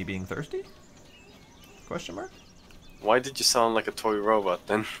me being thirsty? Question mark? Why did you sound like a toy robot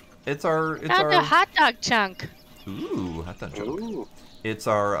then? It's our Found a hot dog chunk. Ooh, hot dog joke. Ooh. It's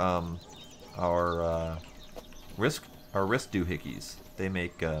our risk doohickeys. They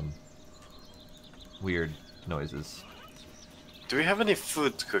make weird noises. Do we have any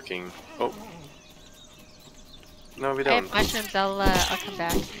food cooking? Oh. No, we I don't. have mushrooms. I'll come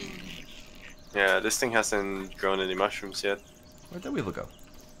back. Yeah, this thing hasn't grown any mushrooms yet. Where'd that weevil go?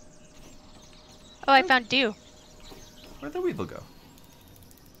 Oh, I found dew. Where'd the weevil go?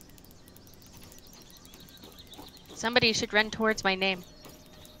 Somebody should run towards my name.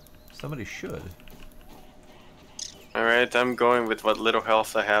 Somebody should. Alright, I'm going with what little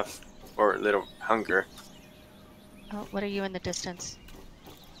health I have. Or little hunger. Oh, what are you in the distance?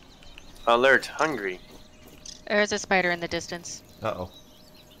 Alert, hungry. There's a spider in the distance. Uh-oh.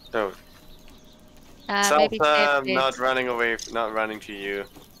 So, Maybe stay at I'm the not base. running away, not running to you.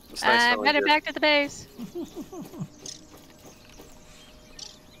 It's nice I'm knowing headed you. back to the base.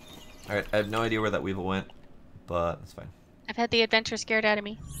 Alright, I have no idea where that weevil went, but that's fine. I've had the adventure scared out of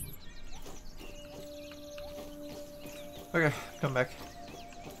me. Okay, come back.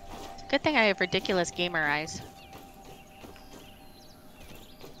 Good thing I have ridiculous gamer eyes.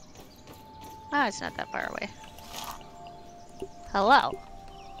 Ah, it's not that far away. Hello.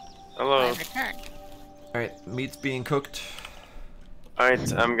 Hello. I returned. Alright, meat's being cooked.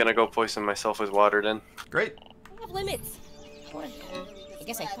 Alright, I'm gonna go poison myself with water then. Great. I have limits. Or, I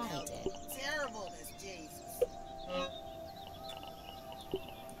guess I thought I did. Terrible, this Jesus.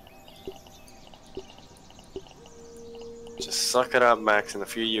 Just suck it up, Max. In a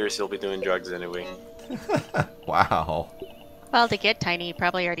few years, you'll be doing drugs anyway. Wow. Well, to get tiny, he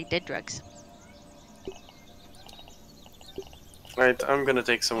probably already did drugs. Alright, I'm gonna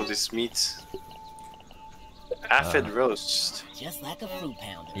take some of this meat. Aphid roast. Just like a fruit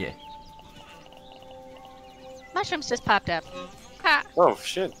pounder. Yeah. Mushrooms just popped up. Ha! Oh,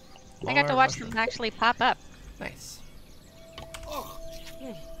 shit. I got to watch them actually pop up. Nice. Oh.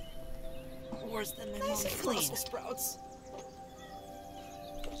 Worse than my mom's Brussels sprouts.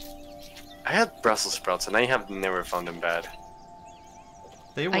 I had Brussels sprouts and I have never found them bad.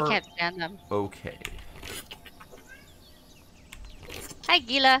 They were I can't stand them. okay. Hi,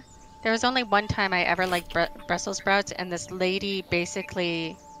 Gila. There was only one time I ever liked Brussels sprouts, and this lady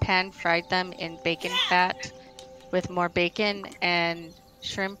basically pan-fried them in bacon fat with more bacon and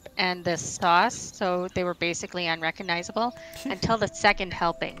shrimp and the sauce, so they were basically unrecognizable until the second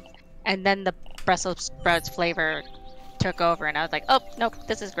helping. And then the Brussels sprouts flavor took over, and I was like, oh, nope,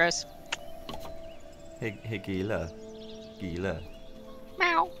 this is gross. Hey, Gila. Gila.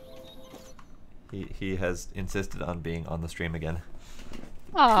 Meow. He has insisted on being on the stream again.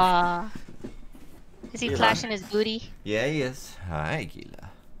 Aww. Is he Gila. flashing his booty? Yeah, he is. Hi, Gila.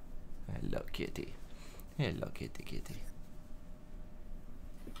 Hello, kitty. Hello, kitty.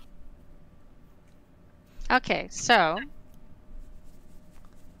 Okay, so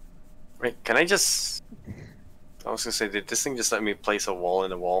Wait, can I just... I was gonna say, did this thing just let me place a wall in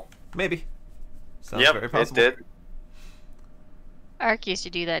the wall? Maybe. Sounds Yep, very it possible. did. Ark used to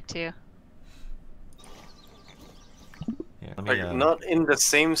do that too. Yeah, let me, Like, not in the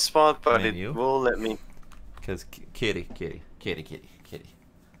same spot, but menu. it will let me... Because kitty.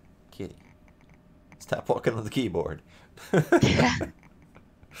 Stop walking on the keyboard. Don't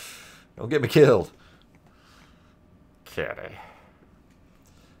get me killed. Kitty.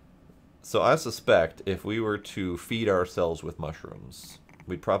 So I suspect if we were to feed ourselves with mushrooms,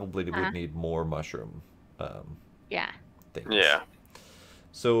 we probably would need more mushroom Yeah. things. Yeah.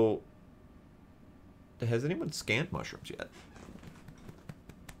 So, has anyone scanned mushrooms yet?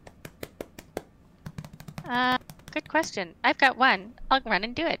 Good question. I've got one. I'll run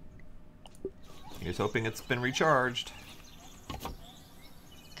and do it. Here's hoping it's been recharged.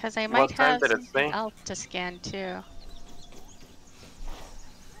 Because I What might time have did it something say? else to scan too.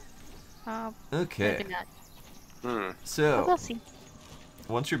 Oh, Okay. maybe not. Hmm. So, We'll see.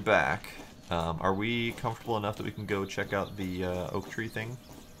 once you're back, are we comfortable enough that we can go check out the oak tree thing?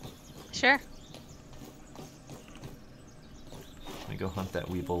 Sure. Let me go hunt that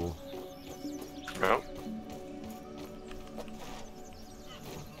weevil. No.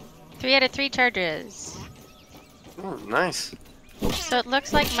 3 out of 3 charges. Oh, nice. So it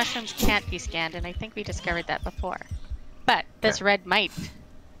looks like mushrooms can't be scanned, and I think we discovered that before. But this Okay. red might.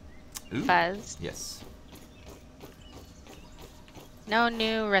 Ooh. Fuzz. Yes. No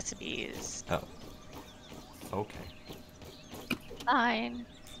new recipes. Oh. Okay. Fine.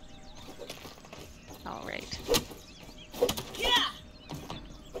 Alright.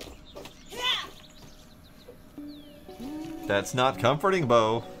 That's not comforting,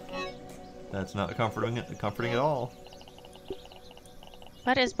 Bo. That's not comforting at all.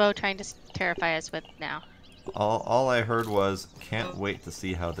 What is Bo trying to terrify us with now? All I heard was, can't wait to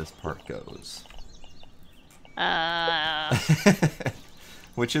see how this part goes.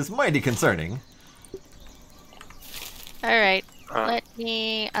 Which is mighty concerning. Alright. Uh, Let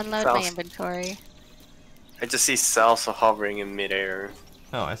me unload my Sounds- inventory. I just see Salsa hovering in midair.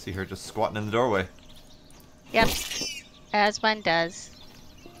 Oh, I see her just squatting in the doorway. Yep. As one does.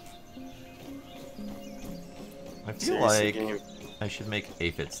 I feel Seriously, like game. I should make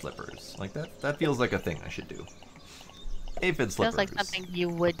aphid slippers. Like that feels like a thing I should do. Aphid slippers. Feels like something you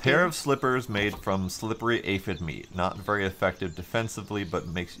would Pair do. of slippers made from slippery aphid meat. Not very effective defensively, but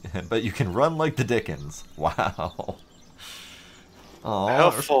but you can run like the Dickens. Wow. Oh,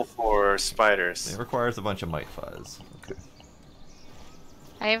 Helpful for spiders. it requires a bunch of might fuzz. Okay.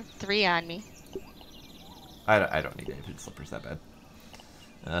 I have 3 on me. I don't need aphid slippers that bad.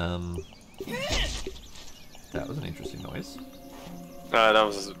 That was an interesting noise. That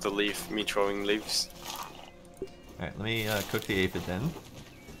was the leaf, me throwing leaves. Alright, let me cook the aphid then.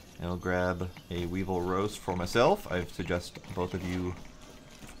 And I'll grab a weevil roast for myself. I suggest both of you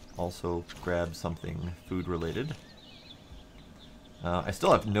also grab something food related. I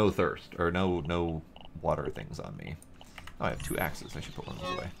still have no thirst, or no water things on me. Oh, I have 2 axes. I should put one of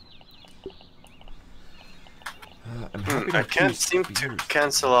those away. I can't seem to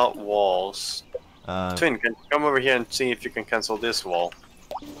cancel out walls. Twin, can you come over here and see if you can cancel this wall?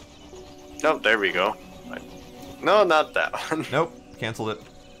 Oh, there we go. No, not that one. Nope, canceled it.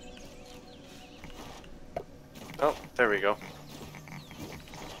 Oh, there we go.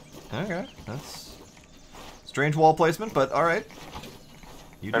 Okay, that's strange wall placement, but all right.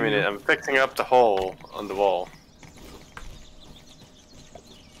 I mean, I'm fixing up the hole on the wall.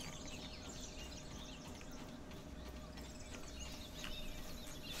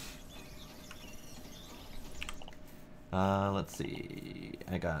 Let's see.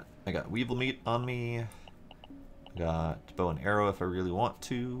 I got weevil meat on me. Got bow and arrow if I really want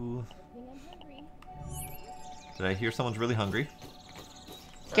to. Did I hear someone's really hungry?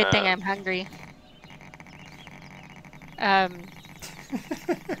 Good thing I'm hungry.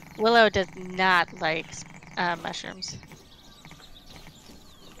 Willow does not like mushrooms.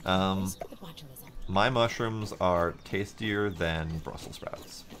 My mushrooms are tastier than Brussels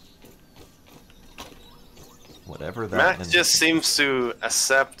sprouts. Whatever that Max means. just seems to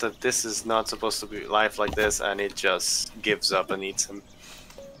accept that this is not supposed to be life like this, and it just gives up and eats him.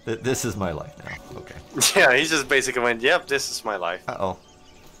 This is my life now. Okay. Yeah, he just basically went, yep, this is my life. Uh-oh.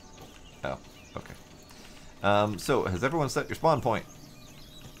 Oh, okay. So, has everyone set your spawn point?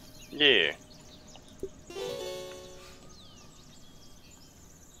 Yeah.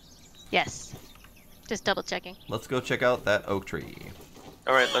 Yes. Just double checking. Let's go check out that oak tree.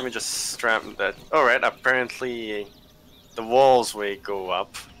 Alright, let me just strap that. Alright, apparently the walls way go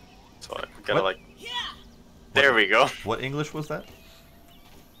up. So I gotta What? like... There we go. What English was that?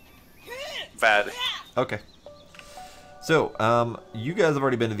 Bad. Okay. So, you guys have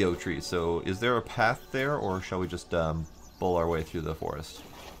already been to the oak tree, so is there a path there, or shall we just bull our way through the forest?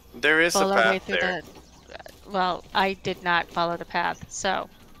 There is Follow a our way path through there. well, I did not follow the path, so...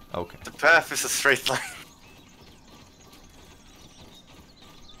 Okay. The path is a straight line.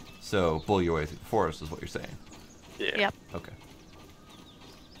 So, bull your way through the forest is what you're saying. Yeah. Yep. Okay.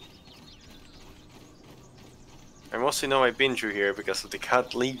 I mostly know I've been through here because of the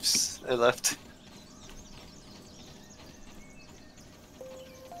cut leaves I left.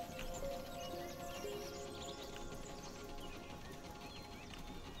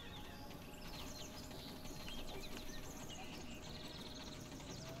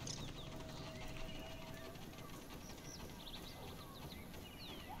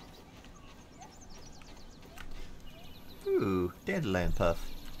 Ooh, dandelion puff.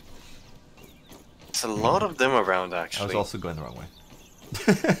 There's a lot of them around, I actually. was also going the wrong way.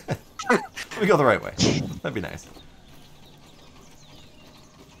 Let me go the right way. That'd be nice.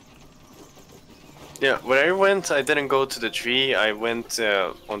 Yeah, when I went, I didn't go to the tree. I went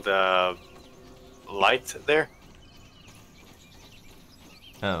on the light there.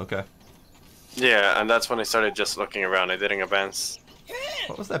 Oh, okay. Yeah, and that's when I started just looking around. I didn't advance.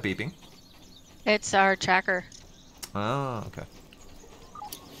 What was that beeping? It's our tracker. Oh, okay.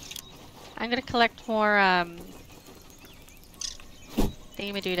 I'm gonna collect more,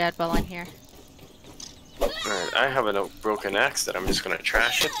 thingy-ma-doodad while I'm here. Alright, I have a broken axe that I'm just gonna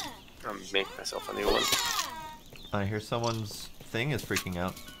trash it. I'll make myself a new one. I hear someone's thing is freaking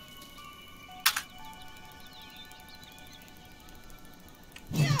out.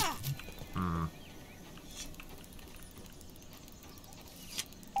 Hmm.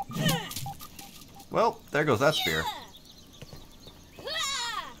 Well, there goes that spear.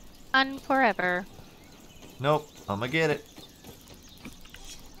 On forever. Nope, I'm gonna get it.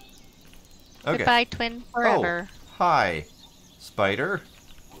 Okay. Goodbye, twin, forever. Oh, hi, spider.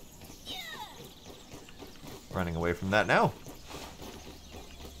 Running away from that now.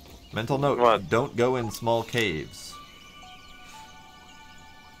 Mental note, What? don't go in small caves.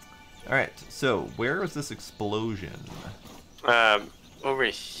 Alright, so where is this explosion? Over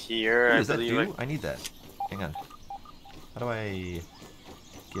here, Ooh, I does that believe. do? I need that. Hang on. How do I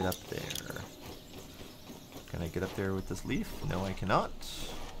get up there? Can I get up there with this leaf? No, I cannot.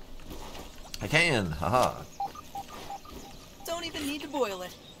 I can! Haha. Don't even need to boil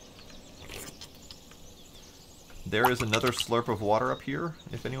it. There is another slurp of water up here,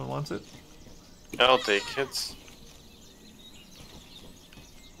 if anyone wants it. I'll take it.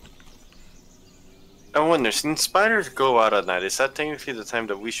 I wonder, since spiders go out at night, is that technically the time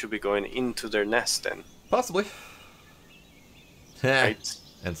that we should be going into their nest then? Possibly. Right.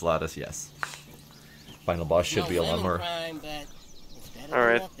 Enchiladas, yes. Final boss should be a lot more.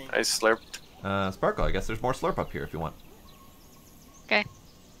 Alright, I slurped. Sparkle, I guess there's more slurp up here if you want. Okay.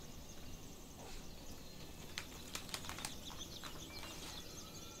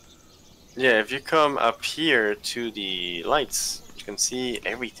 Yeah, if you come up here to the lights, you can see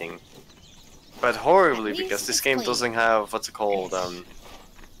everything. But horribly, At least because this it's game clean. doesn't have, what's it called,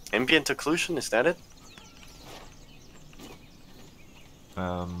 ambient occlusion, is that it? There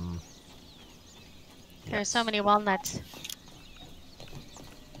are so many walnuts.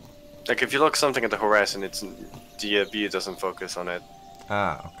 Like, if you look something at the horizon, the view doesn't focus on it.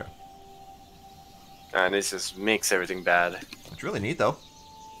 Ah, okay. And it just makes everything bad. It's really neat, though.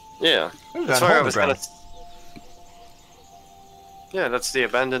 Yeah. There's That's that why hole I in the was ground. gonna... Yeah, that's the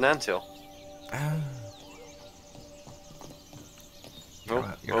abandoned anthill. Ah.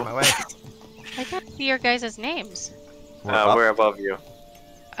 Oh, You're on my way. I can't see your guys' names. We're up. we're above you.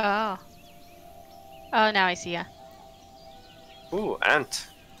 Oh. Oh, now I see ya. Ooh, ant.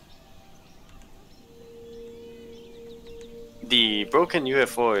 The broken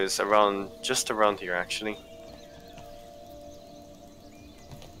UFO is just around here, actually.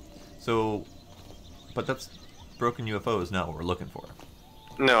 So, but that's broken UFO is not what we're looking for.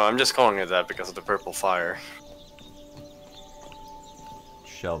 No, I'm just calling it that because of the purple fire.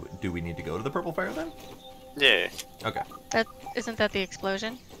 Do we need to go to the purple fire then? Yeah. Okay, Isn't that the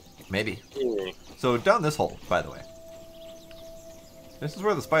explosion? maybe. Yeah. So down this hole, by the way. This is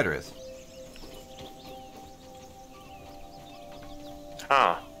where the spider is.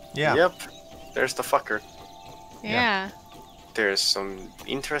 Huh. Yeah. Yep. There's the fucker. Yeah. There's some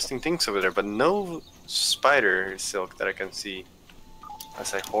interesting things over there, but no spider silk that I can see.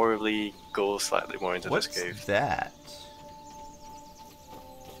 As I horribly go slightly more into What's this cave. that?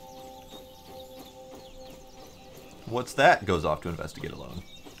 What's that? Goes off to investigate alone.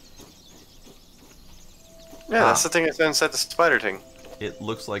 Yeah, that's the thing that's inside the spider thing. It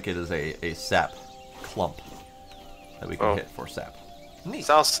looks like it is a sap clump that we can Oh. hit for sap. Neat.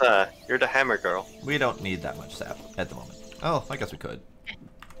 Salsa, you're the hammer girl. We don't need that much sap at the moment. Oh, I guess we could.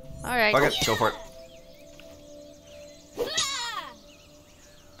 All right. Fuck it, go for it.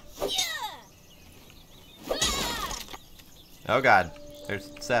 Oh god,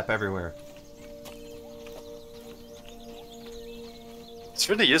 there's sap everywhere. It's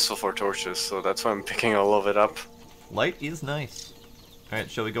really useful for torches, so that's why I'm picking all of it up. Light is nice. Alright,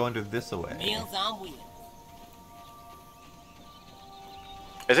 shall we go under this away? Meals on wheels.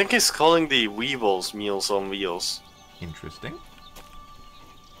 I think he's calling the Weebles Meals on Wheels. Interesting.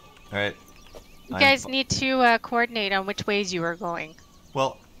 Alright. You guys need to coordinate on which ways you are going.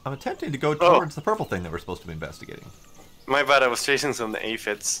 Well, I'm attempting to go towards the purple thing that we're supposed to be investigating. My bad, I was chasing some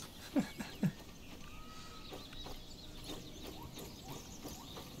aphids.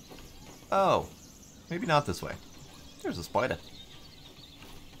 Oh, maybe not this way. There's a spider.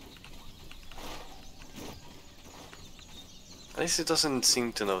 At least it doesn't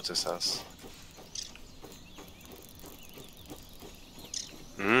seem to notice us.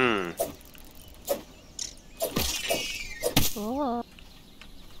 Hmm. Oh.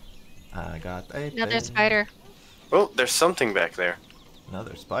 I got a Another bed. spider. Oh, there's something back there.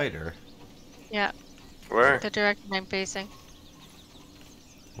 Another spider. Yeah, Where? the direction I'm facing.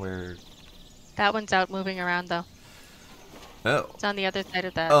 Where? That one's out moving around though. Oh. It's on the other side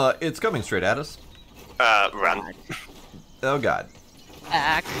of that. It's coming straight at us. Run. Oh god.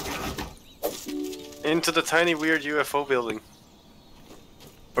 Back. Into the tiny weird UFO building.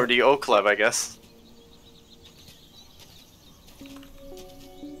 Or the Oak Lab, I guess.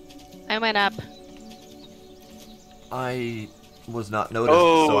 I went up. I was not noticed,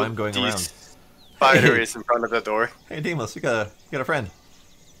 so I'm going the around. Spider is in front of the door. Hey, Deimos, you got a friend.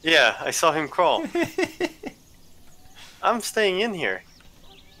 Yeah, I saw him crawl. I'm staying in here.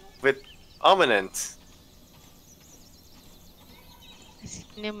 With Ominent. I see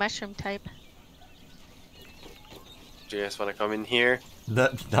a new mushroom type. Do you guys want to come in here?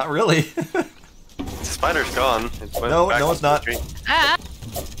 Not really. The spider's gone. It went No, back no, up it's the not. tree. Ah!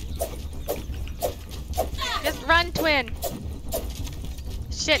 Just run, twin!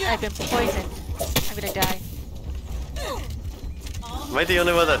 Shit, I've been poisoned. I'm gonna die. Am I the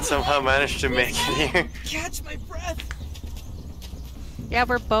only one that somehow managed to make it here? Catch my breath. Yeah,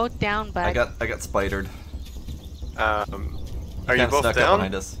 we're both down, bud. I got spidered. Are you Kinda both snuck up down?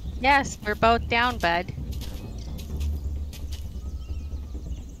 behind us. Yes, we're both down, bud.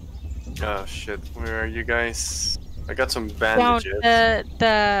 Oh shit, where are you guys? I got some Down. bandages.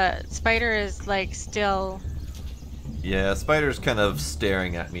 The spider is like still. Yeah, spider's kind of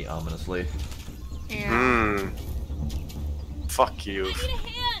staring at me ominously. Yeah. Hmm. Fuck you.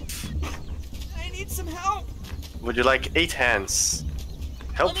 I need some help. Would you like 8 hands?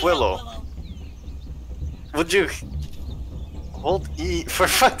 Help Willow. Would you hold E for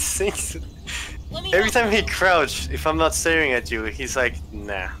fuck's sake? Every time he crouch, if I'm not staring at you, he's like,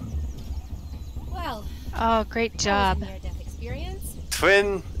 nah. Well, Oh, great that was job. a near-death experience.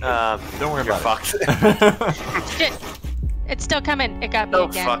 Twin, Don't worry you're about fucked. it. Shit. It's still coming. It got me Oh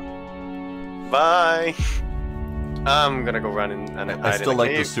again. fuck. Bye. I'm gonna go run in and hide I still in a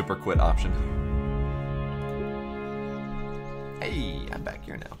like the cave. super quit option. Hey, I'm back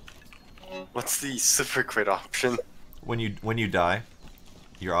here now. What's the super quit option? When you die,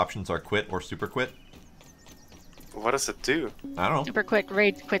 your options are quit or super quit. What does it do? I don't know. Super quick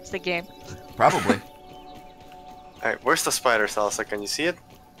rage quits the game. Probably. Alright, where's the spider, Salsa? Can you see it?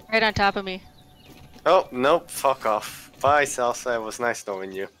 Right on top of me. Oh, nope, fuck off. Bye, Salsa, it was nice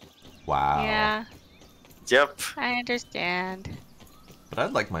knowing you. Wow. Yeah, Yep. I understand. But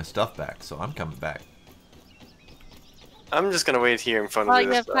I'd like my stuff back, so I'm coming back. I'm just gonna wait here in front Well, of you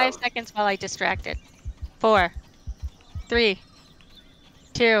this. have 5 seconds while I distract it. 4, 3,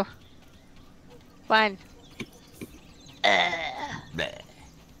 2, 1. Bleh.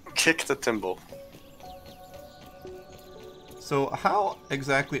 Kick the thimble. So how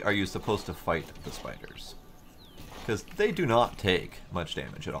exactly are you supposed to fight the spiders? Because they do not take much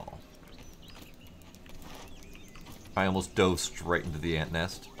damage at all. I almost dove straight into the ant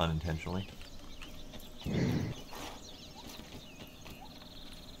nest, unintentionally.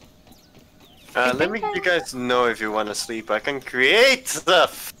 Let me you guys know if you want to sleep. I can create the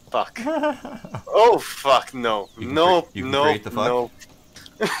fuck. Oh fuck no. You can Nope, you can nope, create the fuck? nope.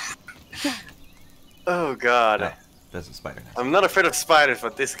 Oh god. No, that's a spider nest. I'm not afraid of spiders,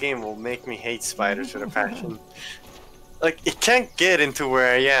 but this game will make me hate spiders with a passion. Like, it can't get into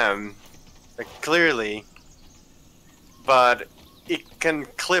where I am, like, clearly, but it can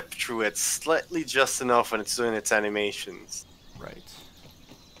clip through it slightly just enough when it's doing its animations. Right.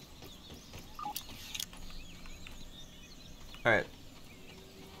 Alright.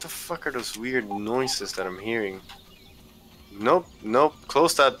 What the fuck are those weird noises that I'm hearing? Nope, nope,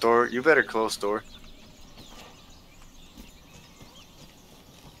 close that door. You better close door.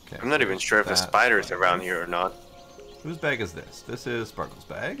 Okay, I'm not even sure if the that spider's spider. around here or not. Whose bag is this? This is Sparkle's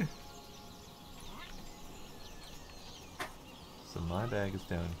bag. So my bag is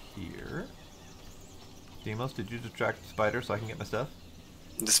down here. Demos, did you distract the spider so I can get my stuff?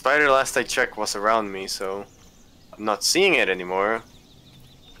 The spider last I checked was around me, so I'm not seeing it anymore.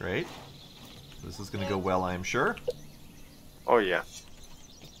 Great. This is going to go well, I am sure. Oh yeah.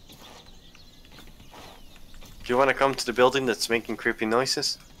 Do you want to come to the building that's making creepy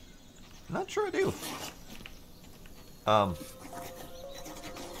noises? Not sure I do.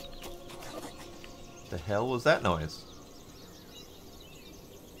 The hell was that noise?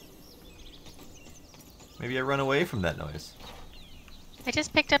 Maybe I run away from that noise. I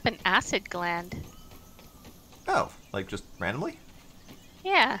just picked up an acid gland. Oh, like just randomly?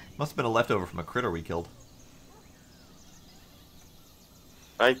 Yeah. Must have been a leftover from a critter we killed.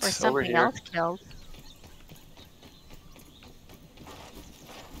 Right, Or over something here. else killed.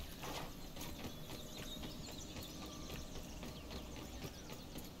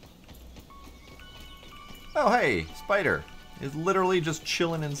 Oh hey, spider is literally just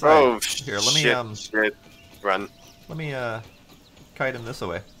chilling inside. Oh Here, let me shit. Run. let me kite him this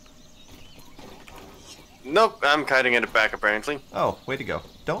away. Nope, I'm kiting it back apparently. Oh, way to go.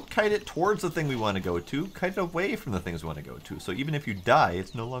 Don't kite it towards the thing we want to go to, kite it away from the things we want to go to. So even if you die,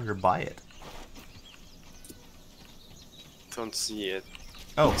 it's no longer by it. Don't see it.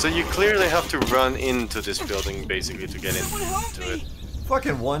 Oh, So you clearly have to run into this building basically to get into it.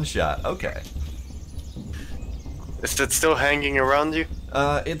 fucking one shot. Okay. Is it still hanging around you?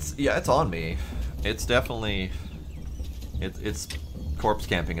 It's on me. It's definitely it's corpse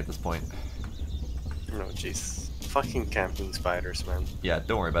camping at this point. No, jeez. Fucking camping spiders, man. Yeah,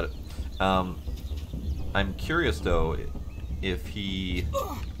 don't worry about it. I'm curious though if he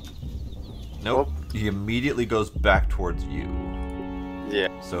Nope, he immediately goes back towards you. Yeah.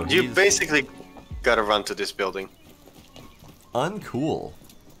 So You he's basically gotta run to this building. uncool.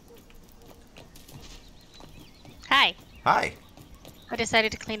 Hi. Hi. I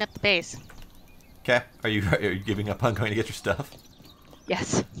decided to clean up the base. Okay, are you giving up on going to get your stuff?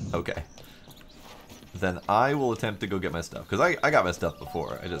 Yes. Okay. Then I will attempt to go get my stuff. Because I got my stuff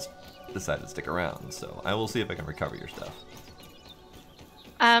before. I just decided to stick around. So I will see if I can recover your stuff.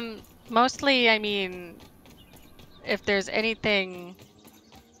 Mostly, I mean, if there's anything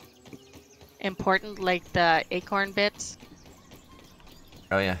important like the acorn bits,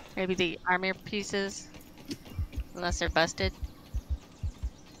 Oh yeah. maybe the armor pieces, unless they're busted.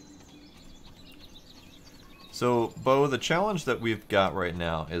 So, Bo, the challenge that we've got right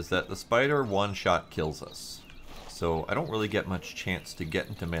now is that the spider one-shot kills us. So I don't really get much chance to get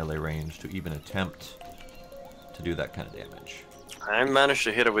into melee range to even attempt to do that kind of damage. I managed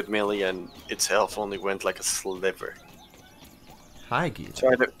to hit it with melee and its health only went like a sliver. Hi,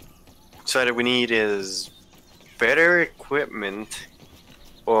 Geeta. So either we need is better equipment,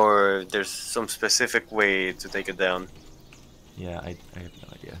 or there's some specific way to take it down. Yeah, I have no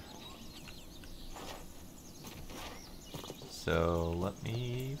idea. So let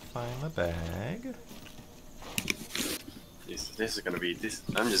me find my bag. This is gonna be this.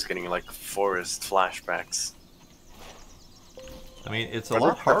 I'm just getting like forest flashbacks. I mean, it's a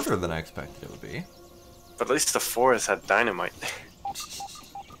lot harder than I expected it would be. But at least the forest had dynamite.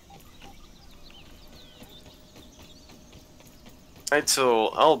 Alright, so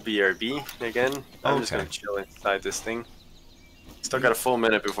I'll BRB again. I'm just gonna chill inside this thing. Still got a full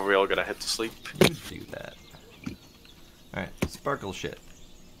minute before we all gotta head to sleep. You do that. Alright, sparkle shit.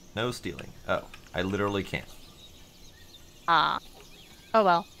 No stealing. Oh, I literally can't. Ah. Oh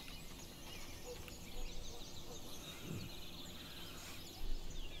well.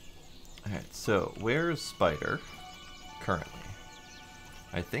 Alright, so where is Spider currently?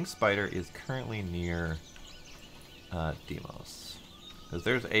 I think Spider is currently near Demos. Because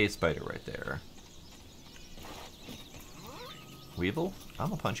there's a Spider right there. Weevil? I'm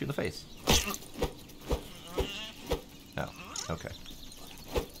gonna punch you in the face. Oh, okay.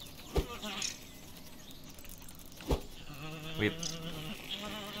 Weevil.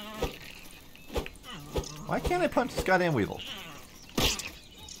 Why can't I punch this goddamn Weevil?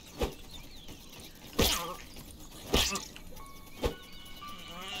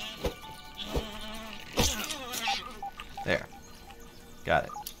 There. Got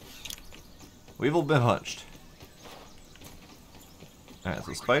it. Weevil been punched. Alright,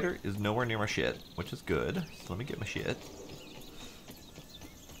 so Spider is nowhere near my shit, which is good. So let me get my shit.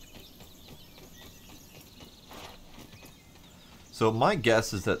 So my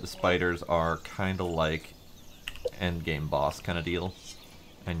guess is that the spiders are kind of like endgame boss kind of deal.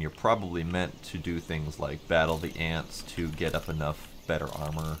 And you're probably meant to do things like battle the ants to get up enough better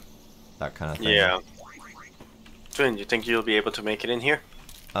armor, that kind of thing. Yeah. Twin, you think you'll be able to make it in here?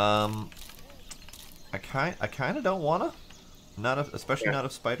 I kind of don't wanna. Not if, especially not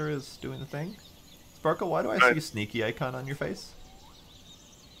if Spider is doing the thing. Sparkle, why do I see a sneaky icon on your face?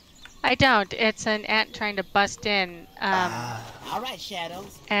 I don't. It's an ant trying to bust in. All right,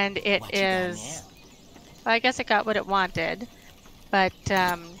 Shadows. And it is. Well, I guess it got what it wanted, but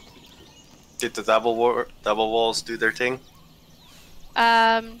Did the double walls do their thing?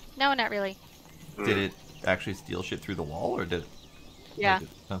 no, not really. Did it actually steal shit through the wall, or did it? Yeah.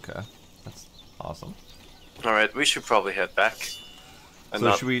 Okay, that's awesome. All right, we should probably head back. And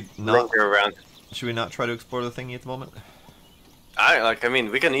So should we not linger around? Should we not try to explore the thingy at the moment? I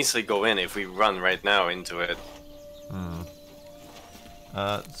mean, we can easily go in if we run right now into it.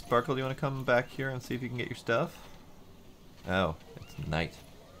 Sparkle, do you want to come back here and see if you can get your stuff? Oh, it's night.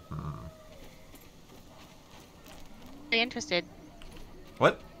 Very interested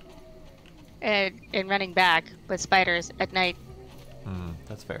What? in running back with spiders at night.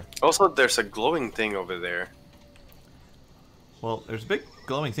 That's fair. Also, there's a glowing thing over there. Well, there's a big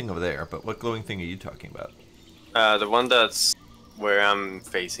glowing thing over there, but what glowing thing are you talking about? The one that's where I'm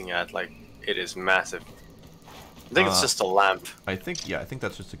facing at, like, it is massive. I think it's just a lamp. I think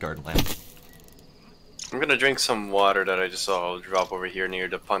that's just a garden lamp. I'm gonna drink some water that I just saw drop over here near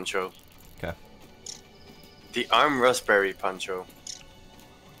the poncho. Okay. The arm raspberry poncho.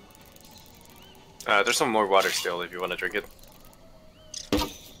 There's some more water still if you want to drink it.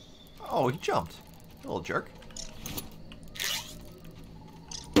 Oh, he jumped. You little jerk.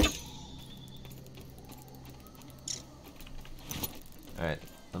 Alright,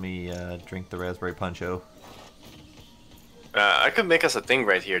 let me drink the raspberry poncho. I could make us a thing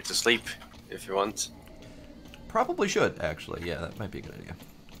right here to sleep, if you want. Probably should, actually. Yeah, that might be a good idea.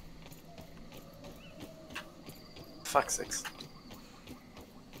 Fuck sakes.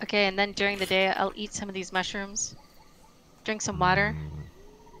 Okay, and then during the day, I'll eat some of these mushrooms, drink some water,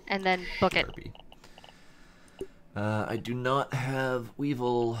 and then book it. I do not have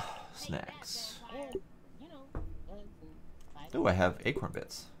Weevil snacks. Oh, I have acorn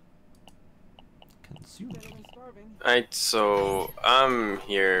bits. Consume. Alright, so I'm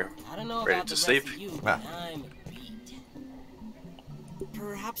here, I don't know ready about to the sleep. rest of you, Ah. but I'm beat.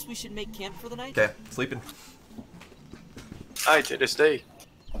 Perhaps we should make camp for the night? Okay, sleeping. Aye, to this day.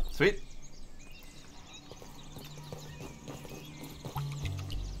 Sweet.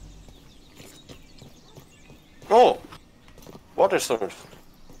 Oh! Water source.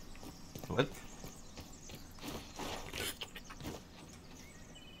 What?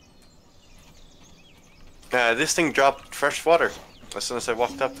 This thing dropped fresh water as soon as I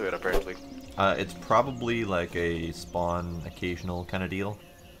walked up to it, apparently. It's probably like a spawn occasional kind of deal.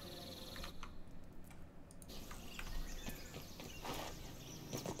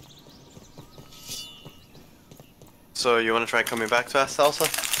 So you want to try coming back to us, Elsa?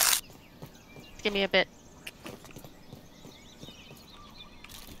 Give me a bit.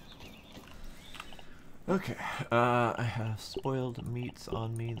 Okay, I have spoiled meats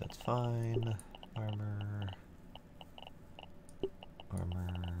on me, that's fine. Armor.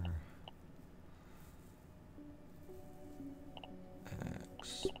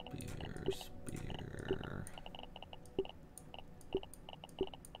 Axe, spear.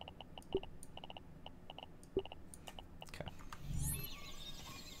 Okay.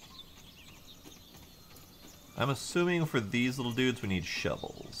 I'm assuming for these little dudes we need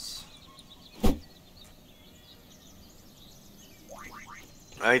shovels.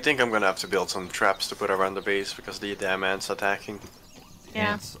 I think I'm gonna have to build some traps to put around the base because the damn ants attacking.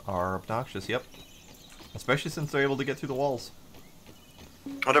 Yeah. Ants are obnoxious, yep. Especially since they're able to get through the walls.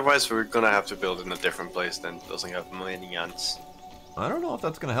 Otherwise, we're gonna have to build in a different place that doesn't have many ants. I don't know if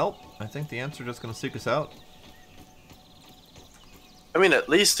that's gonna help. I think the ants are just gonna seek us out. I mean, at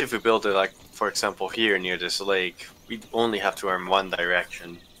least if we build it, like, for example, here near this lake, we'd only have to arm one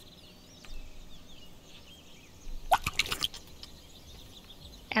direction.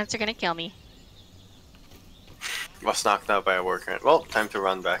 Ants are gonna kill me. Was knocked out by a worker. Well, time to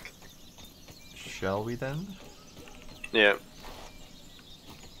run back. Shall we then? Yeah.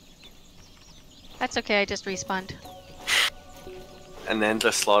 That's okay, I just respawned. An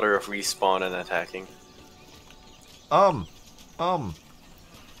endless slaughter of respawn and attacking.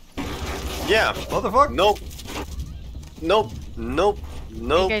 Yeah. Motherfucker! Nope. Nope. Nope.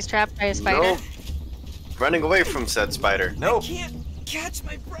 Nope. You guys trapped by a spider? Nope. Running away from said spider. Nope. Can't catch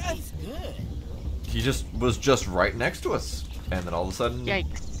my breath. Good. He was just right next to us. And then all of a sudden,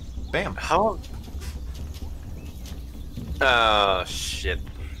 Yikes. bam. How? Oh, shit.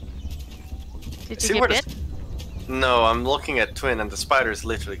 Did See you where get the- bit? No, I'm looking at Twin and the spider is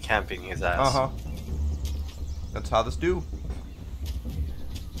literally camping his ass. Uh-huh. That's how this do.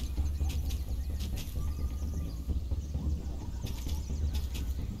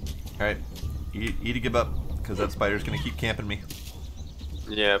 Alright. Eat a give up, because that spider's gonna keep camping me.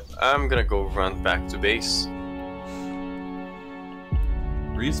 Yep, I'm gonna go run back to base.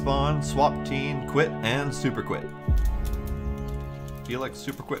 Respawn, swap team, quit, and super quit. Feel like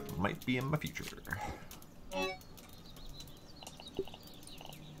super quit might be in my future.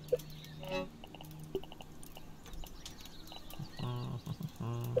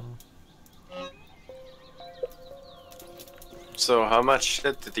 So how much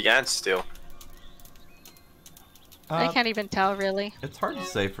shit did the ants steal? I can't even tell, really. It's hard to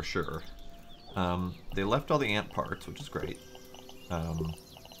say for sure. They left all the ant parts, which is great.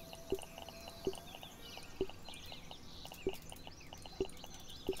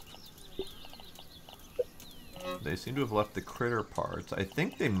 They seem to have left the critter parts. I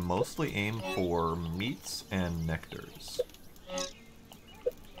think they mostly aim for meats and nectars.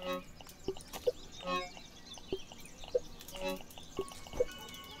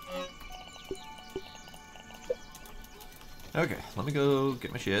 Okay, let me go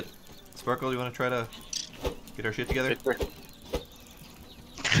get my shit. Sparkle, you want to try to get our shit together?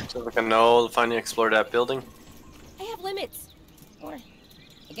 So we can know, finally explore that building. I have limits. Or,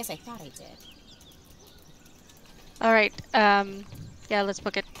 I guess I thought I did. Alright, yeah, let's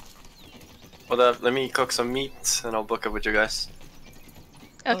book it. Well, let me cook some meat and I'll book it with you guys.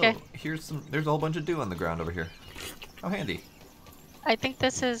 Okay. Oh, there's a whole bunch of dew on the ground over here. How handy. I think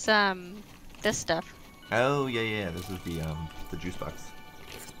this is, this stuff. Oh, yeah, this is the juice box.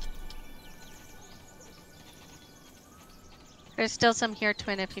 There's still some here,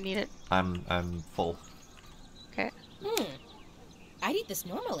 Twin, if you need it. I'm full. Okay. I'd eat this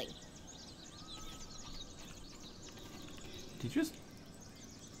normally. Did you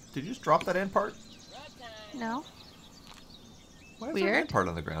just drop that end part? No? Why is there an Weird. end part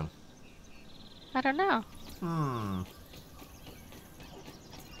on the ground? I don't know.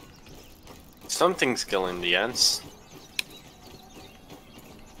 Something's killing the ants.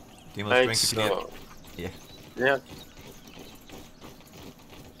 Demo's Right, strength if you so... need it. Yeah.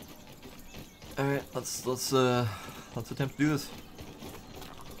 Alright, let's attempt to do this.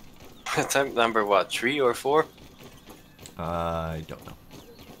 Attempt number what, 3 or 4? I don't know.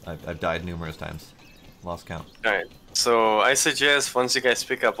 I've died numerous times. Lost count. Alright, so I suggest once you guys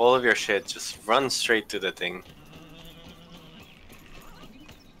pick up all of your shit, just run straight to the thing.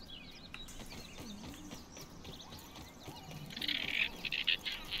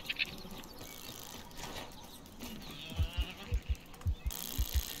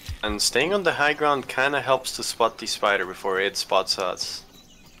 And staying on the high ground kinda helps to spot the spider before it spots us.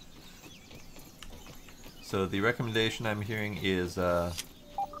 So the recommendation I'm hearing is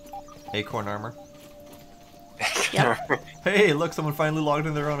acorn armor. Yep. Hey, look, someone finally logged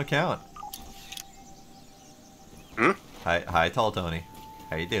in their own account. Hmm? Hi, Tall Tony.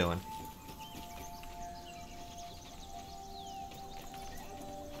 How you doing?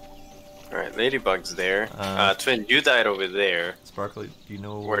 Alright, Ladybug's there. Twin, you died over there. Sparkly, do you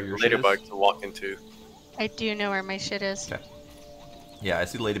know Where where your shit is? Ladybug's walking to. I do know where my shit is. Okay. Yeah, I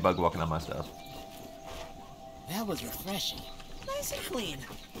see Ladybug walking on my stuff. That was refreshing. Nice and clean.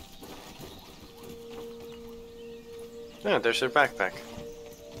 Yeah, there's her backpack.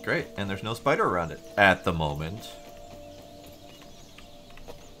 Great, and there's no spider around it at the moment.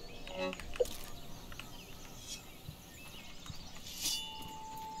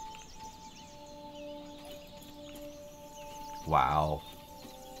 Wow.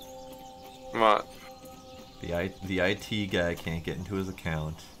 What? The IT guy can't get into his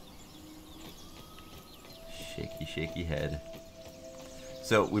account. Shaky head.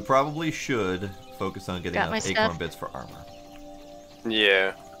 So we probably should focus on getting Got my enough acorn stuff. bits for armor.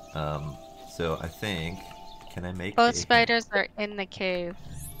 Yeah. So I think, can I make Both a- spiders are in the cave.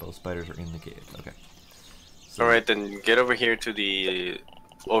 Both spiders are in the cave. Okay. So Alright, then get over here to the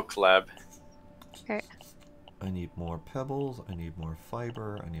oak lab. Okay. I need more pebbles. I need more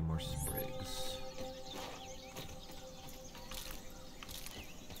fiber. I need more sprigs.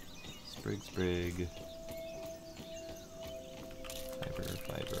 Sprig.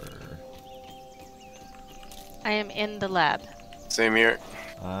 Fiber. I am in the lab, Same here.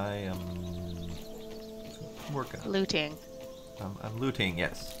 I am working. looting. I'm looting,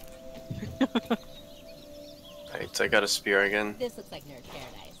 yes. Right, I got a spear again. This looks like nerd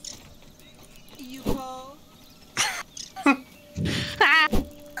paradise. You call?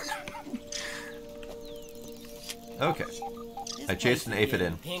 Okay. I chased an aphid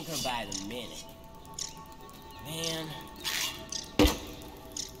in. Pinker by the minute. Man.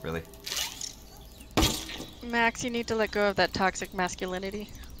 Really? Max, you need to let go of that toxic masculinity.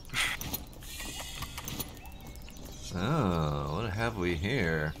 Oh, what have we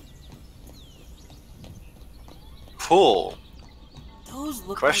here? Cool. Those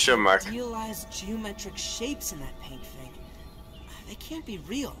look Question like mark. idealized geometric shapes in that paint thing. They can't be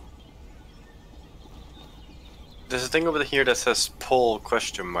real. There's a thing over here that says pull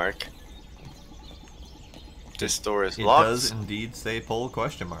question mark. This door is It locked. does indeed say pull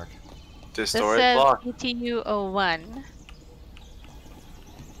question mark. This This door is says locked. BTU01.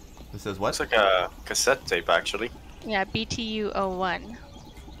 It says what? It's like a cassette tape, actually. Yeah, BTU01.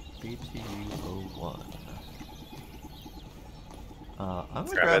 BTU01. I'm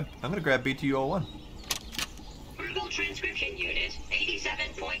Grab gonna grab BTU01. Verbal transcription unit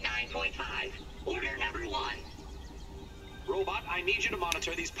 87.9.5. Order number 1. Robot, I need you to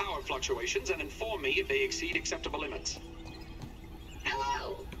monitor these power fluctuations and inform me if they exceed acceptable limits.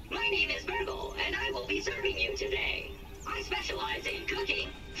 Hello, my name is Virgil, and I will be serving you today. I specialize in cooking,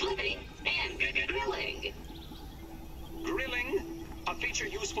 flipping, and grilling. Grilling? A feature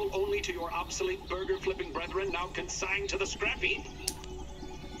useful only to your obsolete burger-flipping brethren now consigned to the scrap heap?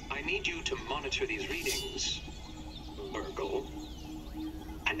 I need you to monitor these readings, Virgil.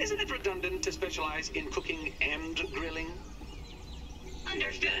 And isn't it redundant to specialize in cooking and grilling?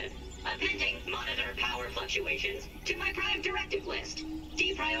 Understood. Appending monitor power fluctuations to my prime directive list.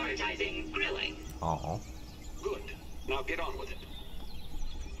 Deprioritizing grilling. Oh. Good. Now get on with it.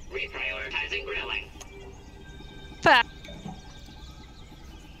 Reprioritizing grilling. Fuck.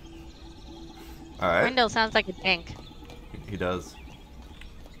 Alright. Window sounds like a bank. He does.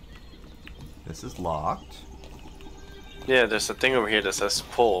 This is locked. Yeah, there's a thing over here that says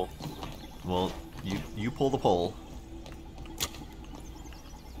pull. Well, you pull the pole.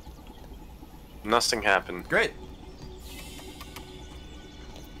 Nothing happened. Great.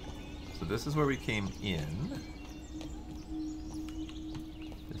 So this is where we came in.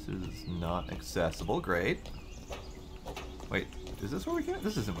 This is not accessible. Great. Wait, is this where we came in?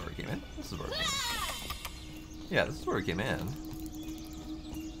 This isn't where we came in. This is where we came in. Yeah, this is where we came in.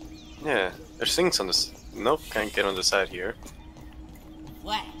 Yeah, there's things on this. Nope, can't get on the side here.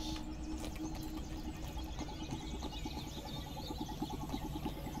 Flash.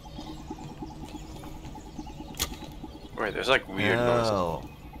 Wait, there's like weird noises. Oh,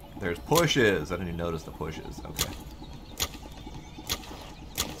 there's pushes. I didn't even notice the pushes. Okay.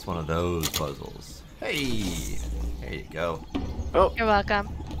 It's one of those puzzles. Hey, there you go. Oh, You're welcome.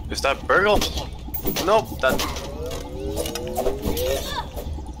 is that Burgle? Nope, that.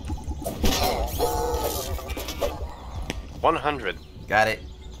 100. Got it.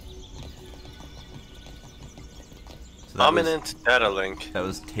 So that Dominant data link. that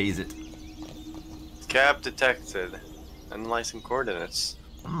was Tase It. Cap detected. Analyzing coordinates.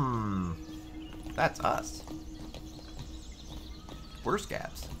 That's us. were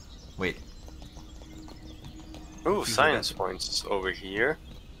scabs. Wait. Ooh, science points over here.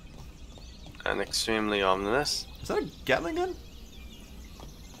 And extremely ominous. Is that a Gatling gun?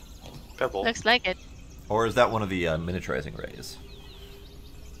 Pebble. Looks like it. Or is that one of the miniaturizing rays?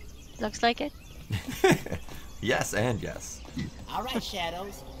 Looks like it. Yes and yes. All right,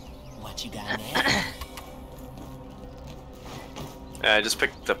 Shadows. What you got now? I just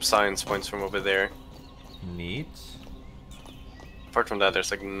picked up science points from over there. Neat. Apart from that,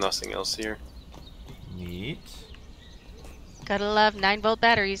 there's like nothing else here. Neat. Gotta love 9-volt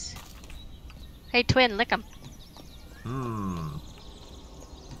batteries. Hey, twin, lick 'em.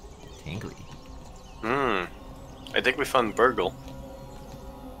 Tingly. I think we found Burgle.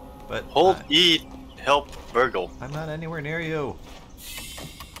 But Hold E, help Burgle. I'm not anywhere near you.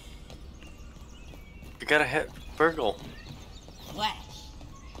 You gotta hit Burgle. Flash.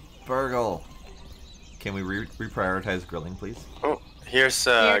 Burgle. Can we reprioritize grilling, please? Oh, here's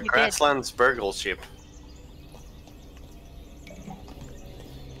Yeah, we did. Grassland's Burgle ship.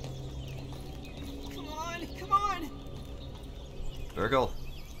 Come on, come on. Burgle.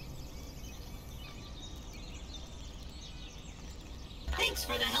 Thanks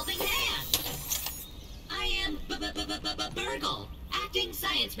for the helping hand. I am Burgle, acting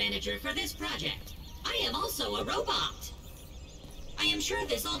science manager for this project. I am also a robot. I am sure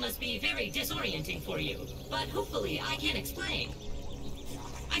this all must be very disorienting for you, but hopefully I can explain.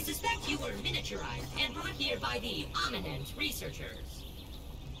 I suspect you were miniaturized and brought here by the Ominent researchers.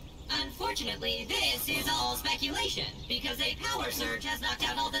 Unfortunately, this is all speculation, because a power surge has knocked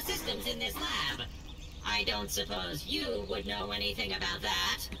out all the systems in this lab. I don't suppose you would know anything about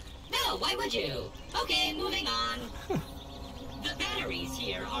that. No, why would you? Okay, moving on. The batteries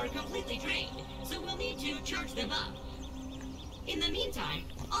here are completely drained, so we'll need to charge them up. In the meantime,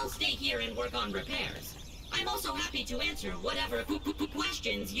 I'll stay here and work on repairs. I'm also happy to answer whatever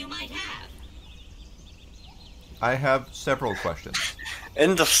questions you might have. I have several questions.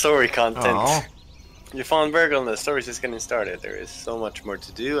 End of story content. Aw. You found Burgle and the story's just getting started. There is so much more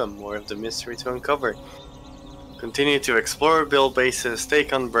to do and more of the mystery to uncover. Continue to explore, build bases,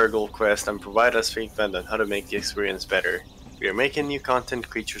 take on Burgle quest, and provide us feedback on how to make the experience better. We are making new content,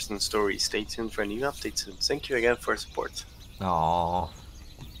 creatures, and stories. Stay tuned for new updates soon. Thank you again for support. Aww.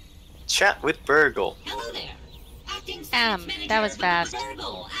 Chat with Burgle. Hello there. Acting science manager that was fast.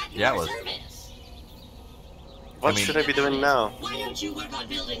 Burgle at Yeah, it your was. service. What I mean- should I be doing now? Why don't you work on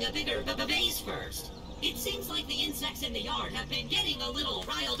building a bigger base first? It seems like the insects in the yard have been getting a little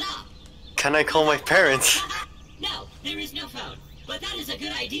riled up. Can I call my parents? No, there is no phone. But that is a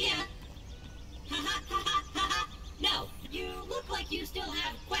good idea. No, you look like you still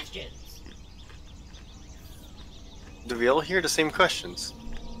have questions. Do we all hear the same questions?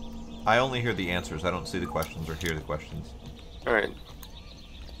 I only hear the answers. I don't see the questions or hear the questions. Alright.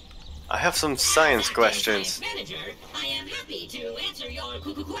 I have some science Acting questions. Science manager, I am happy to answer your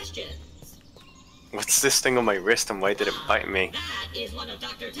questions. What's this thing on my wrist and why did it bite me? That is one of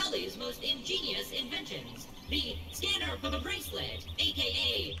Dr. Tully's most ingenious inventions. The scanner bracelet,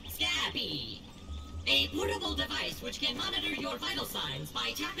 aka Scabby. A portable device which can monitor your vital signs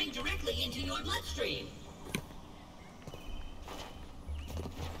by tapping directly into your bloodstream.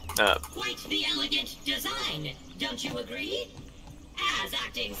 Quite the elegant design, don't you agree? As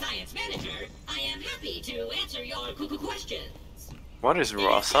acting science manager, I am happy to answer your questions. What is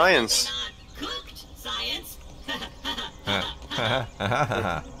raw science? Not cooked science.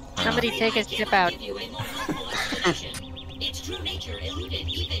 Somebody take a step out. Give you a more helpful explanation. Its true nature eluded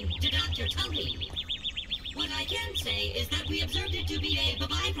even to Dr. Tully. What I can say is that we observed it to be a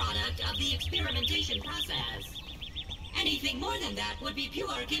byproduct of the experimentation process. Anything more than that would be pure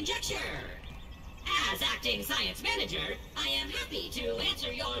conjecture. As acting science manager, I am happy to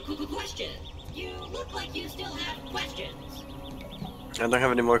answer your questions. You look like you still have questions. I don't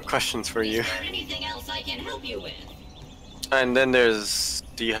have any more questions for you. Is there anything else I can help you with? And then there's,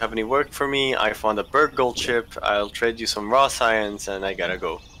 do you have any work for me? I found a Burgle chip, I'll trade you some raw science, and I gotta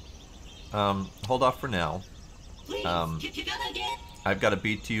go. Hold off for now. Please, you gonna get? I've got a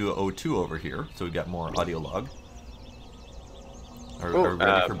BTU02 over here, so we've got more audio log. Are we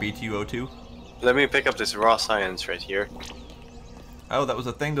ready for BTU02? Let me pick up this raw science right here. Oh, that was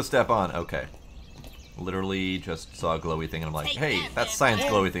a thing to step on. Okay. Literally just saw a glowy thing and I'm like, hey, that's science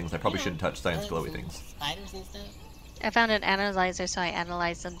glowy things. I probably shouldn't touch science glowy things. Spiders and stuff. I found an analyzer, so I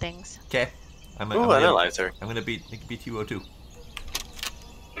analyzed some things. Okay. Ooh, analyzer. I'm gonna beat BTU02.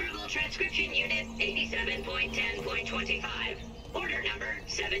 Verbal transcription unit 87.10.25. Order number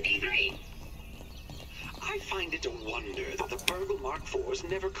 73. I find it a wonder that the Burgle Mark IVs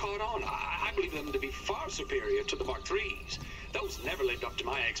never caught on. I believe them to be far superior to the Mark IIIs. Those never lived up to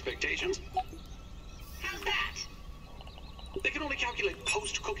my expectations. How's that? They can only calculate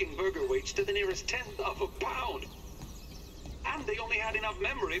post-cooking burger weights to the nearest tenth of a pound. And they only had enough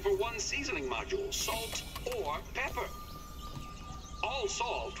memory for one seasoning module, salt or pepper. All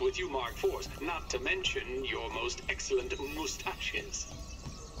solved with you Mark IVs, not to mention your most excellent moustaches.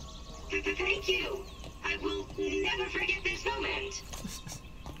 Thank you. I will never forget this moment.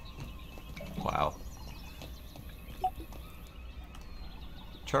 Wow.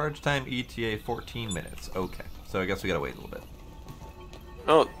 Charge time ETA 14 minutes. Okay, so I guess we gotta wait a little bit.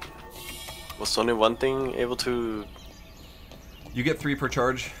 Oh, was only one thing able to... You get 3 per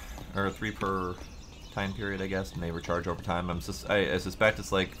charge, or 3 per time period, I guess, and they recharge over time. I suspect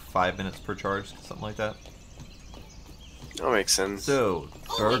it's like 5 minutes per charge, something like that. That makes sense. So,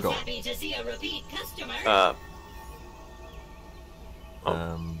 Always Burgle. happy to see a repeat customer.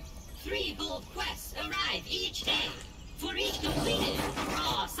 Oh. 3 gold quests arrive each day. For each completed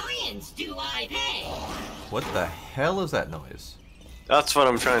raw science do I pay. What the hell is that noise? That's what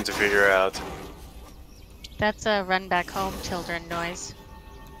I'm trying to figure out. That's a run back home children noise.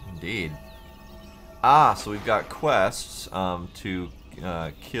 Indeed. Ah, so we've got quests to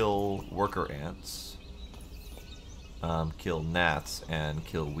kill worker ants, kill gnats, and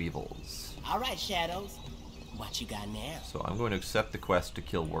kill weevils. All right, Shadows. What you got now? So I'm going to accept the quest to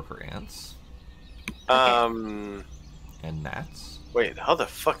kill worker ants and gnats. Wait, how the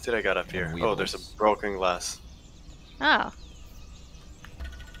fuck did I get up here? Oh, there's a broken glass. Oh.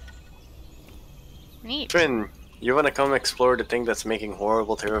 Neat. Trin, you wanna come explore the thing that's making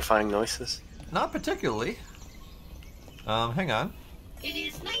horrible, terrifying noises? Not particularly. Hang on. It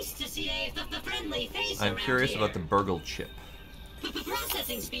is nice to see a friendly face I'm around curious here. about the Burgle chip.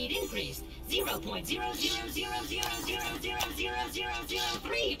 Processing speed increased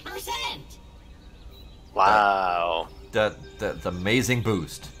 0.000000003%. Wow. That's amazing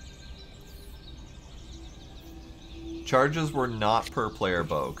boost. Charges were not per player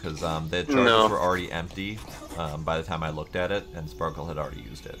bow, because the charges were already empty by the time I looked at it, and Sparkle had already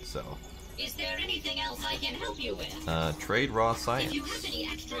used it, so... Is there anything else I can help you with? Trade raw science. If you have any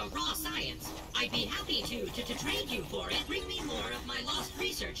extra raw science, I'd be happy to trade you for it. Bring me more of my lost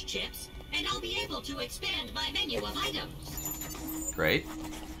research chips, and I'll be able to expand my menu of items. Great.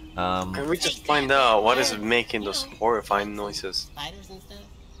 Can we just find out what is making those horrifying noises? Spiders and stuff?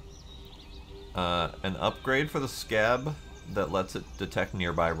 An upgrade for the scab that lets it detect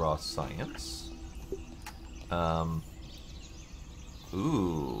nearby raw science.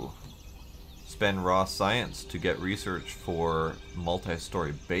 Ooh. Spend raw science to get research for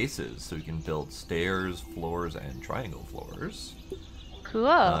multi-story bases, so you can build stairs, floors, and triangle floors.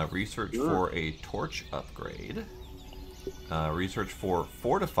 Cool. Research for a torch upgrade. Research for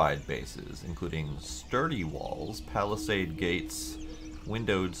fortified bases, including sturdy walls, palisade gates,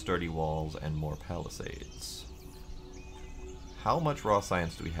 windowed sturdy walls, and more palisades. How much raw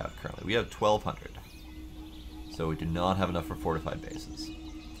science do we have currently? We have 1,200. So we do not have enough for fortified bases.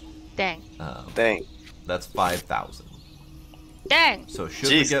 Dang. Dang. That's 5,000. Dang! So should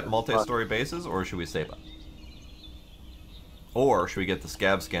we get multi-story bases, or should we save up? Or should we get the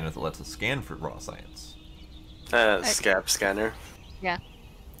scab scanner that lets us scan for raw science? Scab scanner. Yeah.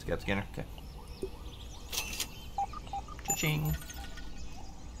 Scab scanner? Okay. Cha-ching.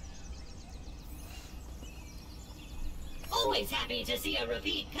 Always happy to see a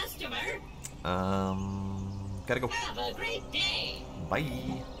repeat customer. Gotta go. Have a great day.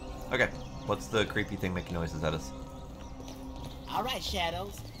 Bye. Okay. What's the creepy thing making noises at us? All right,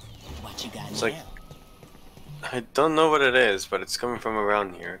 Shadows. What you got It's now? like... I don't know what it is, but it's coming from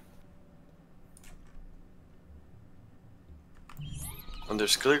around here. And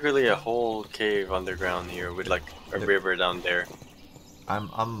there's clearly a whole cave underground here with like a river down there. I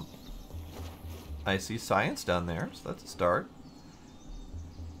see science down there, so that's a start.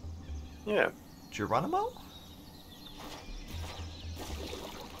 Yeah. Geronimo?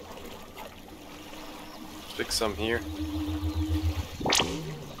 Pick some here.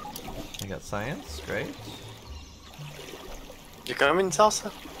 I got science, great. You coming,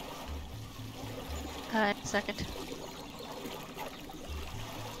 Salsa? Second.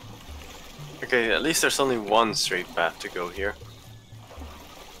 Okay, at least there's only one straight path to go here.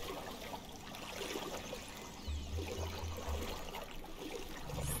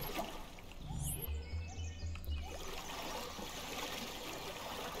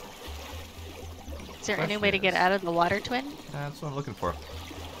 Is there any way to get out of the water twin? That's what I'm looking for.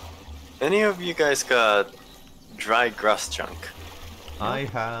 Any of you guys got dry grass chunk? I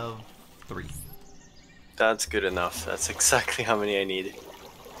have 3. That's good enough. That's exactly how many I need.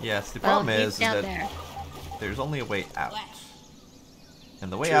 Yes, the problem is down that there. there's only a way out.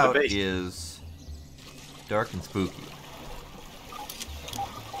 And the way To the out base. is dark and spooky.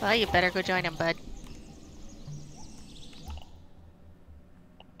 Well, you better go join him, bud.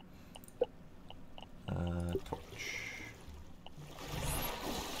 Torch.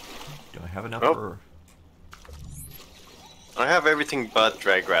 Do I have enough Oh. for... I have everything but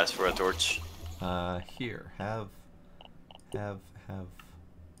dry grass for a torch. Here, have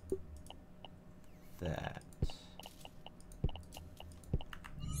that.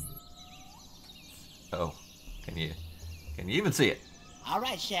 Oh, can you even see it? All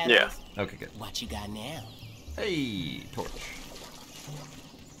right, Shadows. Yeah. Okay, good. What you got now? Hey, torch.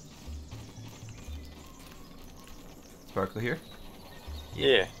 Sparkle here?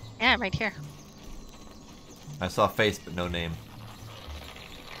 Yeah. Yeah, I'm right here. I saw face, but no name.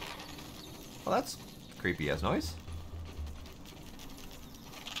 Well, that's creepy as noise.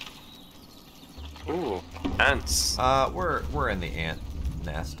 Ooh, ants. We're in the ant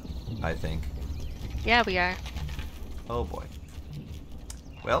nest, I think. Yeah, we are. Oh boy.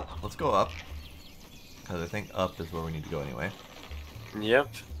 Well, let's go up. Because I think up is where we need to go anyway. Yep.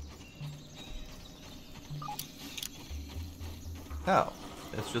 Oh,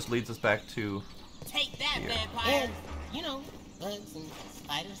 this just leads us back to... Take that, Here. vampire! And, you know, bugs and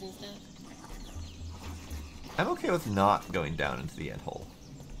spiders and stuff. I'm okay with not going down into the ant hole.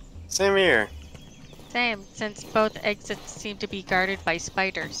 Same here. Same, since both exits seem to be guarded by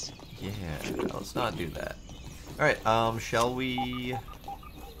spiders. Yeah, let's not do that. Alright, shall we...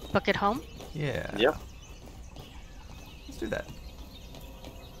 Book it home? Yeah. Yep. Let's do that.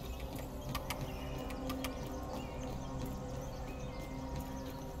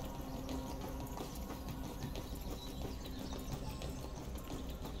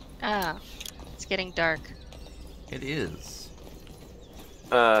 Ah, it's getting dark. It is.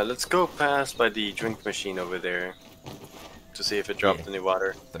 Let's go past by the drink machine over there to see if it dropped Yeah. any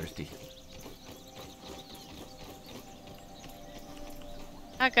water. Thirsty.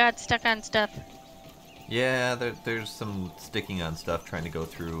 Oh god, stuck on stuff. Yeah, there's some sticking on stuff trying to go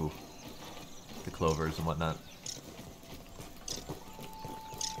through the clovers and whatnot.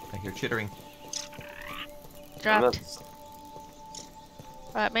 I hear chittering. I'm Dropped. not-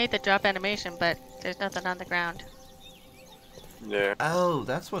 Well, it made the drop animation, but there's nothing on the ground. Yeah. Oh,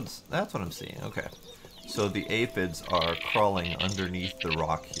 that's what I'm seeing. Okay. So the aphids are crawling underneath the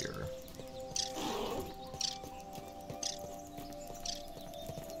rock here.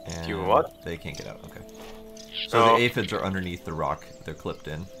 And You what? They can't get out. Okay. So Oh. the aphids are underneath the rock. They're clipped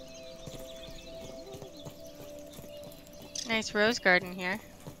in. Nice rose garden here.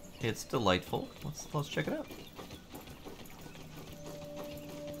 It's delightful. Let's check it out.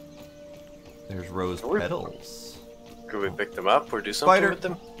 There's rose Are we- petals. Could we pick them up or do something Spider. with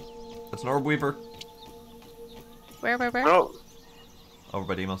them? That's an orb weaver. Where? Oh. Over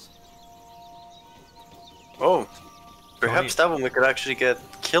by Demos. Oh. Perhaps that one we could actually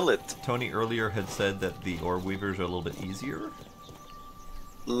kill it. Tony earlier had said that the orb weavers are a little bit easier.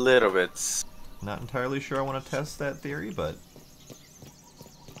 Little bit. Not entirely sure I want to test that theory, but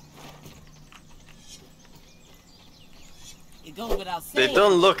It goes without saying. They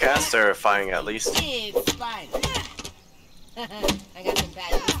don't look as terrifying, at least. Big spider. I got some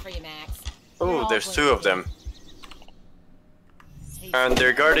bad news for you, Max. Oh, there's two of them. And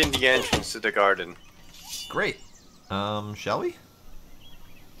they're guarding the entrance to the garden. great. Shall we?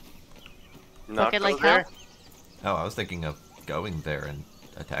 Not it go like there? Oh, I was thinking of going there and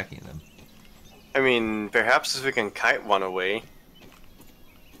attacking them. I mean, perhaps if we can kite one away.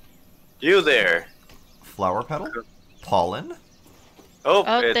 You there? Flower petal? Pollen? Oh,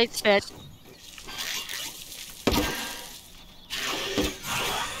 Oh, it- they spit.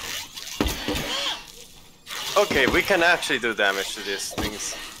 Okay, we can actually do damage to these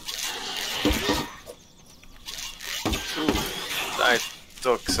things. Ooh, I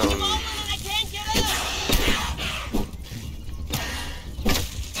took some... I can't get up!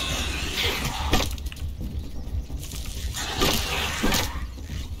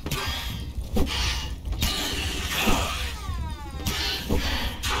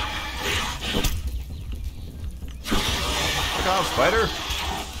 Look out, spider!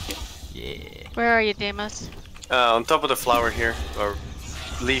 Yeah. Where are you, Deimos? on top of the flower here, or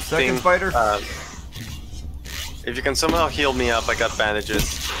leaf Second thing. spider. If you can somehow heal me up, I got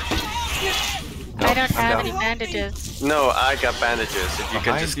bandages. I don't I'm have down. any bandages. No, I got bandages. If you can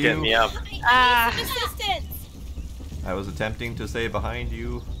Behind just get you. me up. Ah, Assistance! I was attempting to say behind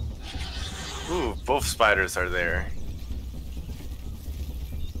you. Ooh, both spiders are there.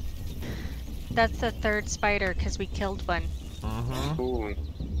 that's the third spider because we killed one. Mm-hmm. Ooh.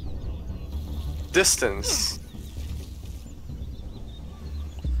 Distance.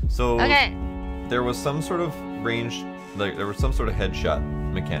 So Okay. there was some sort of range, like there was some sort of headshot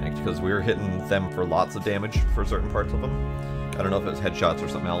mechanic because we were hitting them for lots of damage for certain parts of them. I don't know if it was headshots or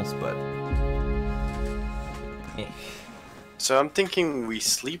something else, but. So I'm thinking we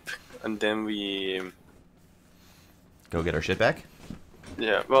sleep and then we. Go get our shit back?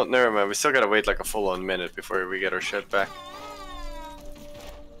 Yeah, well, never mind. We still gotta wait like a full-on minute before we get our shit back.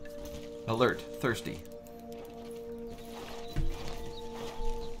 Alert, thirsty.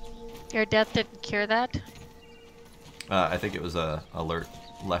 Your death didn't cure that? I think it was a alert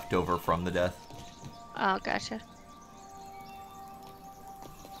left over from the death. Oh, gotcha.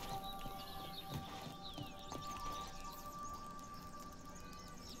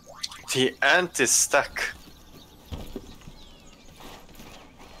 The ant is stuck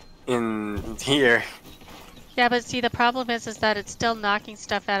in here. Yeah, but see, the problem is that it's still knocking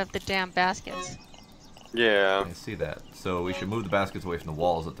stuff out of the damn baskets. Yeah. I see that. So we should move the baskets away from the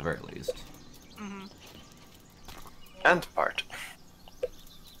walls at the very least. Mm-hmm. Ant part.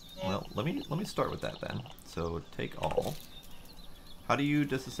 Well, let me start with that then. So take all. How do you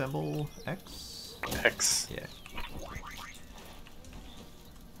disassemble X? X. Yeah.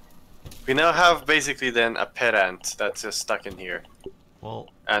 We now have basically then a pet ant that's just stuck in here. Well,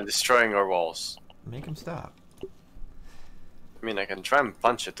 and destroying our walls. Make him stop. I mean, I can try and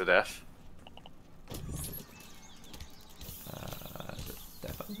punch it to death.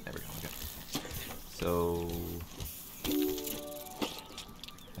 Death button? There we go. Okay. So,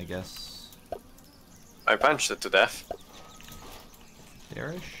 I guess I punched it to death.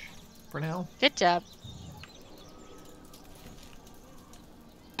 there-ish for now. Good job.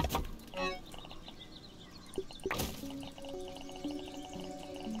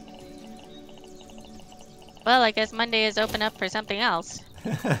 Well, I guess Monday is open up for something else.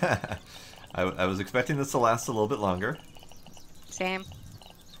 I was expecting this to last a little bit longer. Same.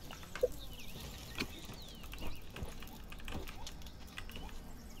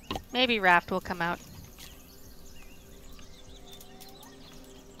 Maybe Raft will come out.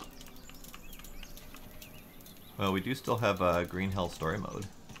 Well, we do still have Green Hell story mode.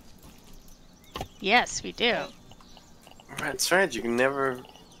 Yes, we do. That's right, you can never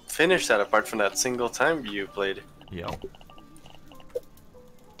finish that apart from that single time you played. Yo.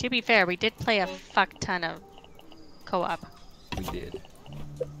 To be fair, we did play a fuck ton of co-op. We did.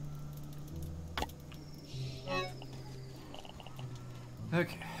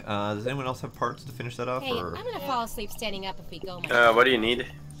 Okay. Does anyone else have parts to finish that off? Hey, or I'm gonna fall asleep standing up if we go. My What do you need?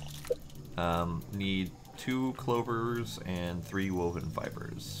 need 2 clovers and 3 woven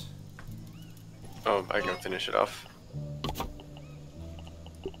fibers. Oh, I can finish it off.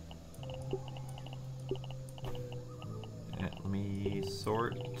 Yeah, let me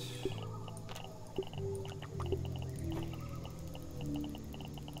sort.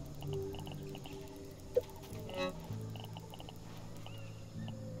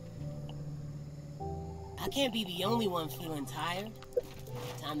 I can't be the only one feeling tired.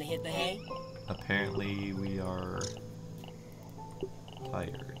 Time to hit the hay. Apparently we are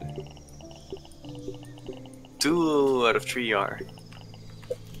tired. 2 out of 3 are.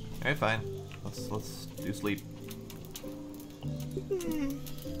 Alright, fine. Let's do sleep.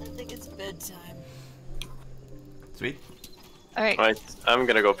 I think it's bedtime. Sweet. Alright. Right, I'm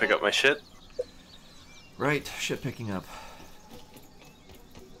gonna go pick up my shit. Right, shit picking up.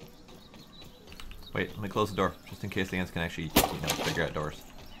 Wait, let me close the door, just in case the ants can actually, figure out doors.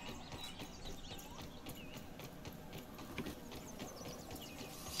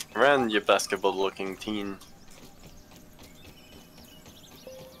 Ran, you basketball-looking teen.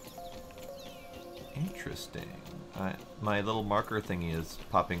 Interesting. My little marker thingy is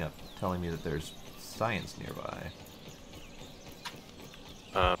popping up, telling me that there's science nearby.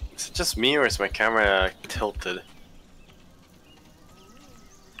 Is it just me or is my camera tilted?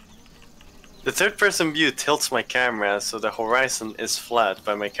 The third-person view tilts my camera so the horizon is flat,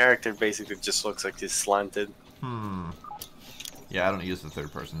 but my character basically just looks like he's slanted. Yeah, I don't use the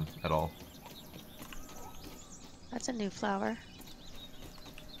third person at all. That's a new flower.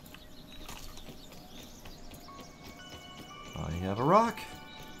 I have a rock.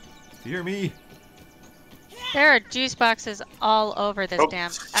 Fear me. There are juice boxes all over this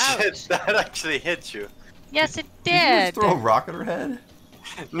damn. Shit, Ouch. that actually hit you. Yes, it Did you just did. throw a rock at her head?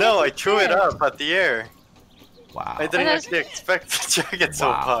 No, I threw it did. up at the air. Wow. I didn't That was- actually expect to drag it so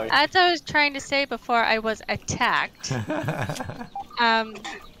Wow. high. As I was trying to say before I was attacked,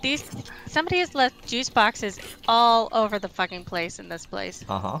 somebody has left juice boxes all over the fucking place in this place.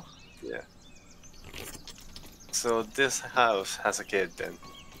 Uh-huh. Yeah. So this house has a kid then.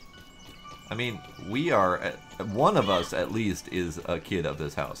 I mean, we are... one of us, at least, is a kid of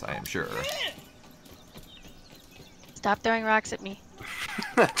this house, I am sure. Stop throwing rocks at me.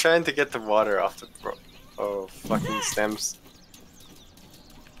 I'm trying to get the water off the fucking stems.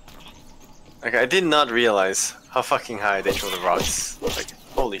 Like, I did not realize how fucking high they throw the rocks. Like,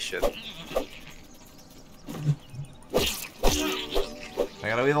 holy shit. I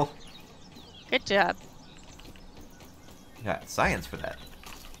got a weevil. Good job. Yeah, science for that.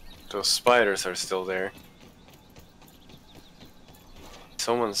 Those spiders are still there.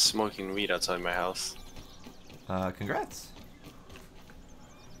 Someone's smoking weed outside my house. Congrats.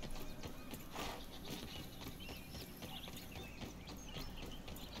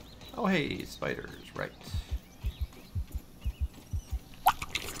 Oh, hey, spiders, right.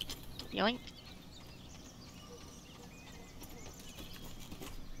 Yoink.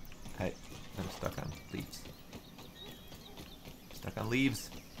 Hey, I'm stuck on leaves. Stuck on leaves.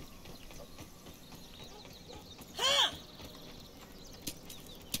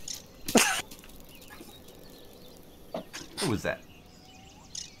 Who was that?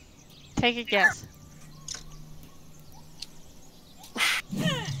 Take a guess.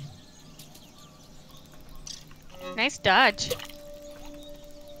 Nice dodge.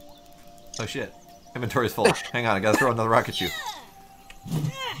 Oh shit. Inventory's full. Hang on, I gotta throw another rock at you.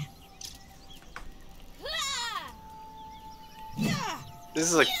 This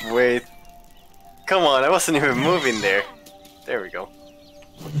is like, wait. Come on, I wasn't even moving there. There we go.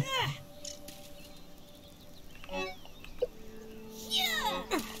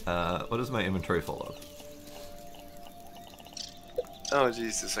 What is my inventory full of? Oh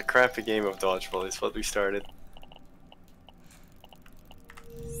Jesus, a crappy game of dodgeball is what we started.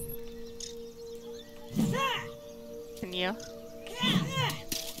 Can you?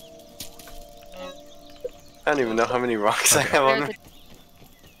 I don't even know how many rocks I Okay. have on There's me.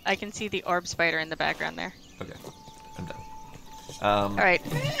 I can see the orb spider in the background there. Okay, I'm done. Alright,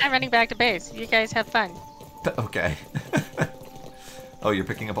 I'm running back to base. You guys have fun. Okay. Oh, you're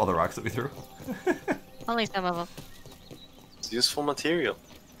picking up all the rocks that we threw? Only some of them. It's useful material.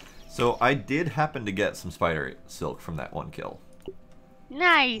 So I did happen to get some spider silk from that one kill.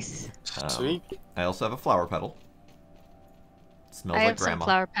 Nice! Sweet. I also have a flower petal. Smells I like have some grandma.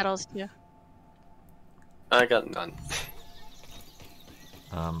 flower petals too. I got none.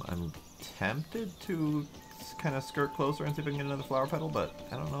 I'm tempted to kind of skirt closer and see if I can get another flower petal, but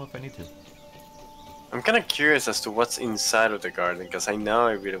I don't know if I need to. I'm kind of curious as to what's inside of the garden, because I know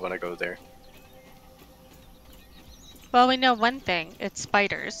I really want to go there. Well, we know one thing. It's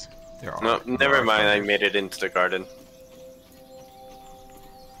spiders. There are. No, there never are mind, I spiders. made it into the garden.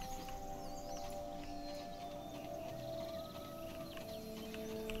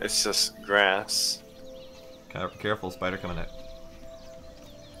 It's just grass. Careful, spider coming out.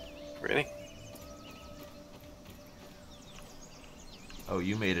 Really? Oh,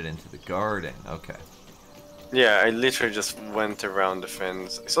 you made it into the garden. Okay. Yeah, I literally just went around the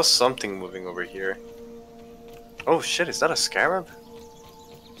fence. I saw something moving over here. Oh shit, is that a scarab?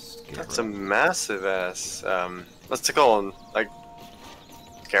 That's a massive ass, what's it called? Like,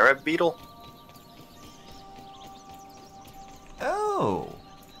 scarab beetle? Oh!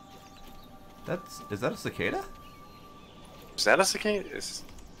 Is that a cicada? Is that a cicada?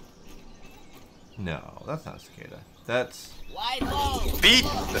 No, that's not a cicada. That's... Wide low. Beat!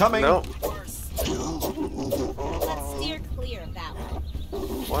 Coming. No. Let's steer clear of that one.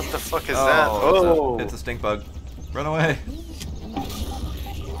 What the fuck is that? it's Oh! it's a stink bug. Run away!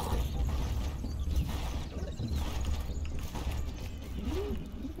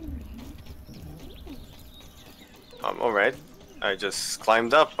 I'm alright. I just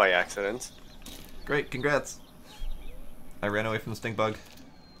climbed up by accident. Great, congrats! I ran away from the stink bug.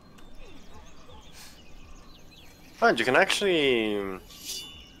 Fine, you can actually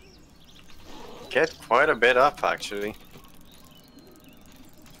get quite a bit up, actually.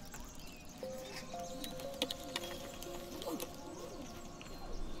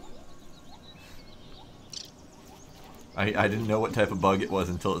 I didn't know what type of bug it was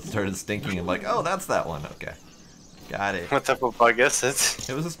until it started stinking. I'm like, oh, that's that one. Okay. Got it. What type of bug is it?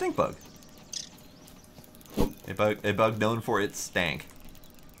 It was a stink bug. A bug known for its stank.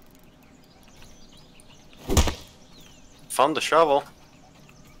 Found the shovel.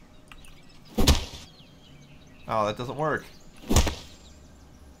 Oh, that doesn't work.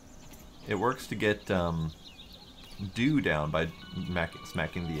 It works to get dew down by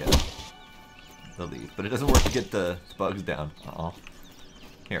smacking the leaf, but it doesn't work to get the bugs down. Uh-oh.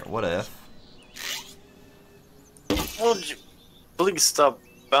 Here, what if? Would you please stop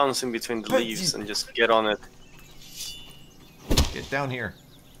bouncing between the leaves and just get on it? Get down here.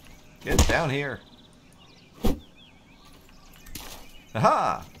 Get down here.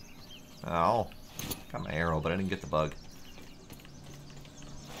 Aha! Oh. Got my arrow, but I didn't get the bug.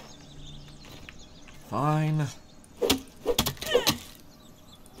 Fine.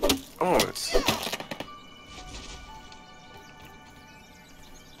 Oh, it's...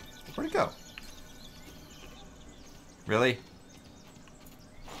 Where'd it go? Really?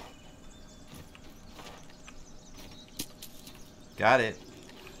 Got it.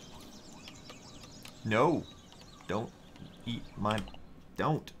 No. Don't eat my...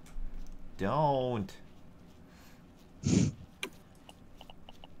 Don't. Don't.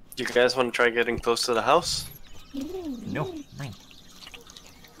 You guys want to try getting close to the house? No. Mine.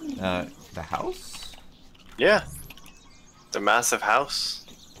 The house? Yeah. The massive house.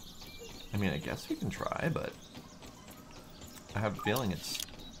 I mean, I guess we can try, but... I have a feeling it's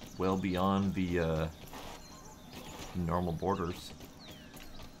well beyond the, normal borders.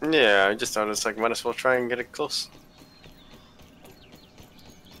 Yeah, I just thought it's like, might as well try and get it close.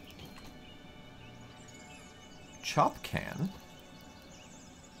 Chop can?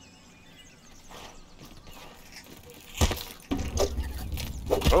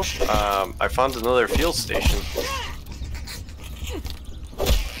 Oh, I found another field station.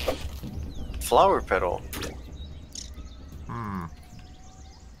 Flower petal.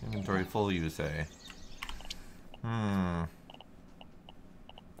 Inventory full, you say?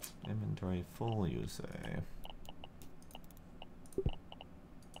 Inventory full, you say?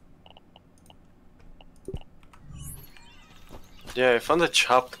 Yeah, I found a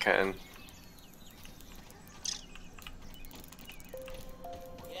chopped can.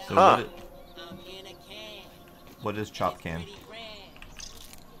 So Huh. what is chop can?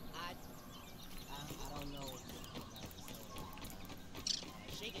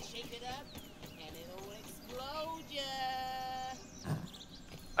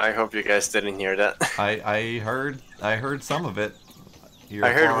 I hope you guys didn't hear that. I heard some of it. You're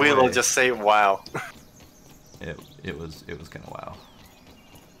I heard far Wheelo away. just say "wow." It was kind of wow.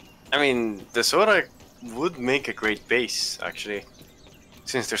 I mean, the soda would make a great base, actually,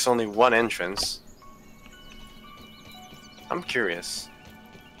 since there's only one entrance. I'm curious.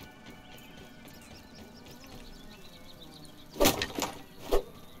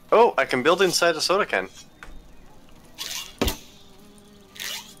 Oh, I can build inside the soda can.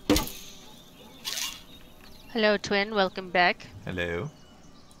 Hello, Twin. Welcome back. Hello.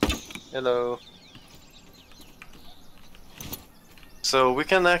 Hello. So we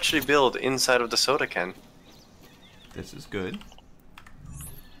can actually build inside of the soda can. This is good.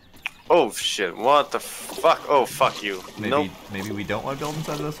 Oh shit, what the fuck? Oh, fuck you. Nope. Maybe we don't want to build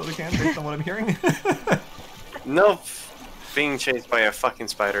inside of the soda can based on what I'm hearing. Nope. Being chased by a fucking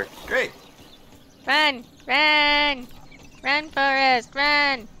spider. Great. Run! Run! Run, Forrest!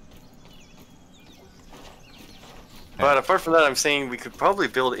 Run! But apart from that, I'm saying we could probably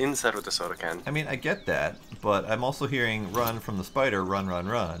build inside of the soda can. I mean, I get that, but I'm also hearing run from the spider, run, run,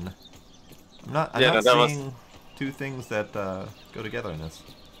 run. I'm not seeing two things that go together in this.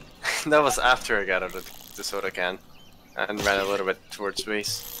 That was after I got out of the soda can and ran a little bit towards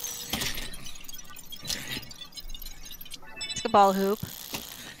base. Basketball hoop.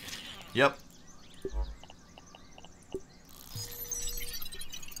 Yep.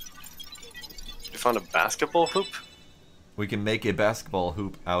 You found a basketball hoop? We can make a basketball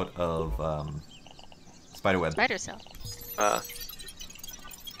hoop out of spiderweb. Spider cell.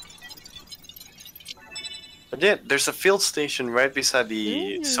 But yeah, there's a field station right beside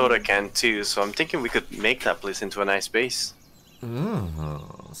the soda can too, so I'm thinking we could make that place into a nice base.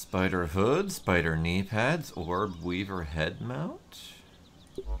 Ooh, spider hood, spider knee pads, orb weaver head mount.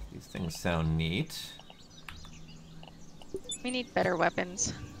 These things sound neat. We need better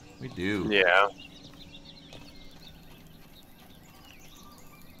weapons. We do. Yeah.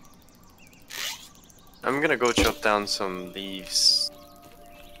 I'm gonna go chop down some leaves.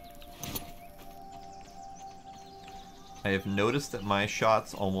 I have noticed that my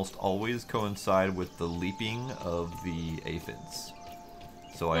shots almost always coincide with the leaping of the aphids.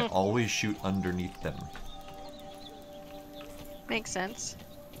 So I always shoot underneath them. Makes sense.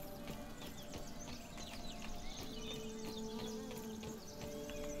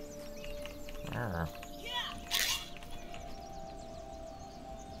 Arr.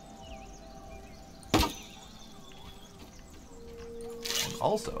 And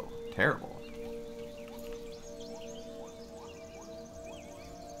also terrible.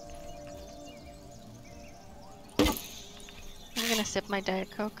 I'm gonna sip my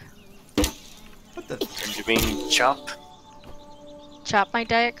Diet Coke. What the? You mean chop? Chop my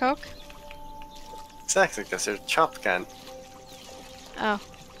Diet Coke? Exactly, because they're chop can. Oh.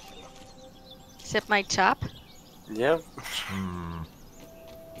 Sip my chop? Yep. I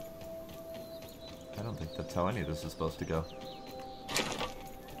don't think that's how any of this is supposed to go.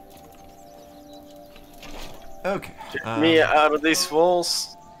 Okay. Get me out of these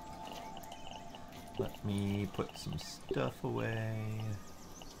walls. Let me put some stuff away.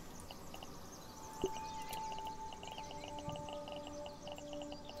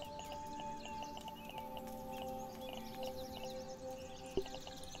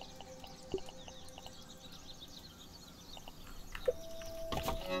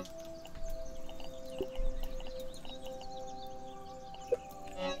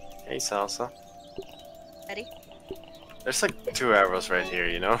 Hey, Salsa. Ready? There's like 2 arrows right here,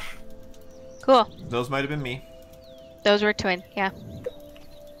 you know? Cool. Those might have been me. Those were twin, yeah.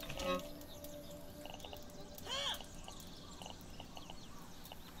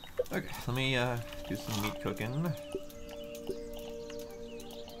 Okay, let me do some meat cooking.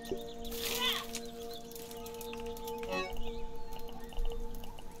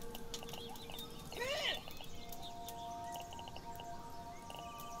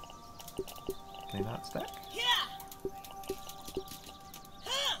 Can I not stack?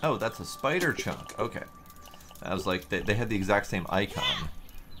 Oh, that's a spider chunk. Okay. I was like, they had the exact same icon,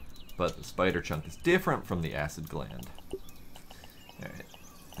 but the spider chunk is different from the acid gland. Alright.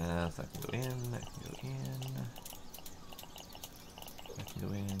 So I can go in, I can go in. I can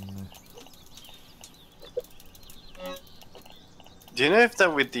go in. Do you know if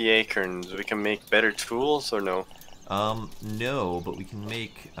that with the acorns we can make better tools or no? No, but we can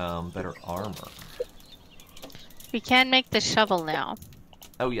make better armor. We can make the shovel now.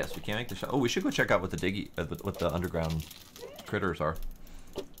 Oh yes, we can make the shovel. Oh, we should go check out what the what the underground critters are.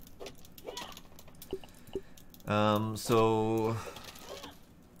 So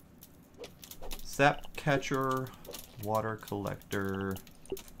sap catcher, water collector,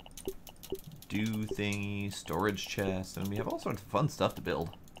 dew thingy, storage chest, and we have all sorts of fun stuff to build.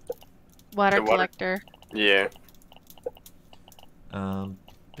 Water collector. Yeah.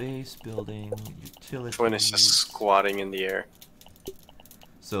 Base building, utilities. Twin is just squatting in the air.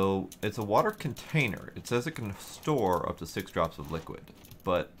 So it's a water container. It says it can store up to 6 drops of liquid,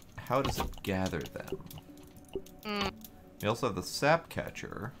 but how does it gather them? We also have the sap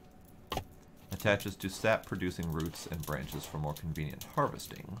catcher. Attaches to sap producing roots and branches for more convenient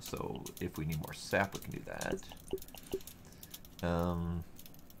harvesting. So if we need more sap, we can do that.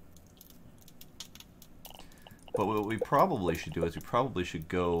 But what we probably should do is we probably should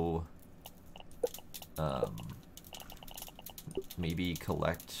go maybe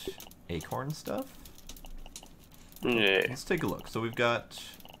collect acorn stuff. Yeah. Let's take a look. So we've got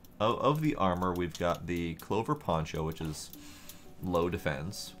of the armor, we've got the clover poncho, which is low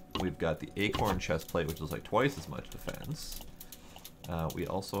defense. We've got the acorn chest plate, which is like twice as much defense. We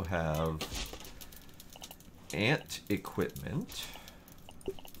also have ant equipment,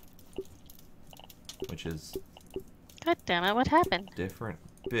 which is God damn it, what happened? different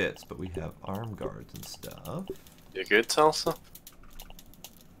bits, but we have arm guards and stuff. You good, Salsa?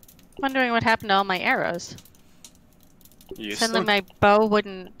 Wondering what happened to all my arrows. You Suddenly my bow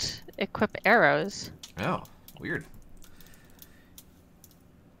wouldn't equip arrows. Oh, weird.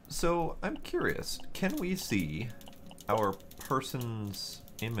 So, I'm curious, can we see our person's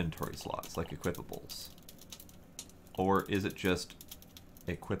inventory slots, like equipables? Or is it just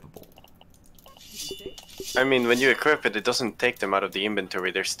equipable? I mean, when you equip it, it doesn't take them out of the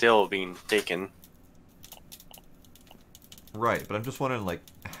inventory. They're still being taken. Right, but I'm just wondering, like,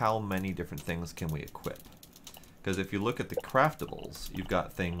 how many different things can we equip? Because if you look at the craftables, you've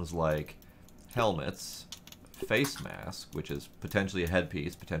got things like helmets, face mask, which is potentially a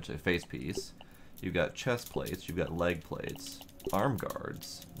headpiece, potentially a face piece. You've got chest plates, you've got leg plates, arm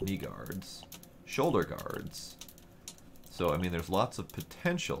guards, knee guards, shoulder guards. So, I mean, there's lots of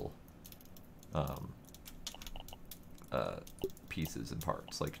potential pieces and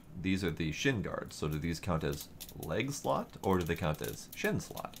parts. Like, these are the shin guards, so do these count as leg slot, or do they count as shin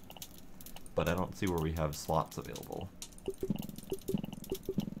slot? But I don't see where we have slots available.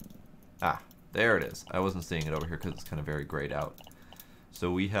 Ah, there it is. I wasn't seeing it over here because it's kind of very grayed out.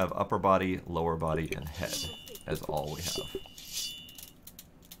 So we have upper body, lower body, and head as all we have.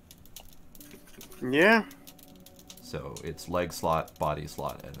 Yeah. So it's leg slot, body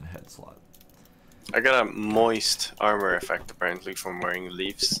slot, and head slot. I got a moist armor effect apparently from wearing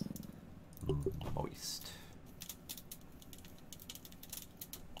leaves. Moist.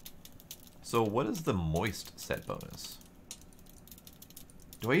 So what is the moist set bonus?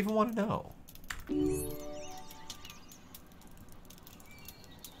 Do I even want to know?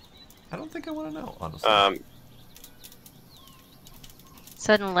 I don't think I want to know, honestly.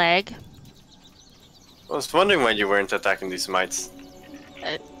 Sudden lag. I was wondering why you weren't attacking these mites.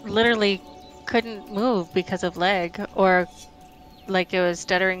 I literally couldn't move because of lag, or like it was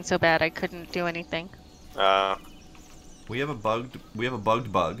stuttering so bad I couldn't do anything. We have a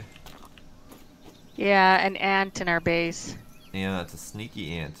bugged bug. Yeah, an ant in our base. Yeah, it's a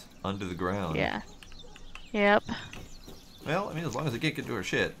sneaky ant under the ground. Yeah. Yep. Well, I mean, as long as it can't get to her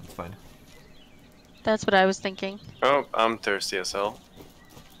shit, it's fine. That's what I was thinking. Oh, I'm thirsty as hell.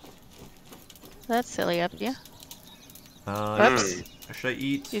 That's silly of you. Whoops. Should I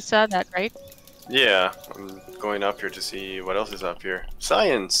eat? You saw that, right? Yeah, I'm going up here to see what else is up here.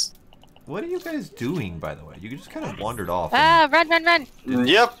 Science! What are you guys doing, by the way? You just kind of wandered off. Ah, run, run, run!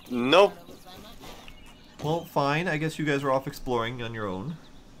 Yep, nope. Well, fine. I guess you guys are off exploring on your own.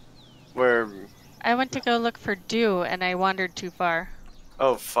 Where? I went to go look for dew, and I wandered too far.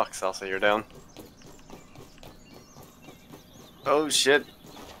 Oh, fuck, Salsa, you're down. Oh, shit.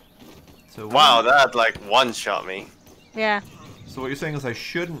 So Wow, that, like, one-shot me. Yeah. So what you're saying is I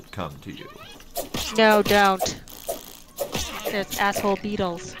shouldn't come to you? No, don't. There's asshole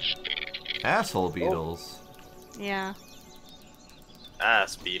beetles. Asshole beetles? Yeah.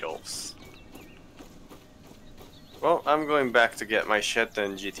 Ass beetles. Well, I'm going back to get my shit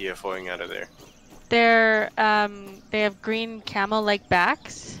and GTFOing out of there. They have green camel-like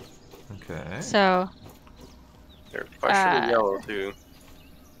backs. Okay. So, They're partially yellow, too.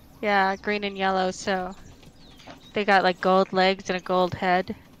 yeah, green and yellow, so they got like gold legs and a gold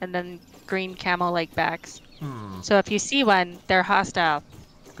head, and then green camel-like backs. So if you see one, they're hostile.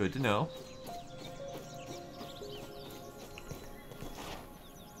 Good to know.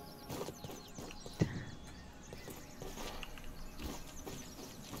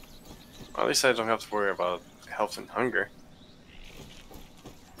 At least I don't have to worry about health and hunger.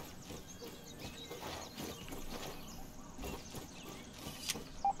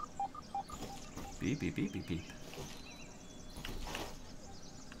 Beep, beep, beep, beep, beep.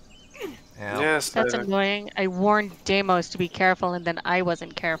 Ow. Yes, That's annoying. I warned Deimos to be careful, and then I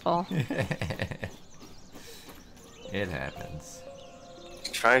wasn't careful. It happens.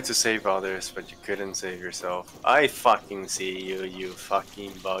 Try to save others, but you couldn't save yourself. I fucking see you, you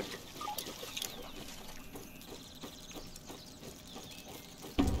fucking bug.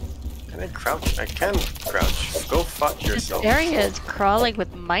 Can I crouch? I can crouch. Go fuck yourself. This area is crawling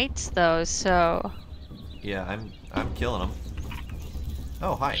with mites, though, so Yeah, I'm killing them.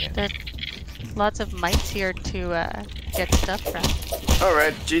 Oh, hi, Ann. there's lots of mites here to get stuff from.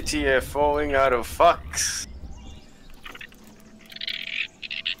 Alright, GTA falling out of fucks.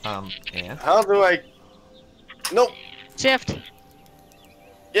 Ann? How do I... Nope. Shift.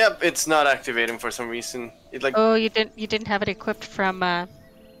 Yep, it's not activating for some reason. It like... Oh, you didn't have it equipped from.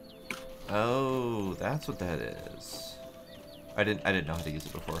 Oh, that's what that is. I didn't know how to use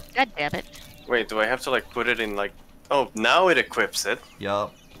it before. God damn it. Wait, do I have to like put it in like... Oh, now it equips it.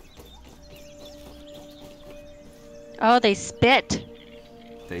 Yup. Oh, they spit.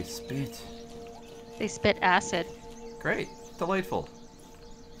 They spit. They spit acid. Great. Delightful.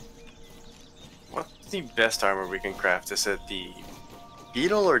 What's the best armor we can craft? Is it the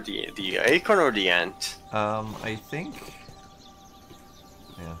beetle or the acorn or the ant? I think...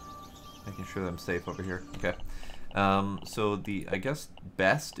 Yeah. Making sure that I'm safe over here. Okay. So the, I guess,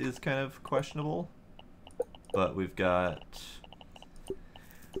 best is kind of questionable. But we've got...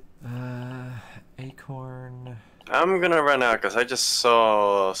 acorn... I'm gonna run out because I just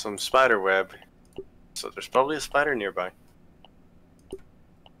saw some spider web. So there's probably a spider nearby.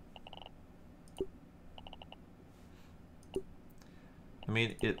 I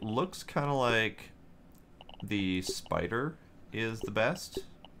mean, it looks kind of like the spider is the best,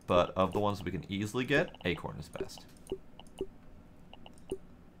 but of the ones that we can easily get, acorn is best.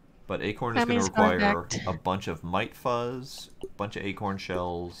 But acorn is going to require a bunch of mite fuzz, a bunch of acorn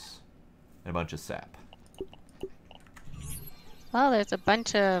shells, and a bunch of sap. Well, there's a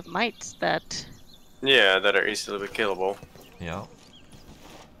bunch of mites that... Yeah, that are easily killable. Yeah.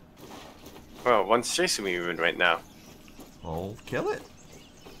 Well, one's chasing me even right now. Well, kill it.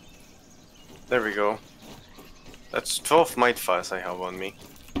 There we go. That's 12 mite fuzz I have on me.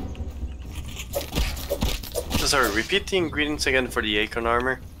 So sorry, repeat the ingredients again for the acorn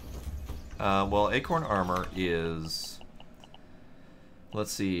armor. Well, acorn armor is...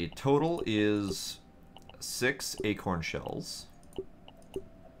 Let's see, total is 6 acorn shells,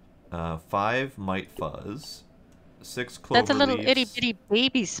 5 mite fuzz, 6 clover That's a little leaves. itty bitty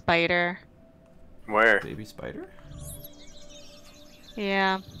baby spider. Where? Baby spider?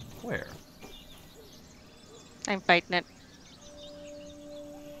 Yeah, Where? I'm fighting it.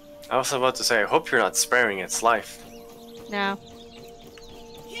 I was about to say, I hope you're not sparing its life. No.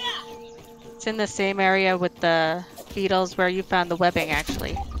 It's in the same area with the beetles where you found the webbing,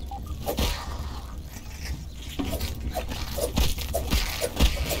 actually.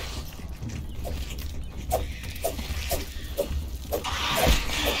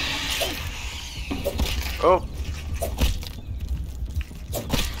 Oh.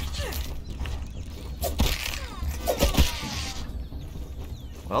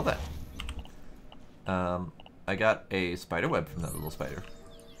 Well then. I got a spider web from that little spider.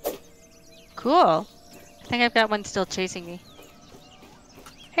 Cool. I think I've got one still chasing me.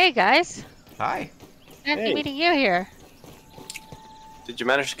 Hey guys. Hi. Nice Hey. meeting you here. Did you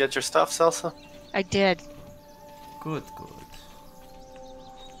manage to get your stuff, Salsa? I did. Good, good.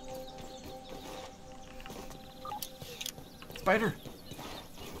 Spider.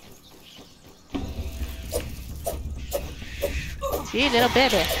 See, little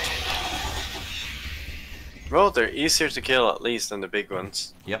baby. Well, they're easier to kill at least than the big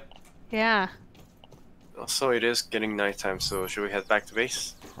ones. Yep. Yeah. Also, it is getting nighttime, so should we head back to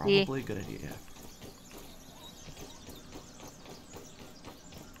base? Probably a good idea.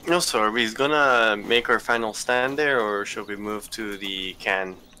 No, so are we gonna make our final stand there, or should we move to the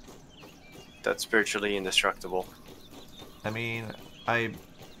can that's spiritually indestructible? I mean, I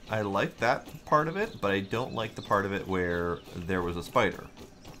like that part of it, but I don't like the part of it where there was a spider.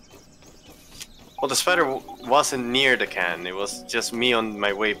 Well, the spider wasn't near the can. It was just me on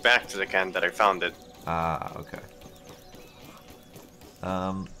my way back to the can that I found it. Ah, okay.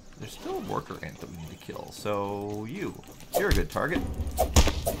 There's still a worker ant that we need to kill, so you're a good target.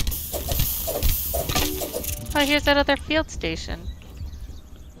 Oh, here's that other field station.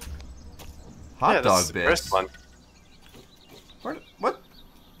 Hot That's dog the bits. first one. Where'd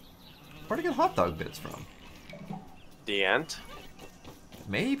I get hot dog bits from? The ant?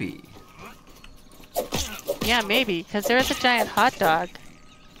 Maybe. Yeah, maybe, because there is a giant hot dog.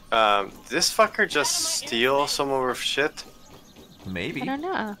 This fucker just steal some of our shit? Maybe. I don't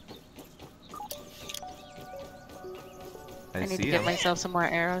know. I need see to get him. myself some more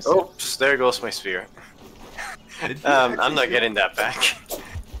arrows. Oops, there goes my spear. Did he I'm actually not steal? getting that back.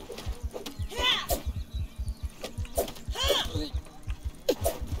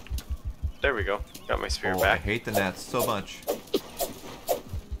 There we go. Got my spear Oh, I back. hate the gnats so much.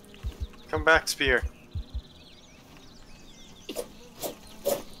 Come back, spear.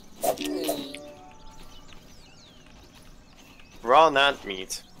 Raw gnat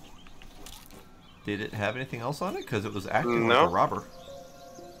meat. Did it have anything else on it? Because it was acting No. like a robber.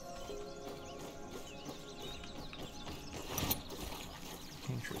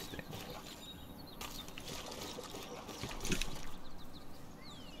 Interesting.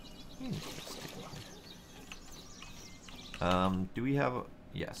 Do we have a...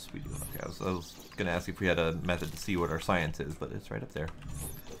 Yes, we do. Okay, I was going to ask if we had a method to see what our science is, but it's right up there.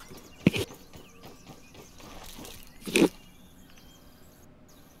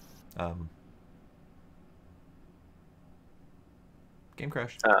 Game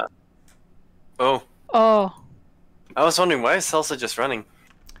crash. Oh, Oh, I was wondering why is Salsa just running?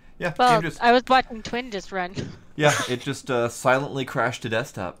 Yeah, well, game just... I was watching Twin just run. Yeah, it just silently crashed to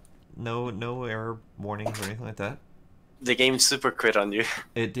desktop. No error warnings or anything like that. The game super quit on you.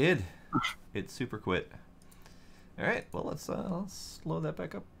 It did. It super quit. All right, well let's load that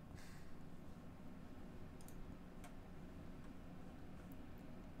back up.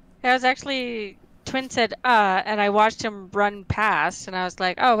 I was actually Twin said and I watched him run past, and I was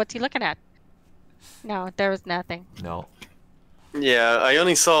like, oh, what's he looking at? No, there was nothing. No. Yeah, I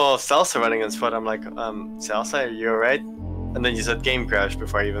only saw Salsa running on spot. I'm like, Salsa, are you alright? And then you said game crash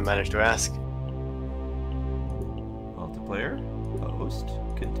before I even managed to ask. Multiplayer, host,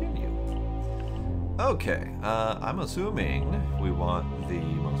 continue. Okay, I'm assuming we want the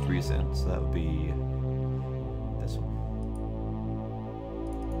most recent, so that would be this one.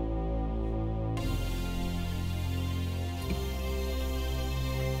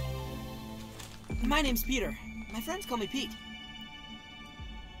 My name's Peter. My friends call me Pete.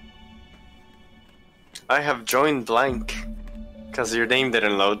 I have joined blank. Because your name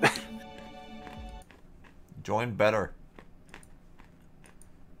didn't load. Join better.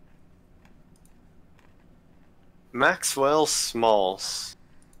 Maxwell Smalls.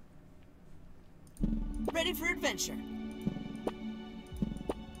 Ready for adventure.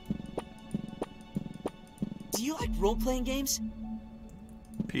 Do you like role-playing games?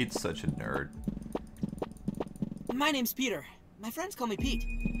 Pete's such a nerd. My name's Peter. My friends call me Pete.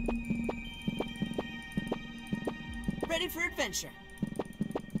 Ready for adventure.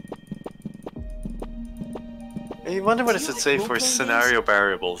 I wonder what does Do it you say like for role-playing scenario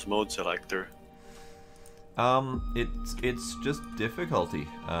variables mode selector. It's just difficulty.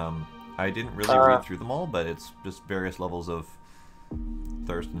 I didn't really read through them all, but it's just various levels of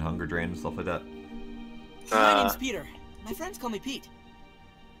thirst and hunger drain and stuff like that. My name's Peter. My friends call me Pete.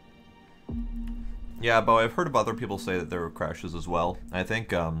 Yeah, but I've heard of other people say that there were crashes as well. I think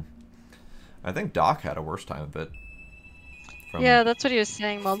Doc had a worse time of it. Yeah, that's what he was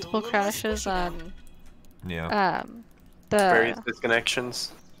saying. Multiple crashes on. Yeah. The various disconnections.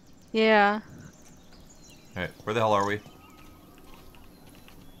 Yeah. Alright, where the hell are we?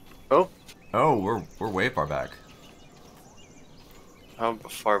 Oh. Oh, we're way far back. How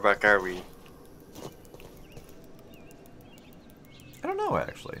far back are we? I don't know,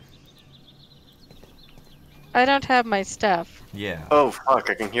 actually. I don't have my stuff. Yeah. Oh fuck!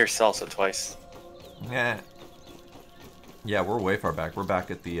 I can hear salsa twice. Yeah. Yeah, we're way far back. We're back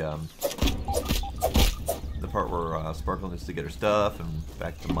at the part where Sparkle needs to get her stuff, and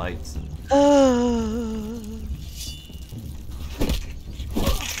back to mites and.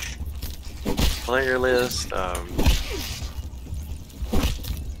 Player list. There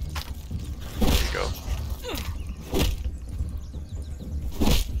you go.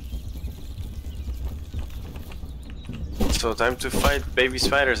 So time to fight baby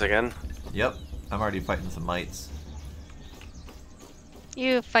spiders again. Yep, I'm already fighting some mites.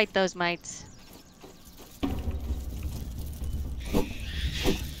 You fight those mites.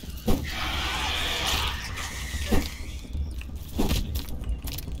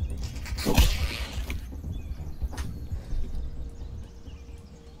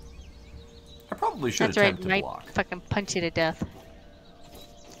 I probably should That's right, attempt to might block. fucking punch you to death.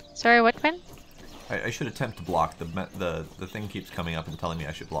 Sorry, what, Quinn? I should attempt to block. The thing keeps coming up and telling me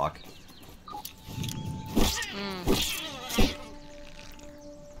I should block.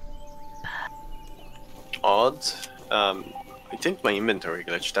 Odd. I think my inventory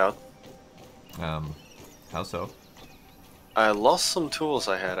glitched out. How so? I lost some tools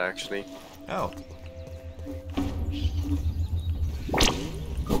I had actually. Oh.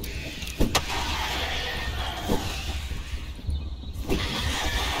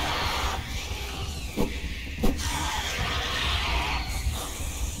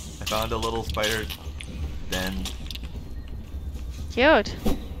 I found a little spider den. Cute.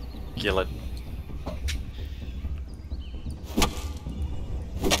 Kill it.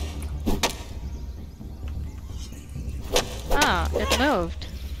 Ah, it moved.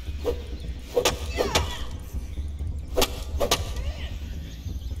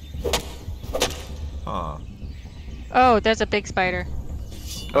 Huh. Oh, there's a big spider.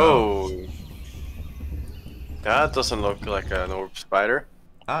 Oh. That doesn't look like an orb spider.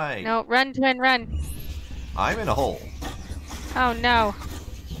 No, run, Twin, run. I'm in a hole. Oh no.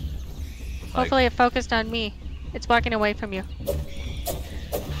 Hopefully it focused on me. It's walking away from you.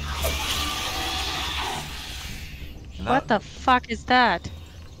 What the fuck is that?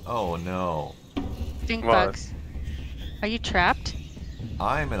 Oh no. Stink What? bugs. Are you trapped?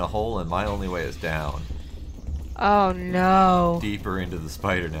 I'm in a hole and my only way is down. Oh no. Deeper into the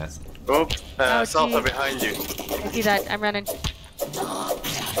spider nest. Oh, Oh, Salsa geez. behind you. I see that. I'm running.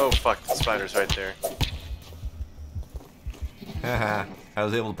 Oh fuck, the spider's right there. Haha. I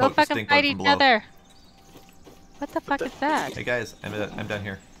was able to Go poke the fucking stink bug fight from each below. other. What the fuck is that? Hey guys, I'm down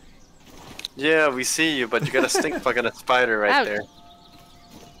here. Yeah, we see you, but you got a stink bug and a spider right Ouch. there.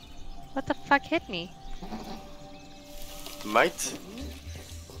 What the fuck hit me? Might?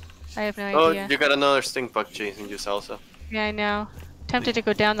 I have no Oh, idea. you got another stink bug chasing you, Salsa. Yeah, I know. Tempted to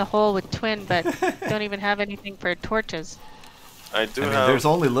go down the hole with Twin, but don't even have anything for torches. I do I mean, have. there's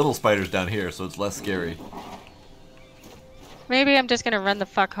only little spiders down here, so it's less scary. Maybe I'm just gonna run the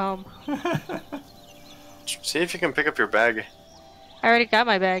fuck home. See if you can pick up your bag. I already got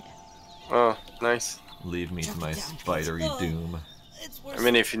my bag. Oh, nice. Leave me to my spidery doom. I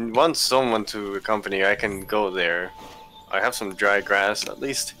mean, if you want someone to accompany you, I can go there. I have some dry grass, at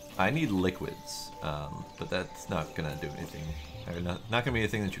least. I need liquids, but that's not gonna do anything. Or not gonna be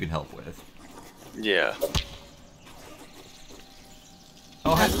anything that you can help with. Yeah.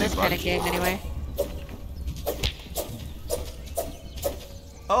 Oh, hi, Not this stink kind of bug. game, anyway.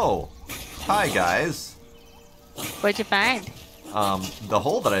 Oh, hi guys. What'd you find? The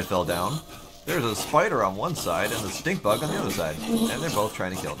hole that I fell down. There's a spider on one side and a stink bug on the other side, and they're both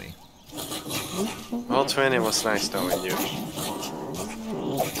trying to kill me. Well, Twin, it was nice knowing you.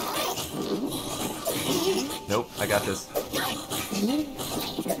 Nope, I got this.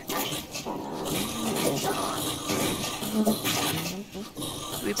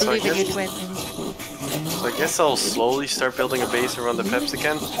 We So I believe in you, guess- Twin. So I guess I'll slowly start building a base around the Peps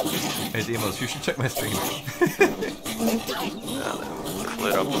again. Hey Demos, you should check my stream. Pull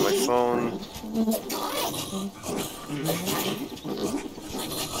it up on my phone.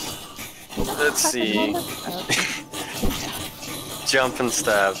 Let's see. Jump and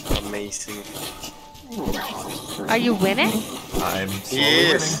stab. Amazing. Are you winning? I'm slowly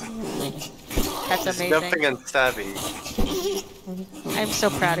Yes. winning. That's He's amazing. jumping and stabbing. I'm so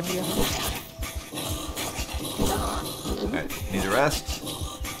proud of you. Alright, need a rest.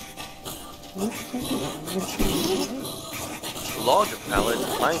 Log pallet,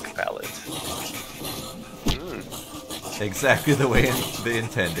 plank pallet. Exactly the way they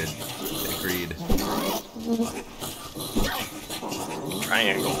intended. Agreed.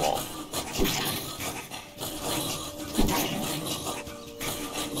 Triangle wall.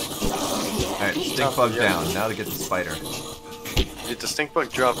 Alright, stink bug down. Now to get the spider. Did the stink bug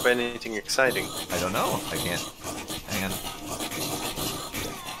drop anything exciting? I don't know. I can't. Hang on.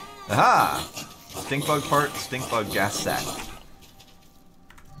 Aha! Stink bug part, stink bug gas sack.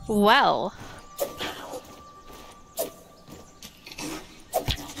 Well.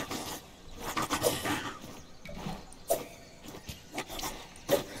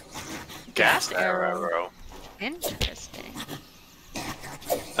 Gas arrow. Interesting.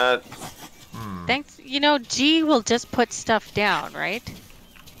 Hmm. Thanks. You know, G will just put stuff down, right?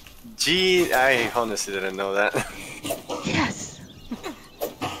 Gee, I honestly didn't know that. Yes.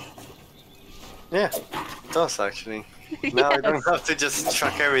 Yeah, it does actually. Now I don't have to just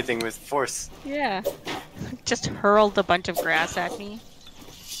chuck everything with force. Yeah. Just hurled a bunch of grass at me.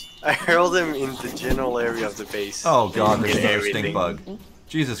 I hurled him in the general area of the base. Oh god, there's Get another everything. stink bug.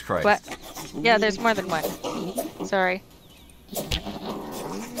 Jesus Christ. What? Yeah, there's more than one. Sorry.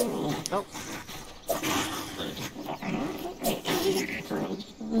 Oh.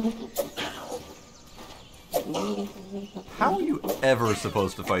 How are you ever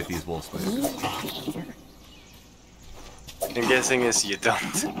supposed to fight these wolf spiders? I'm guessing is you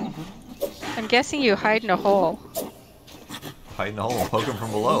don't. I'm guessing you hide in a hole. Hide in a hole and poke them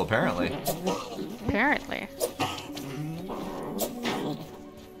from below, apparently. Apparently.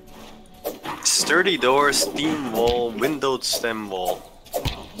 Sturdy door, steam wall, windowed stem wall.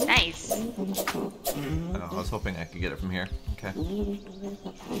 Nice. Oh, I was hoping I could get it from here. Okay.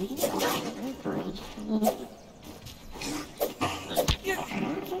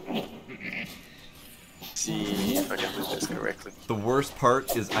 See if I can do this correctly. The worst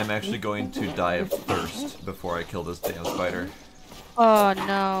part is I'm actually going to die of thirst before I kill this damn spider. Oh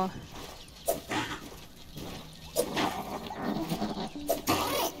no.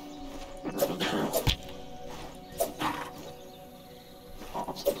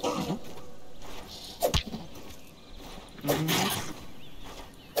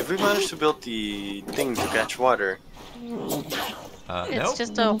 Did we manage to build the thing to catch water? It's Nope.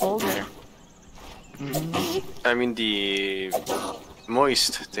 just a holder. I mean the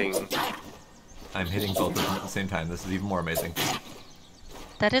moist thing. I'm hitting both of them at the same time. This is even more amazing.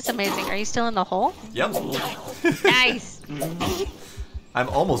 That is amazing. Are you still in the hole? Yep. Nice. I'm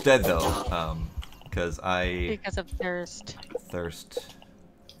almost dead though, because I Because of thirst. thirst.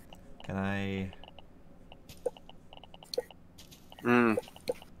 Can I?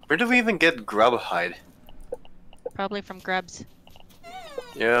 Where do we even get grub hide? Probably from grubs.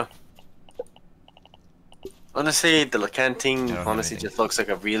 Yeah. Honestly, the I Lacan thing don't have honestly anything. just looks like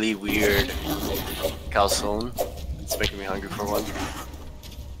a really weird calzone. It's making me hungry for one.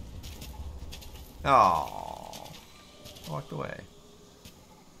 Oh, I walked away.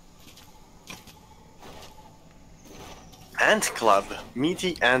 Ant Club.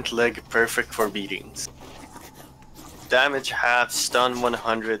 Meaty ant leg perfect for beatings. Damage half, stun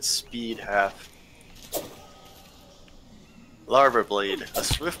 100, speed half. Larva blade. A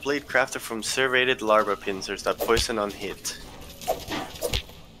swift blade crafted from serrated larva pincers that poison on hit.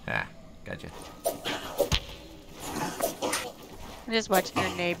 Ah, gotcha. I'm just watching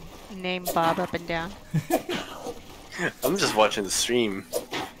your name bob up and down. I'm just watching the stream.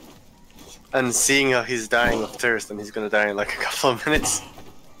 And seeing how he's dying of thirst, and he's gonna die in like a couple of minutes.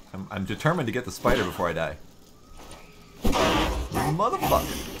 I'm determined to get the spider before I die.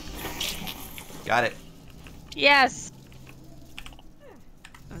 Motherfucker. Got it. Yes.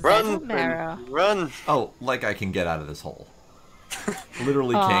 Run! Venom marrow. Run! Oh, like I can get out of this hole.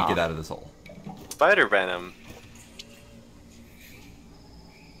 Literally can't get out of this hole. Spider venom.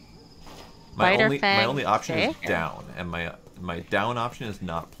 My Spider only fang option is dagger. down, and my down option is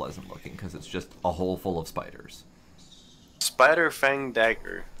not pleasant looking because it's just a hole full of spiders. Spider fang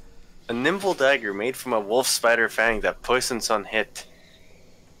dagger. A nimble dagger made from a wolf spider fang that poisons on hit.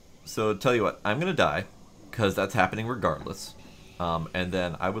 So tell you what, I'm gonna die because that's happening regardless. And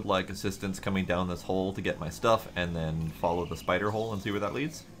then I would like assistance coming down this hole to get my stuff, and then follow the spider hole and see where that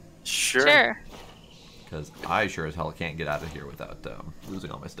leads. Sure. Sure. Because I sure as hell can't get out of here without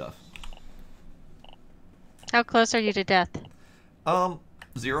losing all my stuff. How close are you to death?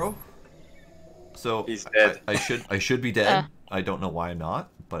 0. So He's dead. I should be dead. I don't know why I'm not,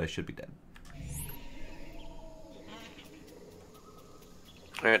 but I should be dead.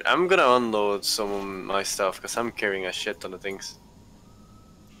 Alright, I'm gonna unload some of my stuff because I'm carrying a shit ton of things.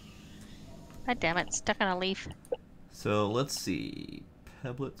 God damn it, stuck on a leaf. So let's see.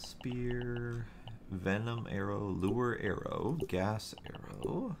 Pebblet spear, venom arrow, lure arrow, gas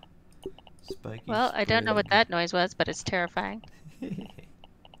arrow, spiky. Well, I don't know what squid. that noise was, but it's terrifying.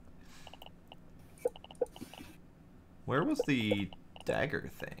 Where was the dagger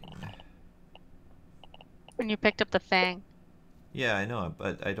thing? When you picked up the fang. Yeah, I know,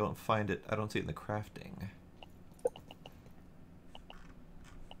 but I don't find it. I don't see it in the crafting.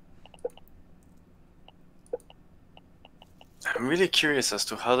 I'm really curious as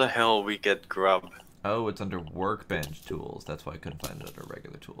to how the hell we get grub. Oh, it's under workbench tools. That's why I couldn't find it under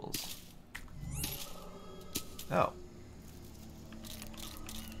regular tools. Oh.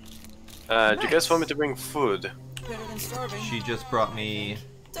 Do you guys want me to bring food? Better than starving. She just brought me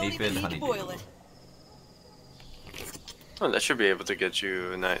Don't even aphid need to honeydew. boil it. Oh, that should be able to get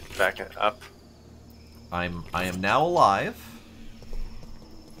you back up. I am now alive.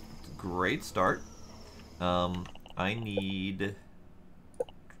 Great start. I need.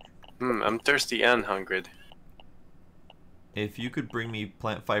 I'm thirsty and hungry. If you could bring me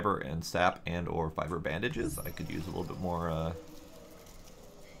plant fiber and sap and/or fiber bandages, I could use a little bit more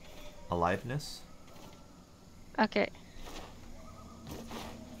aliveness. Okay.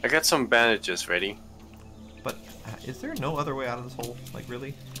 I got some bandages ready. But is there no other way out of this hole? Like,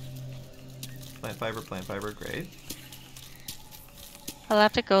 really? Plant fiber, great. I'll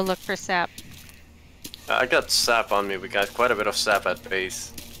have to go look for sap. I got sap on me. We got quite a bit of sap at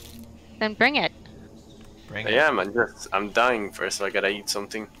base. Then bring it. Bring I it. am. I'm dying first, so I gotta eat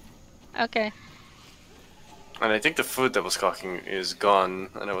something. Okay. And I think the food that was cooking is gone,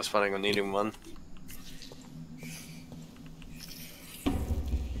 and I was planning on eating one.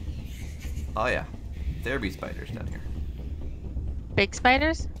 Oh yeah, there be spiders down here. Big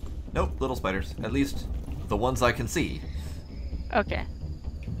spiders? Nope, little spiders. At least the ones I can see. Okay.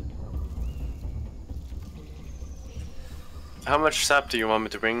 How much sap do you want me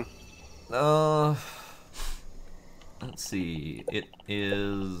to bring? Let's see. It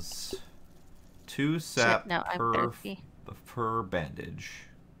is 2 sap Shit, no, I'm per thirsty. per bandage.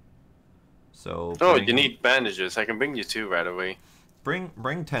 So. Oh, bring- you need bandages. I can bring you 2 right away. Bring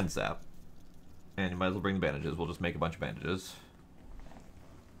 10 sap, and you might as well bring the bandages. We'll just make a bunch of bandages.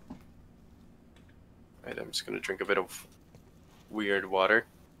 Right, I'm just gonna drink a bit of weird water.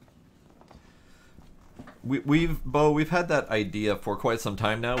 We've had that idea for quite some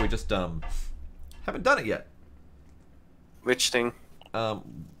time now. We just haven't done it yet. Which thing? Looking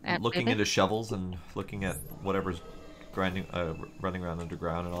maybe? into shovels and looking at whatever's running around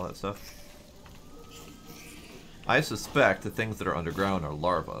underground and all that stuff. I suspect the things that are underground are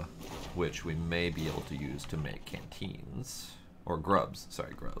larvae, which we may be able to use to make canteens. Or grubs.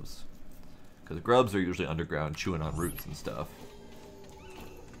 Sorry, grubs. Because grubs are usually underground chewing on roots and stuff.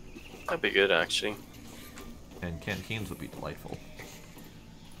 That'd be good, actually. And canteens would be delightful.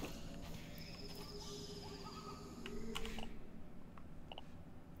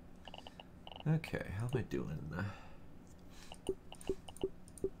 Okay, how am I doing?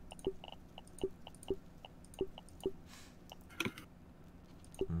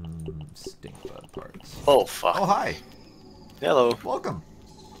 Stink bug parts. Oh, fuck. Oh, hi! Hello. Welcome!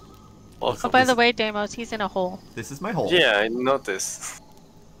 Welcome. Oh, by the way, Deimos, he's in a hole. This is my hole. Yeah, I noticed.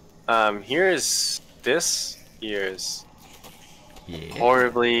 Here's this. Here's Yeah.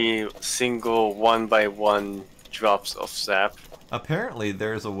 horribly single 1x1 drops of sap. Apparently,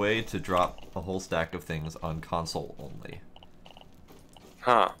 there's a way to drop a whole stack of things on console only.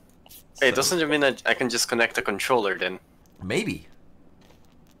 Huh. Hey, So- doesn't it mean that I can just connect the controller then? Maybe.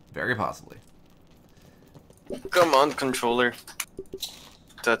 Very possibly. Come on, controller.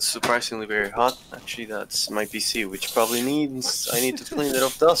 That's surprisingly very hot. Actually, that's my PC, which probably means I need to clean it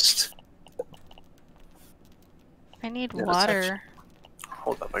of dust. I need Yeah, that's water.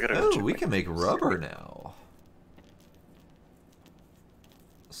 Hold up, I gotta go Oh, check we my can make PC. rubber now.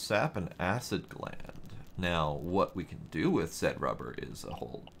 Sap and acid gland. Now, what we can do with said rubber is a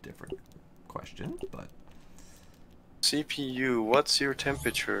whole different question, but CPU, what's your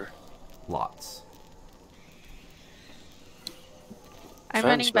temperature? lots. I'm Fun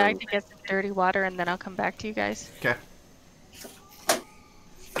running back zone. to get some dirty water, and then I'll come back to you guys. Okay.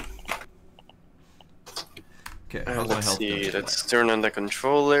 Okay, how's my Let's health see, doing? let's turn on the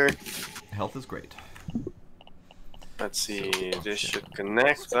controller. Health is great. Let's see, So, this yeah. should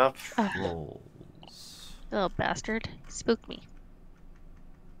connect up. Rolls. Little bastard. Spooked me.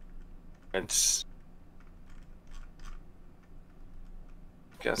 It's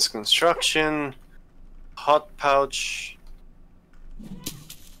gas construction, hot pouch.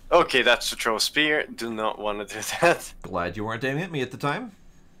 Okay, that's to throw a spear. Do not want to do that. Glad you weren't aiming at me at the time.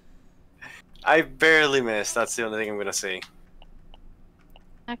 I barely missed. That's the only thing I'm gonna say.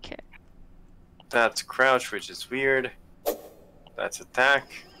 Okay. That's crouch, which is weird. That's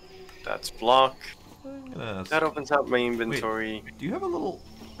attack. That's block. That opens up my inventory. Wait, do you have a little...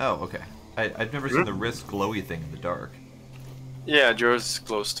 Oh, okay. I've never seen the wrist glowy thing in the dark. Yeah, yours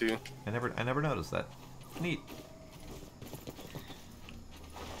glows too. I never noticed that. Neat.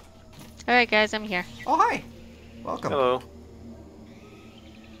 Alright guys, I'm here. Oh, hi! Welcome. Hello.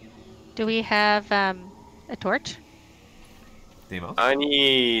 Do we have a torch? Demo? I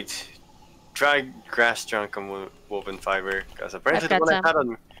need dry grass junk and woven fiber, because apparently the I've got one I had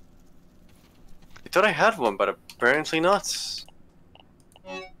on... I thought I had one, but apparently not.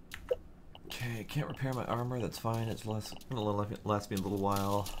 Okay, can't repair my armor, that's fine. It's gonna last me a little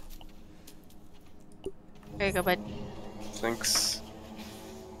while. There you go, bud. Thanks.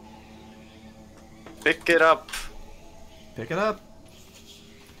 Pick it up. Pick it up!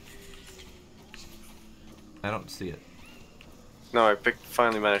 I don't see it. No, I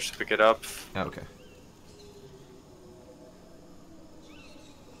finally managed to pick it up. Oh, okay.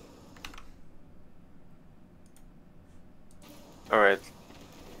 Alright.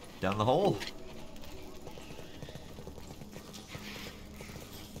 Down the hole.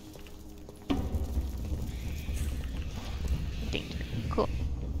 Danger. Cool.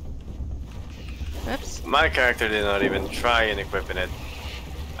 Oops. My character did not even try and equipping it.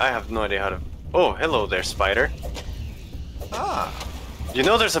 I have no idea how to... Oh, hello there, spider. Ah! You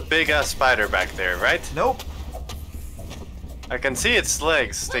know there's a big-ass spider back there, right? Nope! I can see its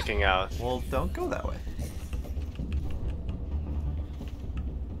legs sticking out. Well, don't go that way.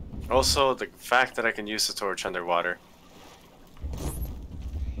 Also, the fact that I can use the torch underwater.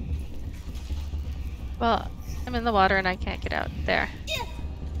 Well, I'm in the water and I can't get out. There.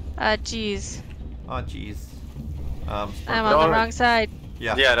 Jeez. Oh, jeez. I'm on the wrong side.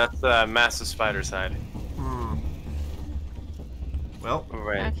 Yeah. Yeah, that's the massive spider side. Hmm. Well,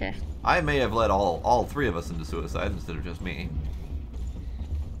 Right. Okay. I may have led all three of us into suicide instead of just me.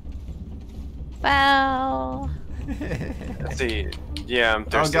 Well. Let's see. Yeah, I'm Oh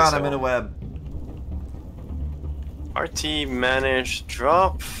thirsty. god, so- I'm in a web. RT managed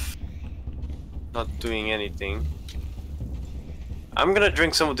drop. Not doing anything. I'm gonna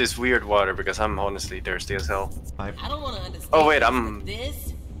drink some of this weird water because I'm honestly thirsty as hell. I don't want to understand. Oh, wait, this, I'm- but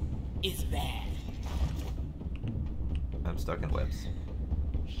this is bad. I'm stuck in webs.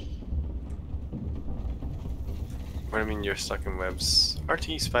 What do you mean you're stuck in webs?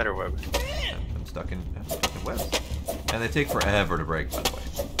 RT spider web. I'm stuck in webs. And they take forever to break, by the way.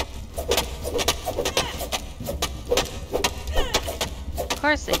 Of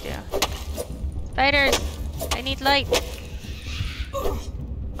course they do. Spiders! I need light.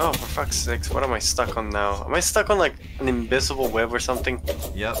 Oh, for fuck's sakes, what am I stuck on now? Am I stuck on like an invisible web or something?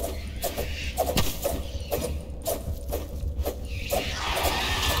 Yep.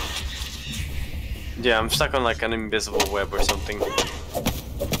 Yeah, I'm stuck on like an invisible web or something.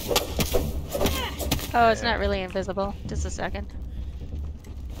 Oh, it's not really invisible. Just a second.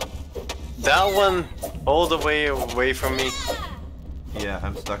 That one all the way away from me. Yeah,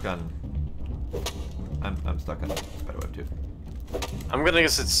 I'm stuck on... I'm stuck on spiderweb too. I'm gonna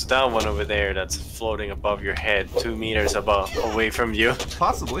guess it's that one over there that's floating above your head, 2 meters away from you.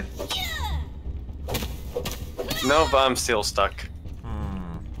 Possibly. No, but I'm still stuck.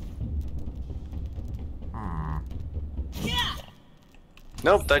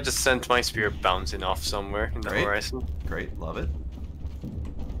 Nope, I just sent my spear bouncing off somewhere in the Great. horizon. Great, love it.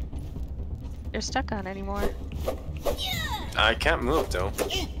 You're stuck on anymore. I can't move though.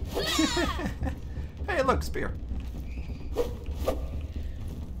 Hey, look, spear.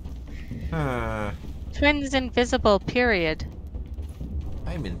 Twins invisible, period.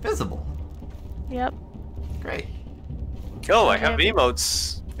 I'm invisible. Yep. Great. Oh, I have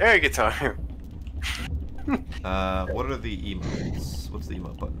emotes. Air guitar. What are the emotes? What's the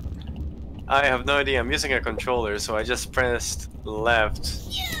emote button? I have no idea. I'm using a controller, so I just pressed left.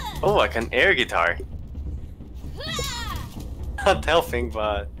 Oh, I can air guitar. Not helping,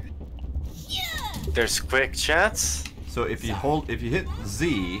 but there's quick chats. So if you hit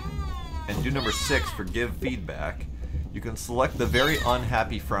Z and do number 6 for give feedback, you can select the very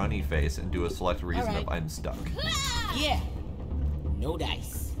unhappy frowny face and do a select reason of I'm stuck. Yeah. No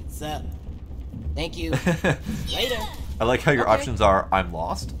dice. Sup. Thank you. Later. I like how your options are, I'm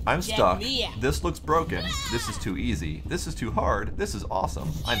lost, I'm Check stuck, me out. this looks broken, this is too easy, this is too hard, this is awesome,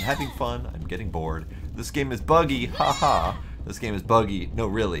 I'm having fun, I'm getting bored, this game is buggy, haha, this game is buggy, no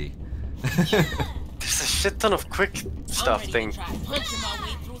really. There's a shit ton of quick stuff I'm ready thing. to try punching my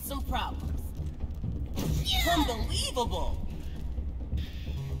way through some problems. Unbelievable!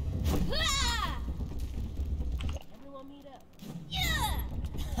 Everyone meet up.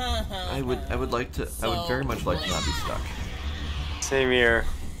 I would very much like to not be stuck. Same here.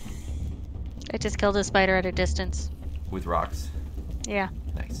 I just killed a spider at a distance. With rocks. Yeah.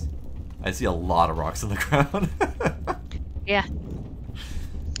 Nice. I see a lot of rocks on the ground. Yeah.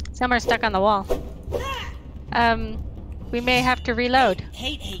 Some are stuck on the wall. We may have to reload.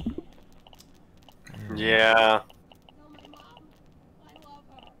 Hate. Yeah.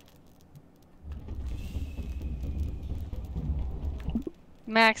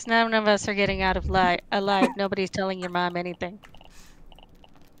 Max, none of us are getting out of alive. Nobody's telling your mom anything.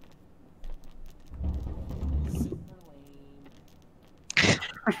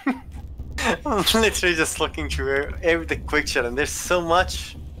 I'm literally just looking through the quick shot, and there's so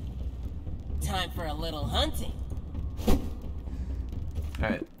much. Time for a little hunting.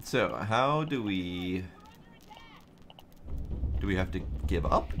 Alright, so how do we... Do we have to give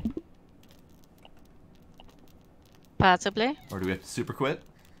up? Possibly. Or do we have to super quit?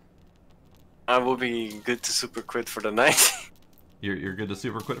 I will be good to super quit for the night. You're good to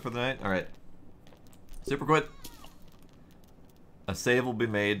super quit for the night? Alright. Super quit. A save will be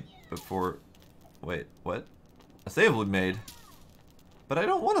made before... Wait, what? A save will be made. But I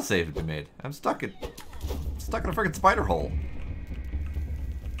don't want a save to be made. I'm stuck in a freaking spider hole.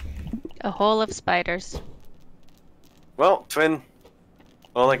 A hole of spiders. Well, Twin,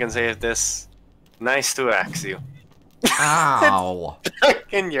 all I can say is this. Nice to axe you. Ow!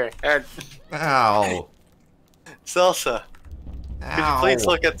 In your head. Ow! Salsa, could you Ow! please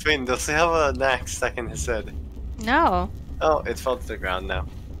look at Twin? Does he have an axe stuck in his head? No. Oh, it fell to the ground now.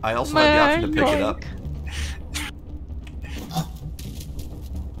 I also have the option to pick it up.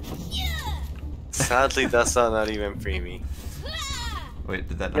 Sadly, that's not even free me. Wait,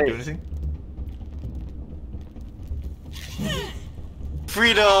 did that not do Wait. anything?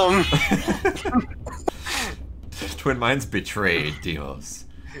 Freedom! Twin minds betrayed Demos.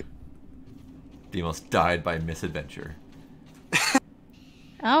 Demos died by misadventure.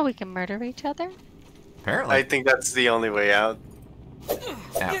 Oh, we can murder each other? Apparently. I think that's the only way out.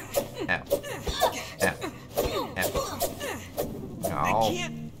 Ow. Ow. Ow. Ow. I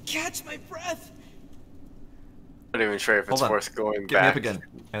can't catch my breath. I'm not even sure if it's Hold on. worth going Get me back. up again.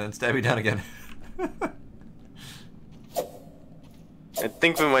 And then stab me down again. I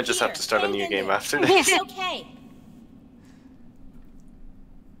think we might just have to start a new game after this. It's okay.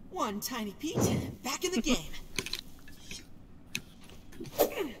 One tiny Pete, back in the game.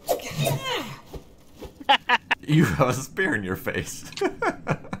 You have a spear in your face. I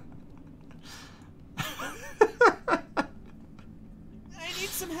need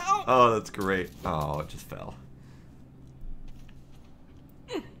some help. Oh, that's great. Oh, it just fell.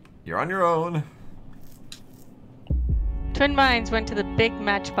 You're on your own. Twin Minds went to the big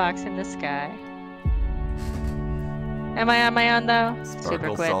matchbox in the sky. Am I on my own though? Super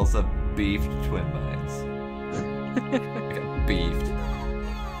Sparkle quit. salsa beefed Twin Minds. I got beefed.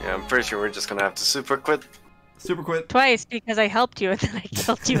 Yeah, I'm pretty sure we're just gonna have to super quit. Super quit. Twice because I helped you and then I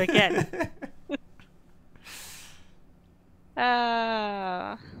killed you again.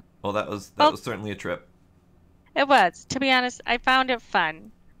 Well, that was certainly a trip. It was. To be honest, I found it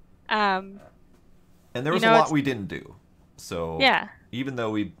fun. And there was you a know, lot it's- we didn't do. So Yeah. even though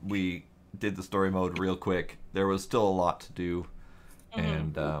we did the story mode real quick, there was still a lot to do.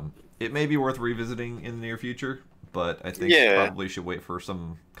 Mm-hmm. And it may be worth revisiting in the near future, but I think Yeah. probably should wait for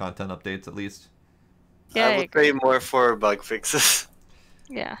some content updates at least. Yeah, I would pay more for bug fixes.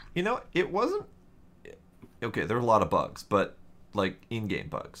 Yeah. You know, it wasn't okay. There were a lot of bugs, but like in-game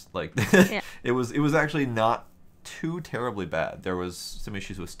bugs. Like Yeah. it was actually not too terribly bad. There was some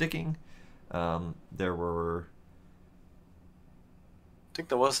issues with sticking. There were. I think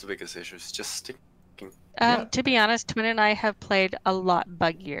that was the biggest issue. It's just sticking. Yeah. To be honest, Twin and I have played a lot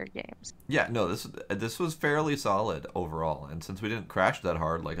buggier games. Yeah, no, this was fairly solid overall, and since we didn't crash that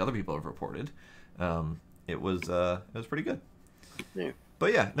hard like other people have reported, it was pretty good. Yeah.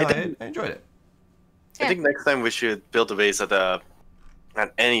 But yeah, no, I enjoyed it. I think next time we should build a base at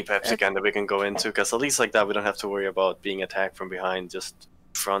any Pepsi can that we can go into, because at least like that we don't have to worry about being attacked from behind, just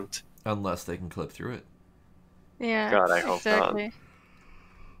front. Unless they can clip through it. Yeah. God, I hope not. exactly.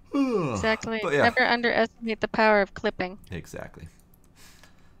 Exactly. But yeah. Never underestimate the power of clipping. Exactly.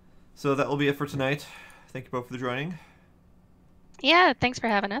 So that will be it for tonight. Thank you both for joining. Yeah, thanks for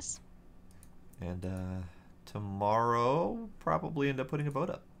having us. And tomorrow, probably end up putting a vote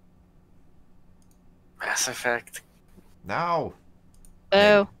up. Mass Effect. Now.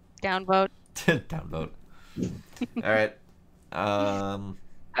 Boo. Downvote. Downvote. All right. All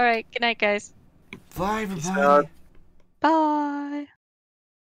right. Good night, guys. Bye, Peace everybody. out. Bye.